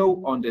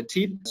window on the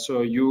tip,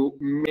 so you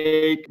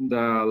make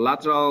the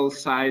lateral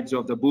sides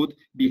of the boot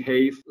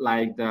behave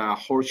like the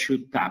horseshoe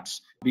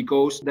tabs,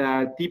 because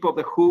the tip of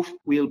the hoof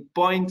will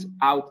point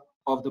out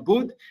of the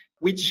boot,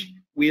 which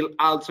will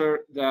alter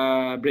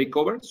the brake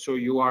cover. So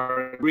you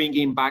are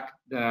bringing back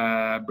the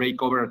brake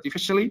cover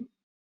artificially,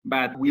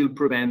 but will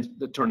prevent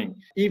the turning.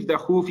 If the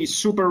hoof is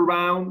super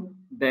round,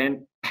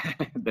 then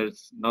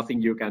there's nothing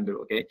you can do,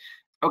 okay?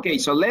 Okay,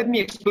 so let me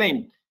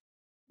explain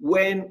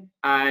when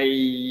I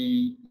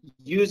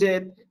use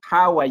it,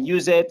 how I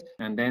use it,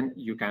 and then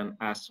you can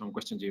ask some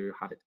questions if you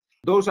have it.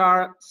 Those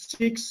are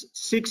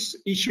six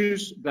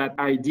issues that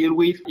I deal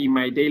with in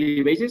my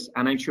daily basis,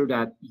 and I'm sure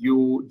that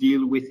you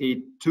deal with it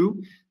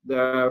too.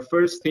 The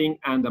first thing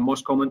and the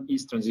most common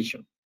is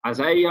transition. As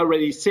I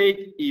already said,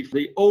 if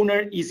the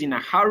owner is in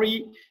a hurry,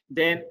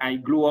 then I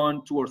glue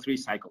on 2 or 3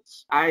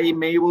 cycles.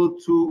 I'm able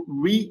to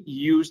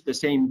reuse the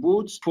same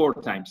boots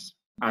 4 times,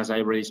 as I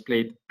already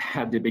explained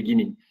at the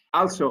beginning.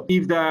 Also,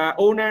 if the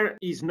owner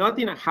is not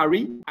in a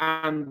hurry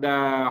and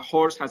the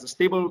horse has a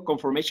stable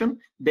conformation,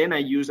 then I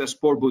use a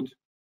sport boot.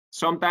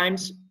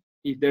 Sometimes,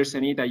 if there's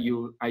a need, I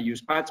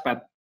use pads,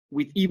 but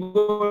with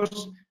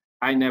Evos,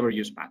 I never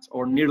use pads,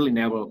 or nearly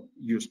never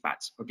use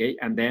pads, okay?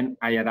 And then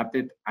I adapt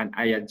it and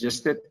I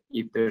adjust it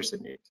if there's a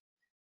need.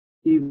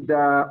 If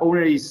the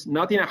owner is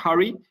not in a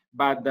hurry,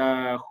 but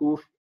the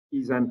hoof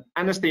is an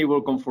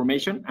unstable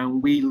conformation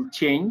and will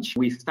change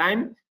with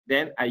time,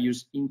 then I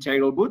use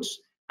integral boots.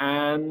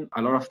 And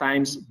a lot of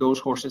times those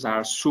horses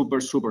are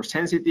super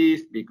sensitive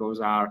because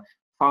are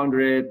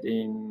founded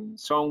in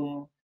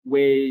some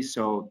way.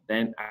 So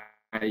then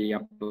I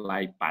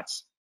apply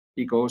pads,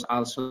 because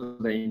also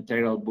the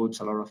integral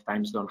boots a lot of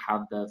times don't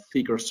have the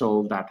thicker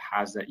sole that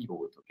has the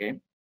EvoBoot, okay?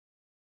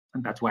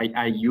 And that's why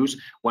I use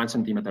 1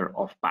 centimeter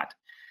of pad.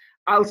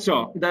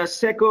 Also, the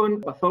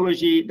second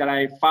pathology that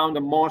I found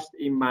the most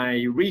in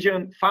my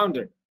region,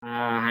 founder.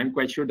 I'm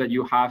quite sure that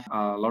you have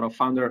a lot of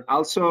founder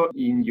also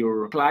in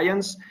your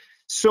clients.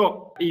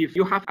 So if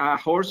you have a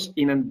horse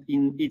in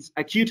its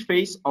acute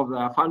phase of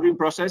the foundering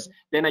process,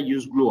 then I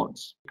use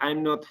glue-ons.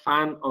 I'm not a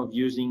fan of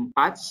using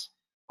pads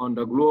on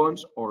the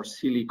glue-ons or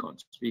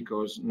silicones,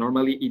 because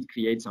normally it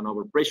creates an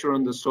overpressure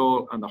on the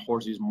sole and the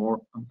horse is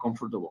more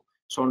uncomfortable.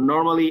 So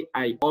normally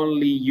I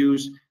only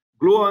use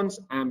glue-ons,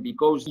 and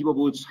because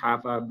EvoBoots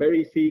have a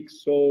very thick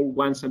sole,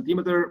 1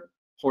 centimeter,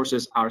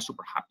 horses are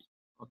super happy,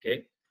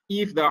 okay?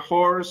 If the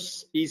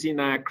horse is in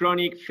a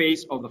chronic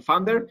phase of the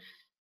founder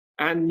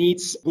and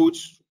needs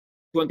boots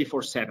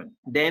 24/7,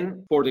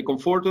 then for the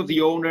comfort of the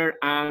owner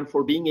and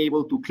for being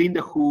able to clean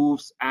the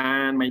hooves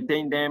and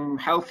maintain them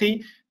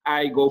healthy,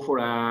 I go for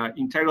an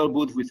integral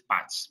boot with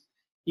pads.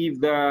 If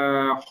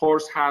the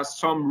horse has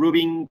some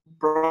rubbing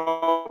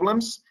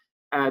problems,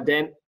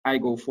 then I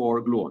go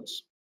for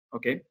glue-ons,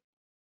 okay?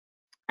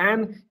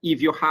 And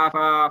if you have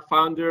a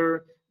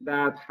founder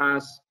that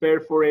has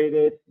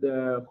perforated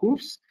the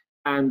hooves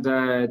and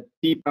the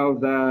tip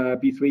of the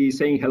P3 is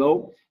saying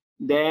hello,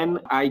 then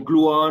I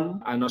glue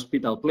on an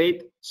hospital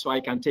plate so I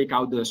can take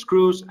out the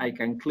screws, I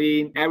can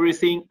clean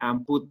everything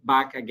and put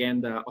back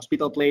again the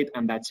hospital plate,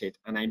 and that's it.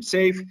 And I'm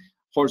safe,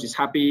 horse is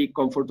happy,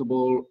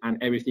 comfortable,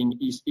 and everything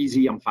is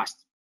easy and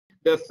fast.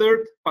 The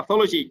third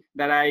pathology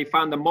that I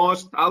found the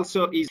most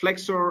also is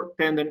flexor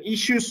tendon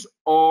issues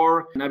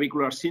or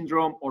navicular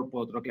syndrome or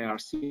podotrochlear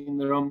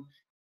syndrome,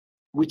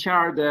 which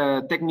are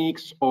the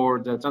techniques or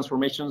the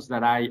transformations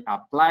that I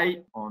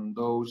apply on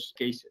those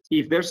cases.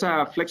 If there's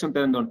a flexor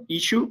tendon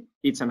issue,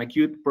 it's an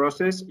acute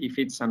process. If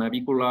it's a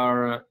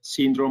navicular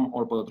syndrome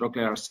or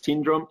podotrochlear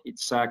syndrome,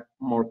 it's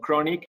more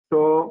chronic.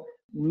 So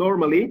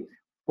normally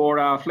for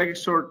a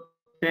flexor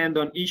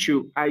tendon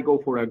issue, I go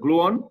for a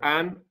glue-on,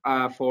 and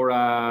for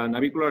a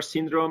navicular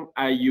syndrome,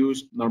 I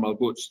use normal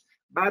boots.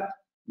 But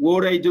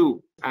what I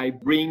do, I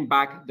bring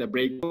back the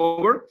brake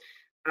cover,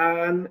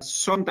 and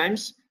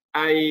sometimes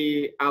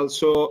I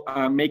also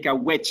make a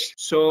wedge.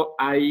 So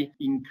I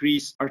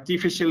increase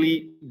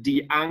artificially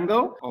the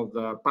angle of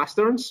the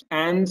pasterns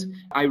and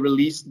I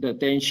release the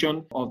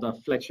tension of the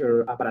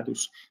flexor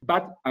apparatus.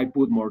 But I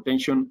put more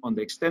tension on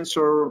the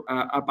extensor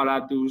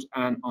apparatus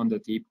and on the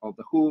tip of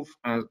the hoof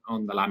and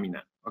on the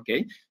lamina.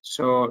 Okay,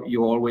 so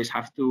you always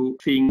have to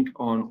think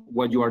on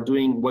what you are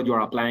doing, what you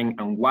are applying,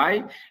 and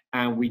why,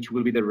 and which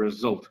will be the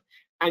result.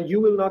 And you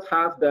will not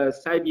have the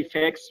side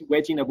effects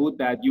wedging a boot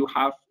that you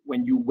have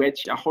when you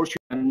wedge a horseshoe,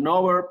 and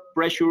over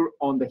pressure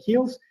on the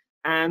heels,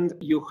 and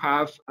you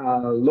have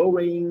a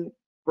lowering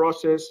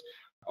process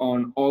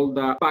on all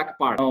the back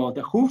part of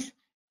the hoof,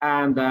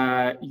 and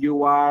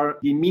you are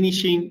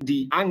diminishing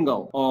the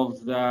angle of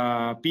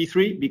the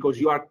P3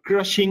 because you are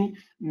crushing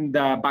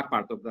the back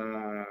part of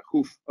the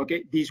hoof.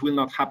 Okay, this will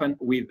not happen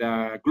with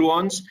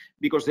glue-ons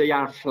because they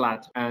are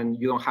flat and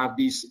you don't have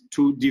these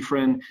two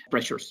different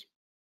pressures.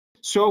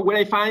 So when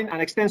I find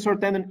an extensor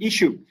tendon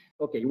issue,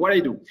 okay, what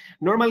I do?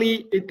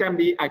 Normally it can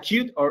be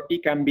acute or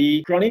it can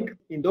be chronic.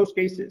 In those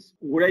cases,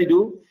 what I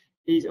do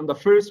is on the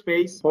first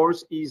phase,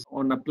 horse is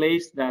on a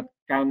place that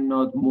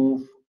cannot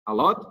move a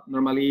lot,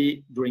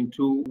 normally during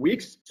 2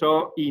 weeks.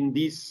 So in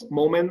this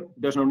moment,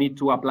 there's no need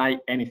to apply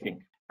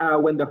anything.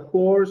 When the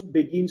horse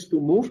begins to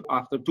move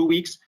after 2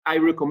 weeks, I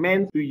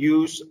recommend to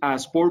use a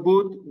sport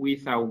boot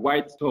with a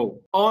wide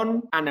toe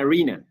on an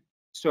arena.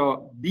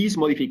 So this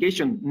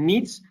modification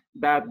needs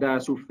that the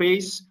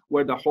surface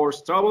where the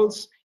horse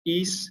travels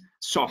is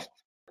soft.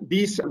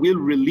 This will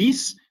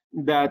release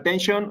the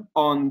tension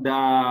on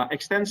the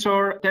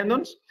extensor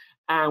tendons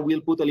and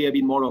will put a little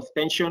bit more of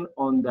tension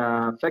on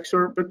the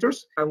flexor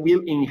structures and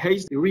will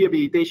enhance the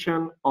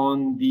rehabilitation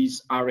on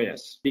these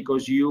areas,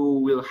 because you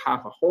will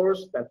have a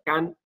horse that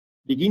can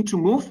begin to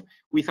move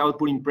without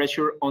putting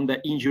pressure on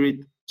the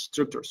injured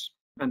structures.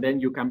 And then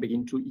you can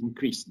begin to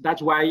increase.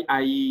 That's why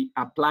I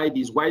apply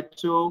this white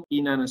toe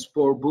in a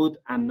sport boot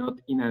and not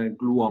in a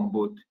glue-on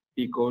boot,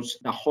 because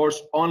the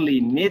horse only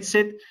needs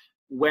it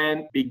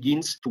when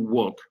begins to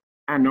walk.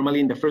 And normally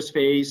in the first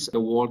phase, the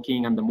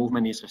walking and the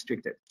movement is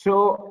restricted.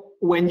 So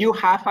when you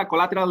have a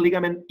collateral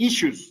ligament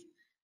issues,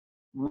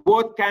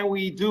 what can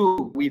we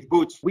do with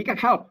boots? We can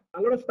help.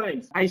 A lot of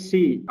times I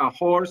see a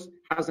horse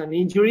has an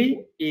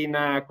injury in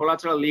a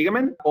collateral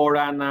ligament or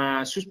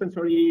a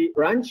suspensory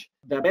branch.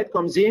 The vet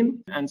comes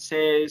in and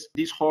says,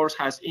 this horse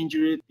has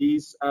injured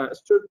this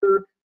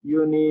structure,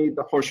 you need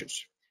the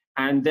horseshoes.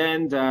 And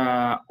then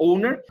the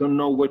owner don't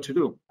know what to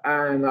do.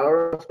 And a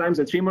lot of times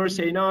the trimmers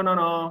say,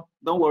 no,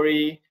 don't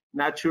worry,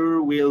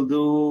 nature will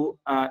do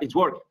its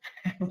work.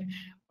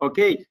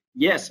 Okay,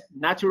 yes,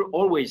 nature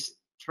always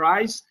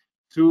tries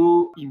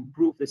to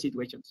improve the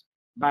situations,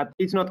 but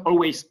it's not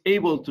always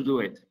able to do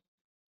it.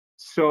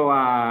 So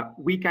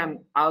we can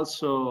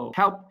also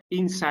help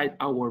inside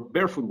our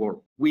barefoot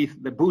world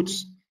with the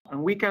boots.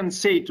 And we can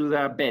say to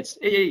the vets,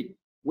 hey,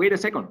 wait a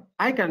second,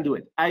 I can do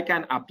it. I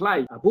can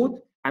apply a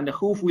boot and the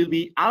hoof will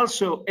be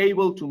also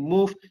able to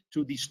move,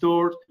 to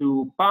distort,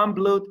 to pump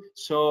blood.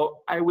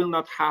 So I will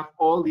not have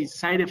all these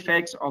side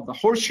effects of the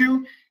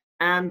horseshoe,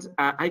 and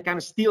I can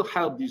still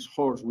help this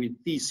horse with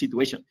this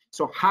situation.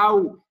 So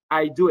how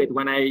I do it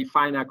when I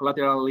find a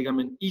collateral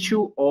ligament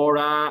issue or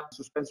a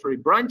suspensory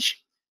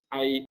branch,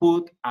 I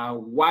put a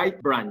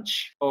white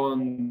branch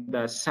on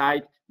the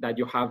side that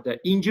you have the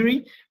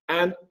injury.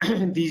 And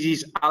this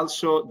is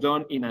also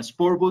done in a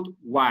sport boot.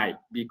 Why?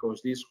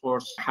 Because this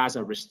horse has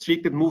a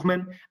restricted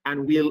movement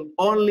and will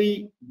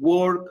only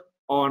work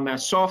on a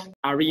soft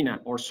arena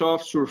or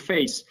soft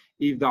surface.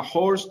 If the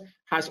horse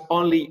has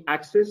only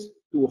access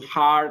to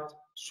hard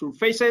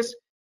surfaces,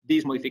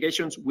 these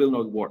modifications will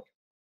not work.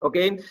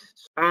 Okay,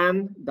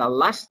 and the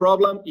last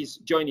problem is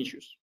joint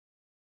issues.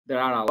 There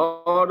are a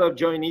lot of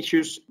joint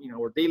issues in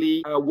our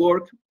daily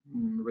work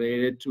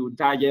related to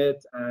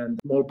diet and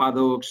small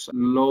paddocks,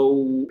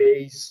 low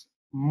base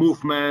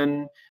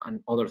movement, and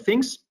other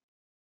things.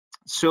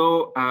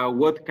 So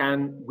what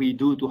can we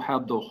do to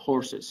help the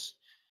horses?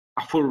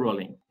 A full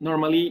rolling.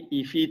 Normally,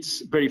 if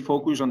it's very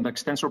focused on the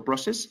extensor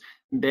process,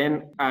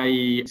 then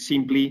I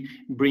simply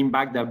bring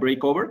back the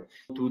breakover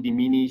to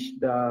diminish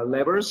the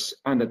levers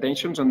and the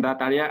tensions on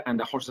that area, and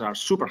the horses are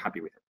super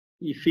happy with it.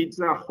 If it's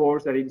a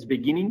horse that is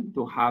beginning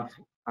to have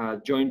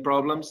joint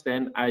problems,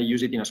 then I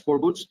use it in a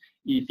sport boots.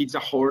 If it's a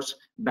horse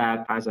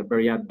that has a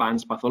very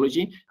advanced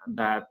pathology,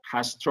 that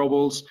has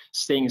troubles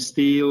staying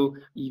still,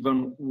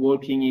 even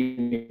walking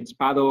in its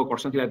paddock or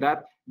something like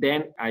that,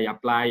 then I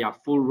apply a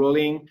full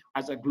rolling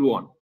as a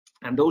glue-on.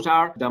 And those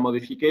are the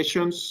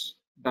modifications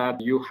that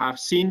you have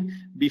seen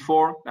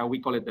before, that we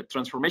call it the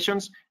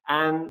transformations,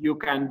 and you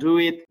can do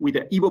it with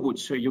the EvoBoots,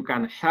 so you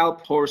can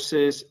help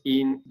horses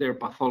in their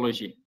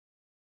pathology.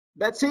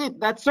 That's it,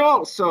 that's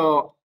all.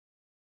 So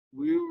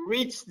we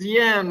reached the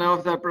end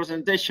of the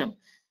presentation.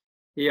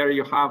 Here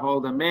you have all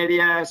the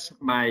medias,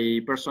 my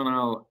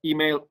personal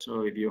email.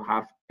 So if you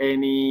have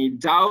any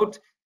doubt,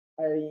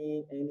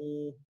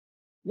 any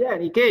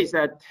case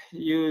that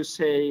you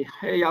say,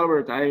 hey,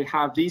 Albert, I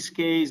have this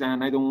case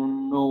and I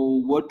don't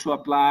know what to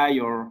apply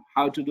or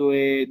how to do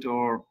it,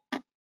 or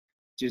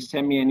just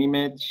send me an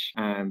image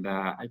and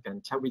I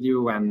can chat with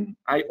you. And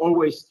I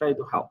always try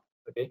to help,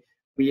 okay?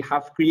 We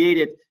have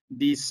created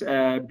this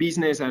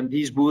business and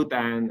this boot,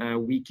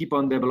 and we keep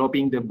on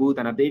developing the boot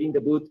and updating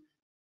the boot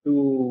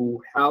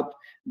to help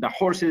the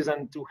horses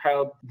and to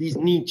help this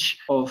niche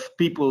of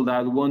people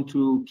that want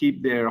to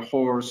keep their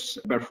horse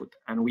barefoot.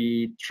 And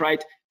we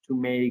tried to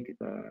make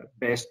the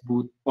best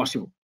boot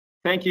possible.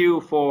 Thank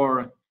you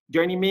for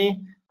joining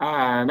me.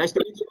 Nice to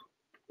meet you.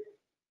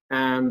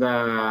 And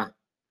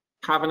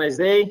have a nice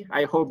day.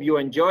 I hope you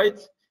enjoyed.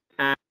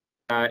 And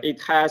it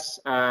has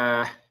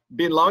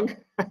been long.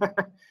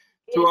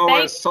 2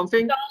 hours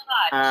something, but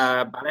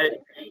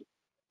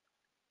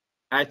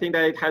I think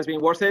that it has been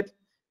worth it.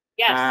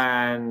 Yes.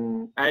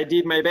 And I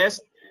did my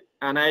best,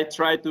 and I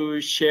try to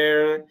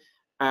share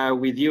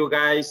with you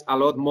guys a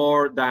lot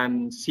more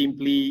than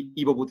simply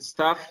EvoBoot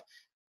stuff.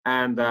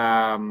 And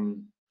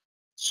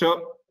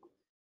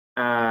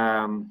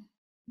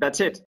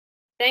that's it.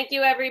 Thank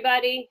you,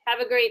 everybody.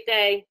 Have a great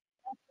day.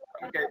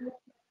 Okay.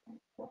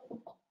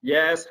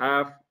 Yes,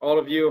 have all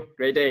of you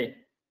great day.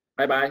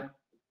 Bye-bye.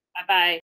 Bye-bye.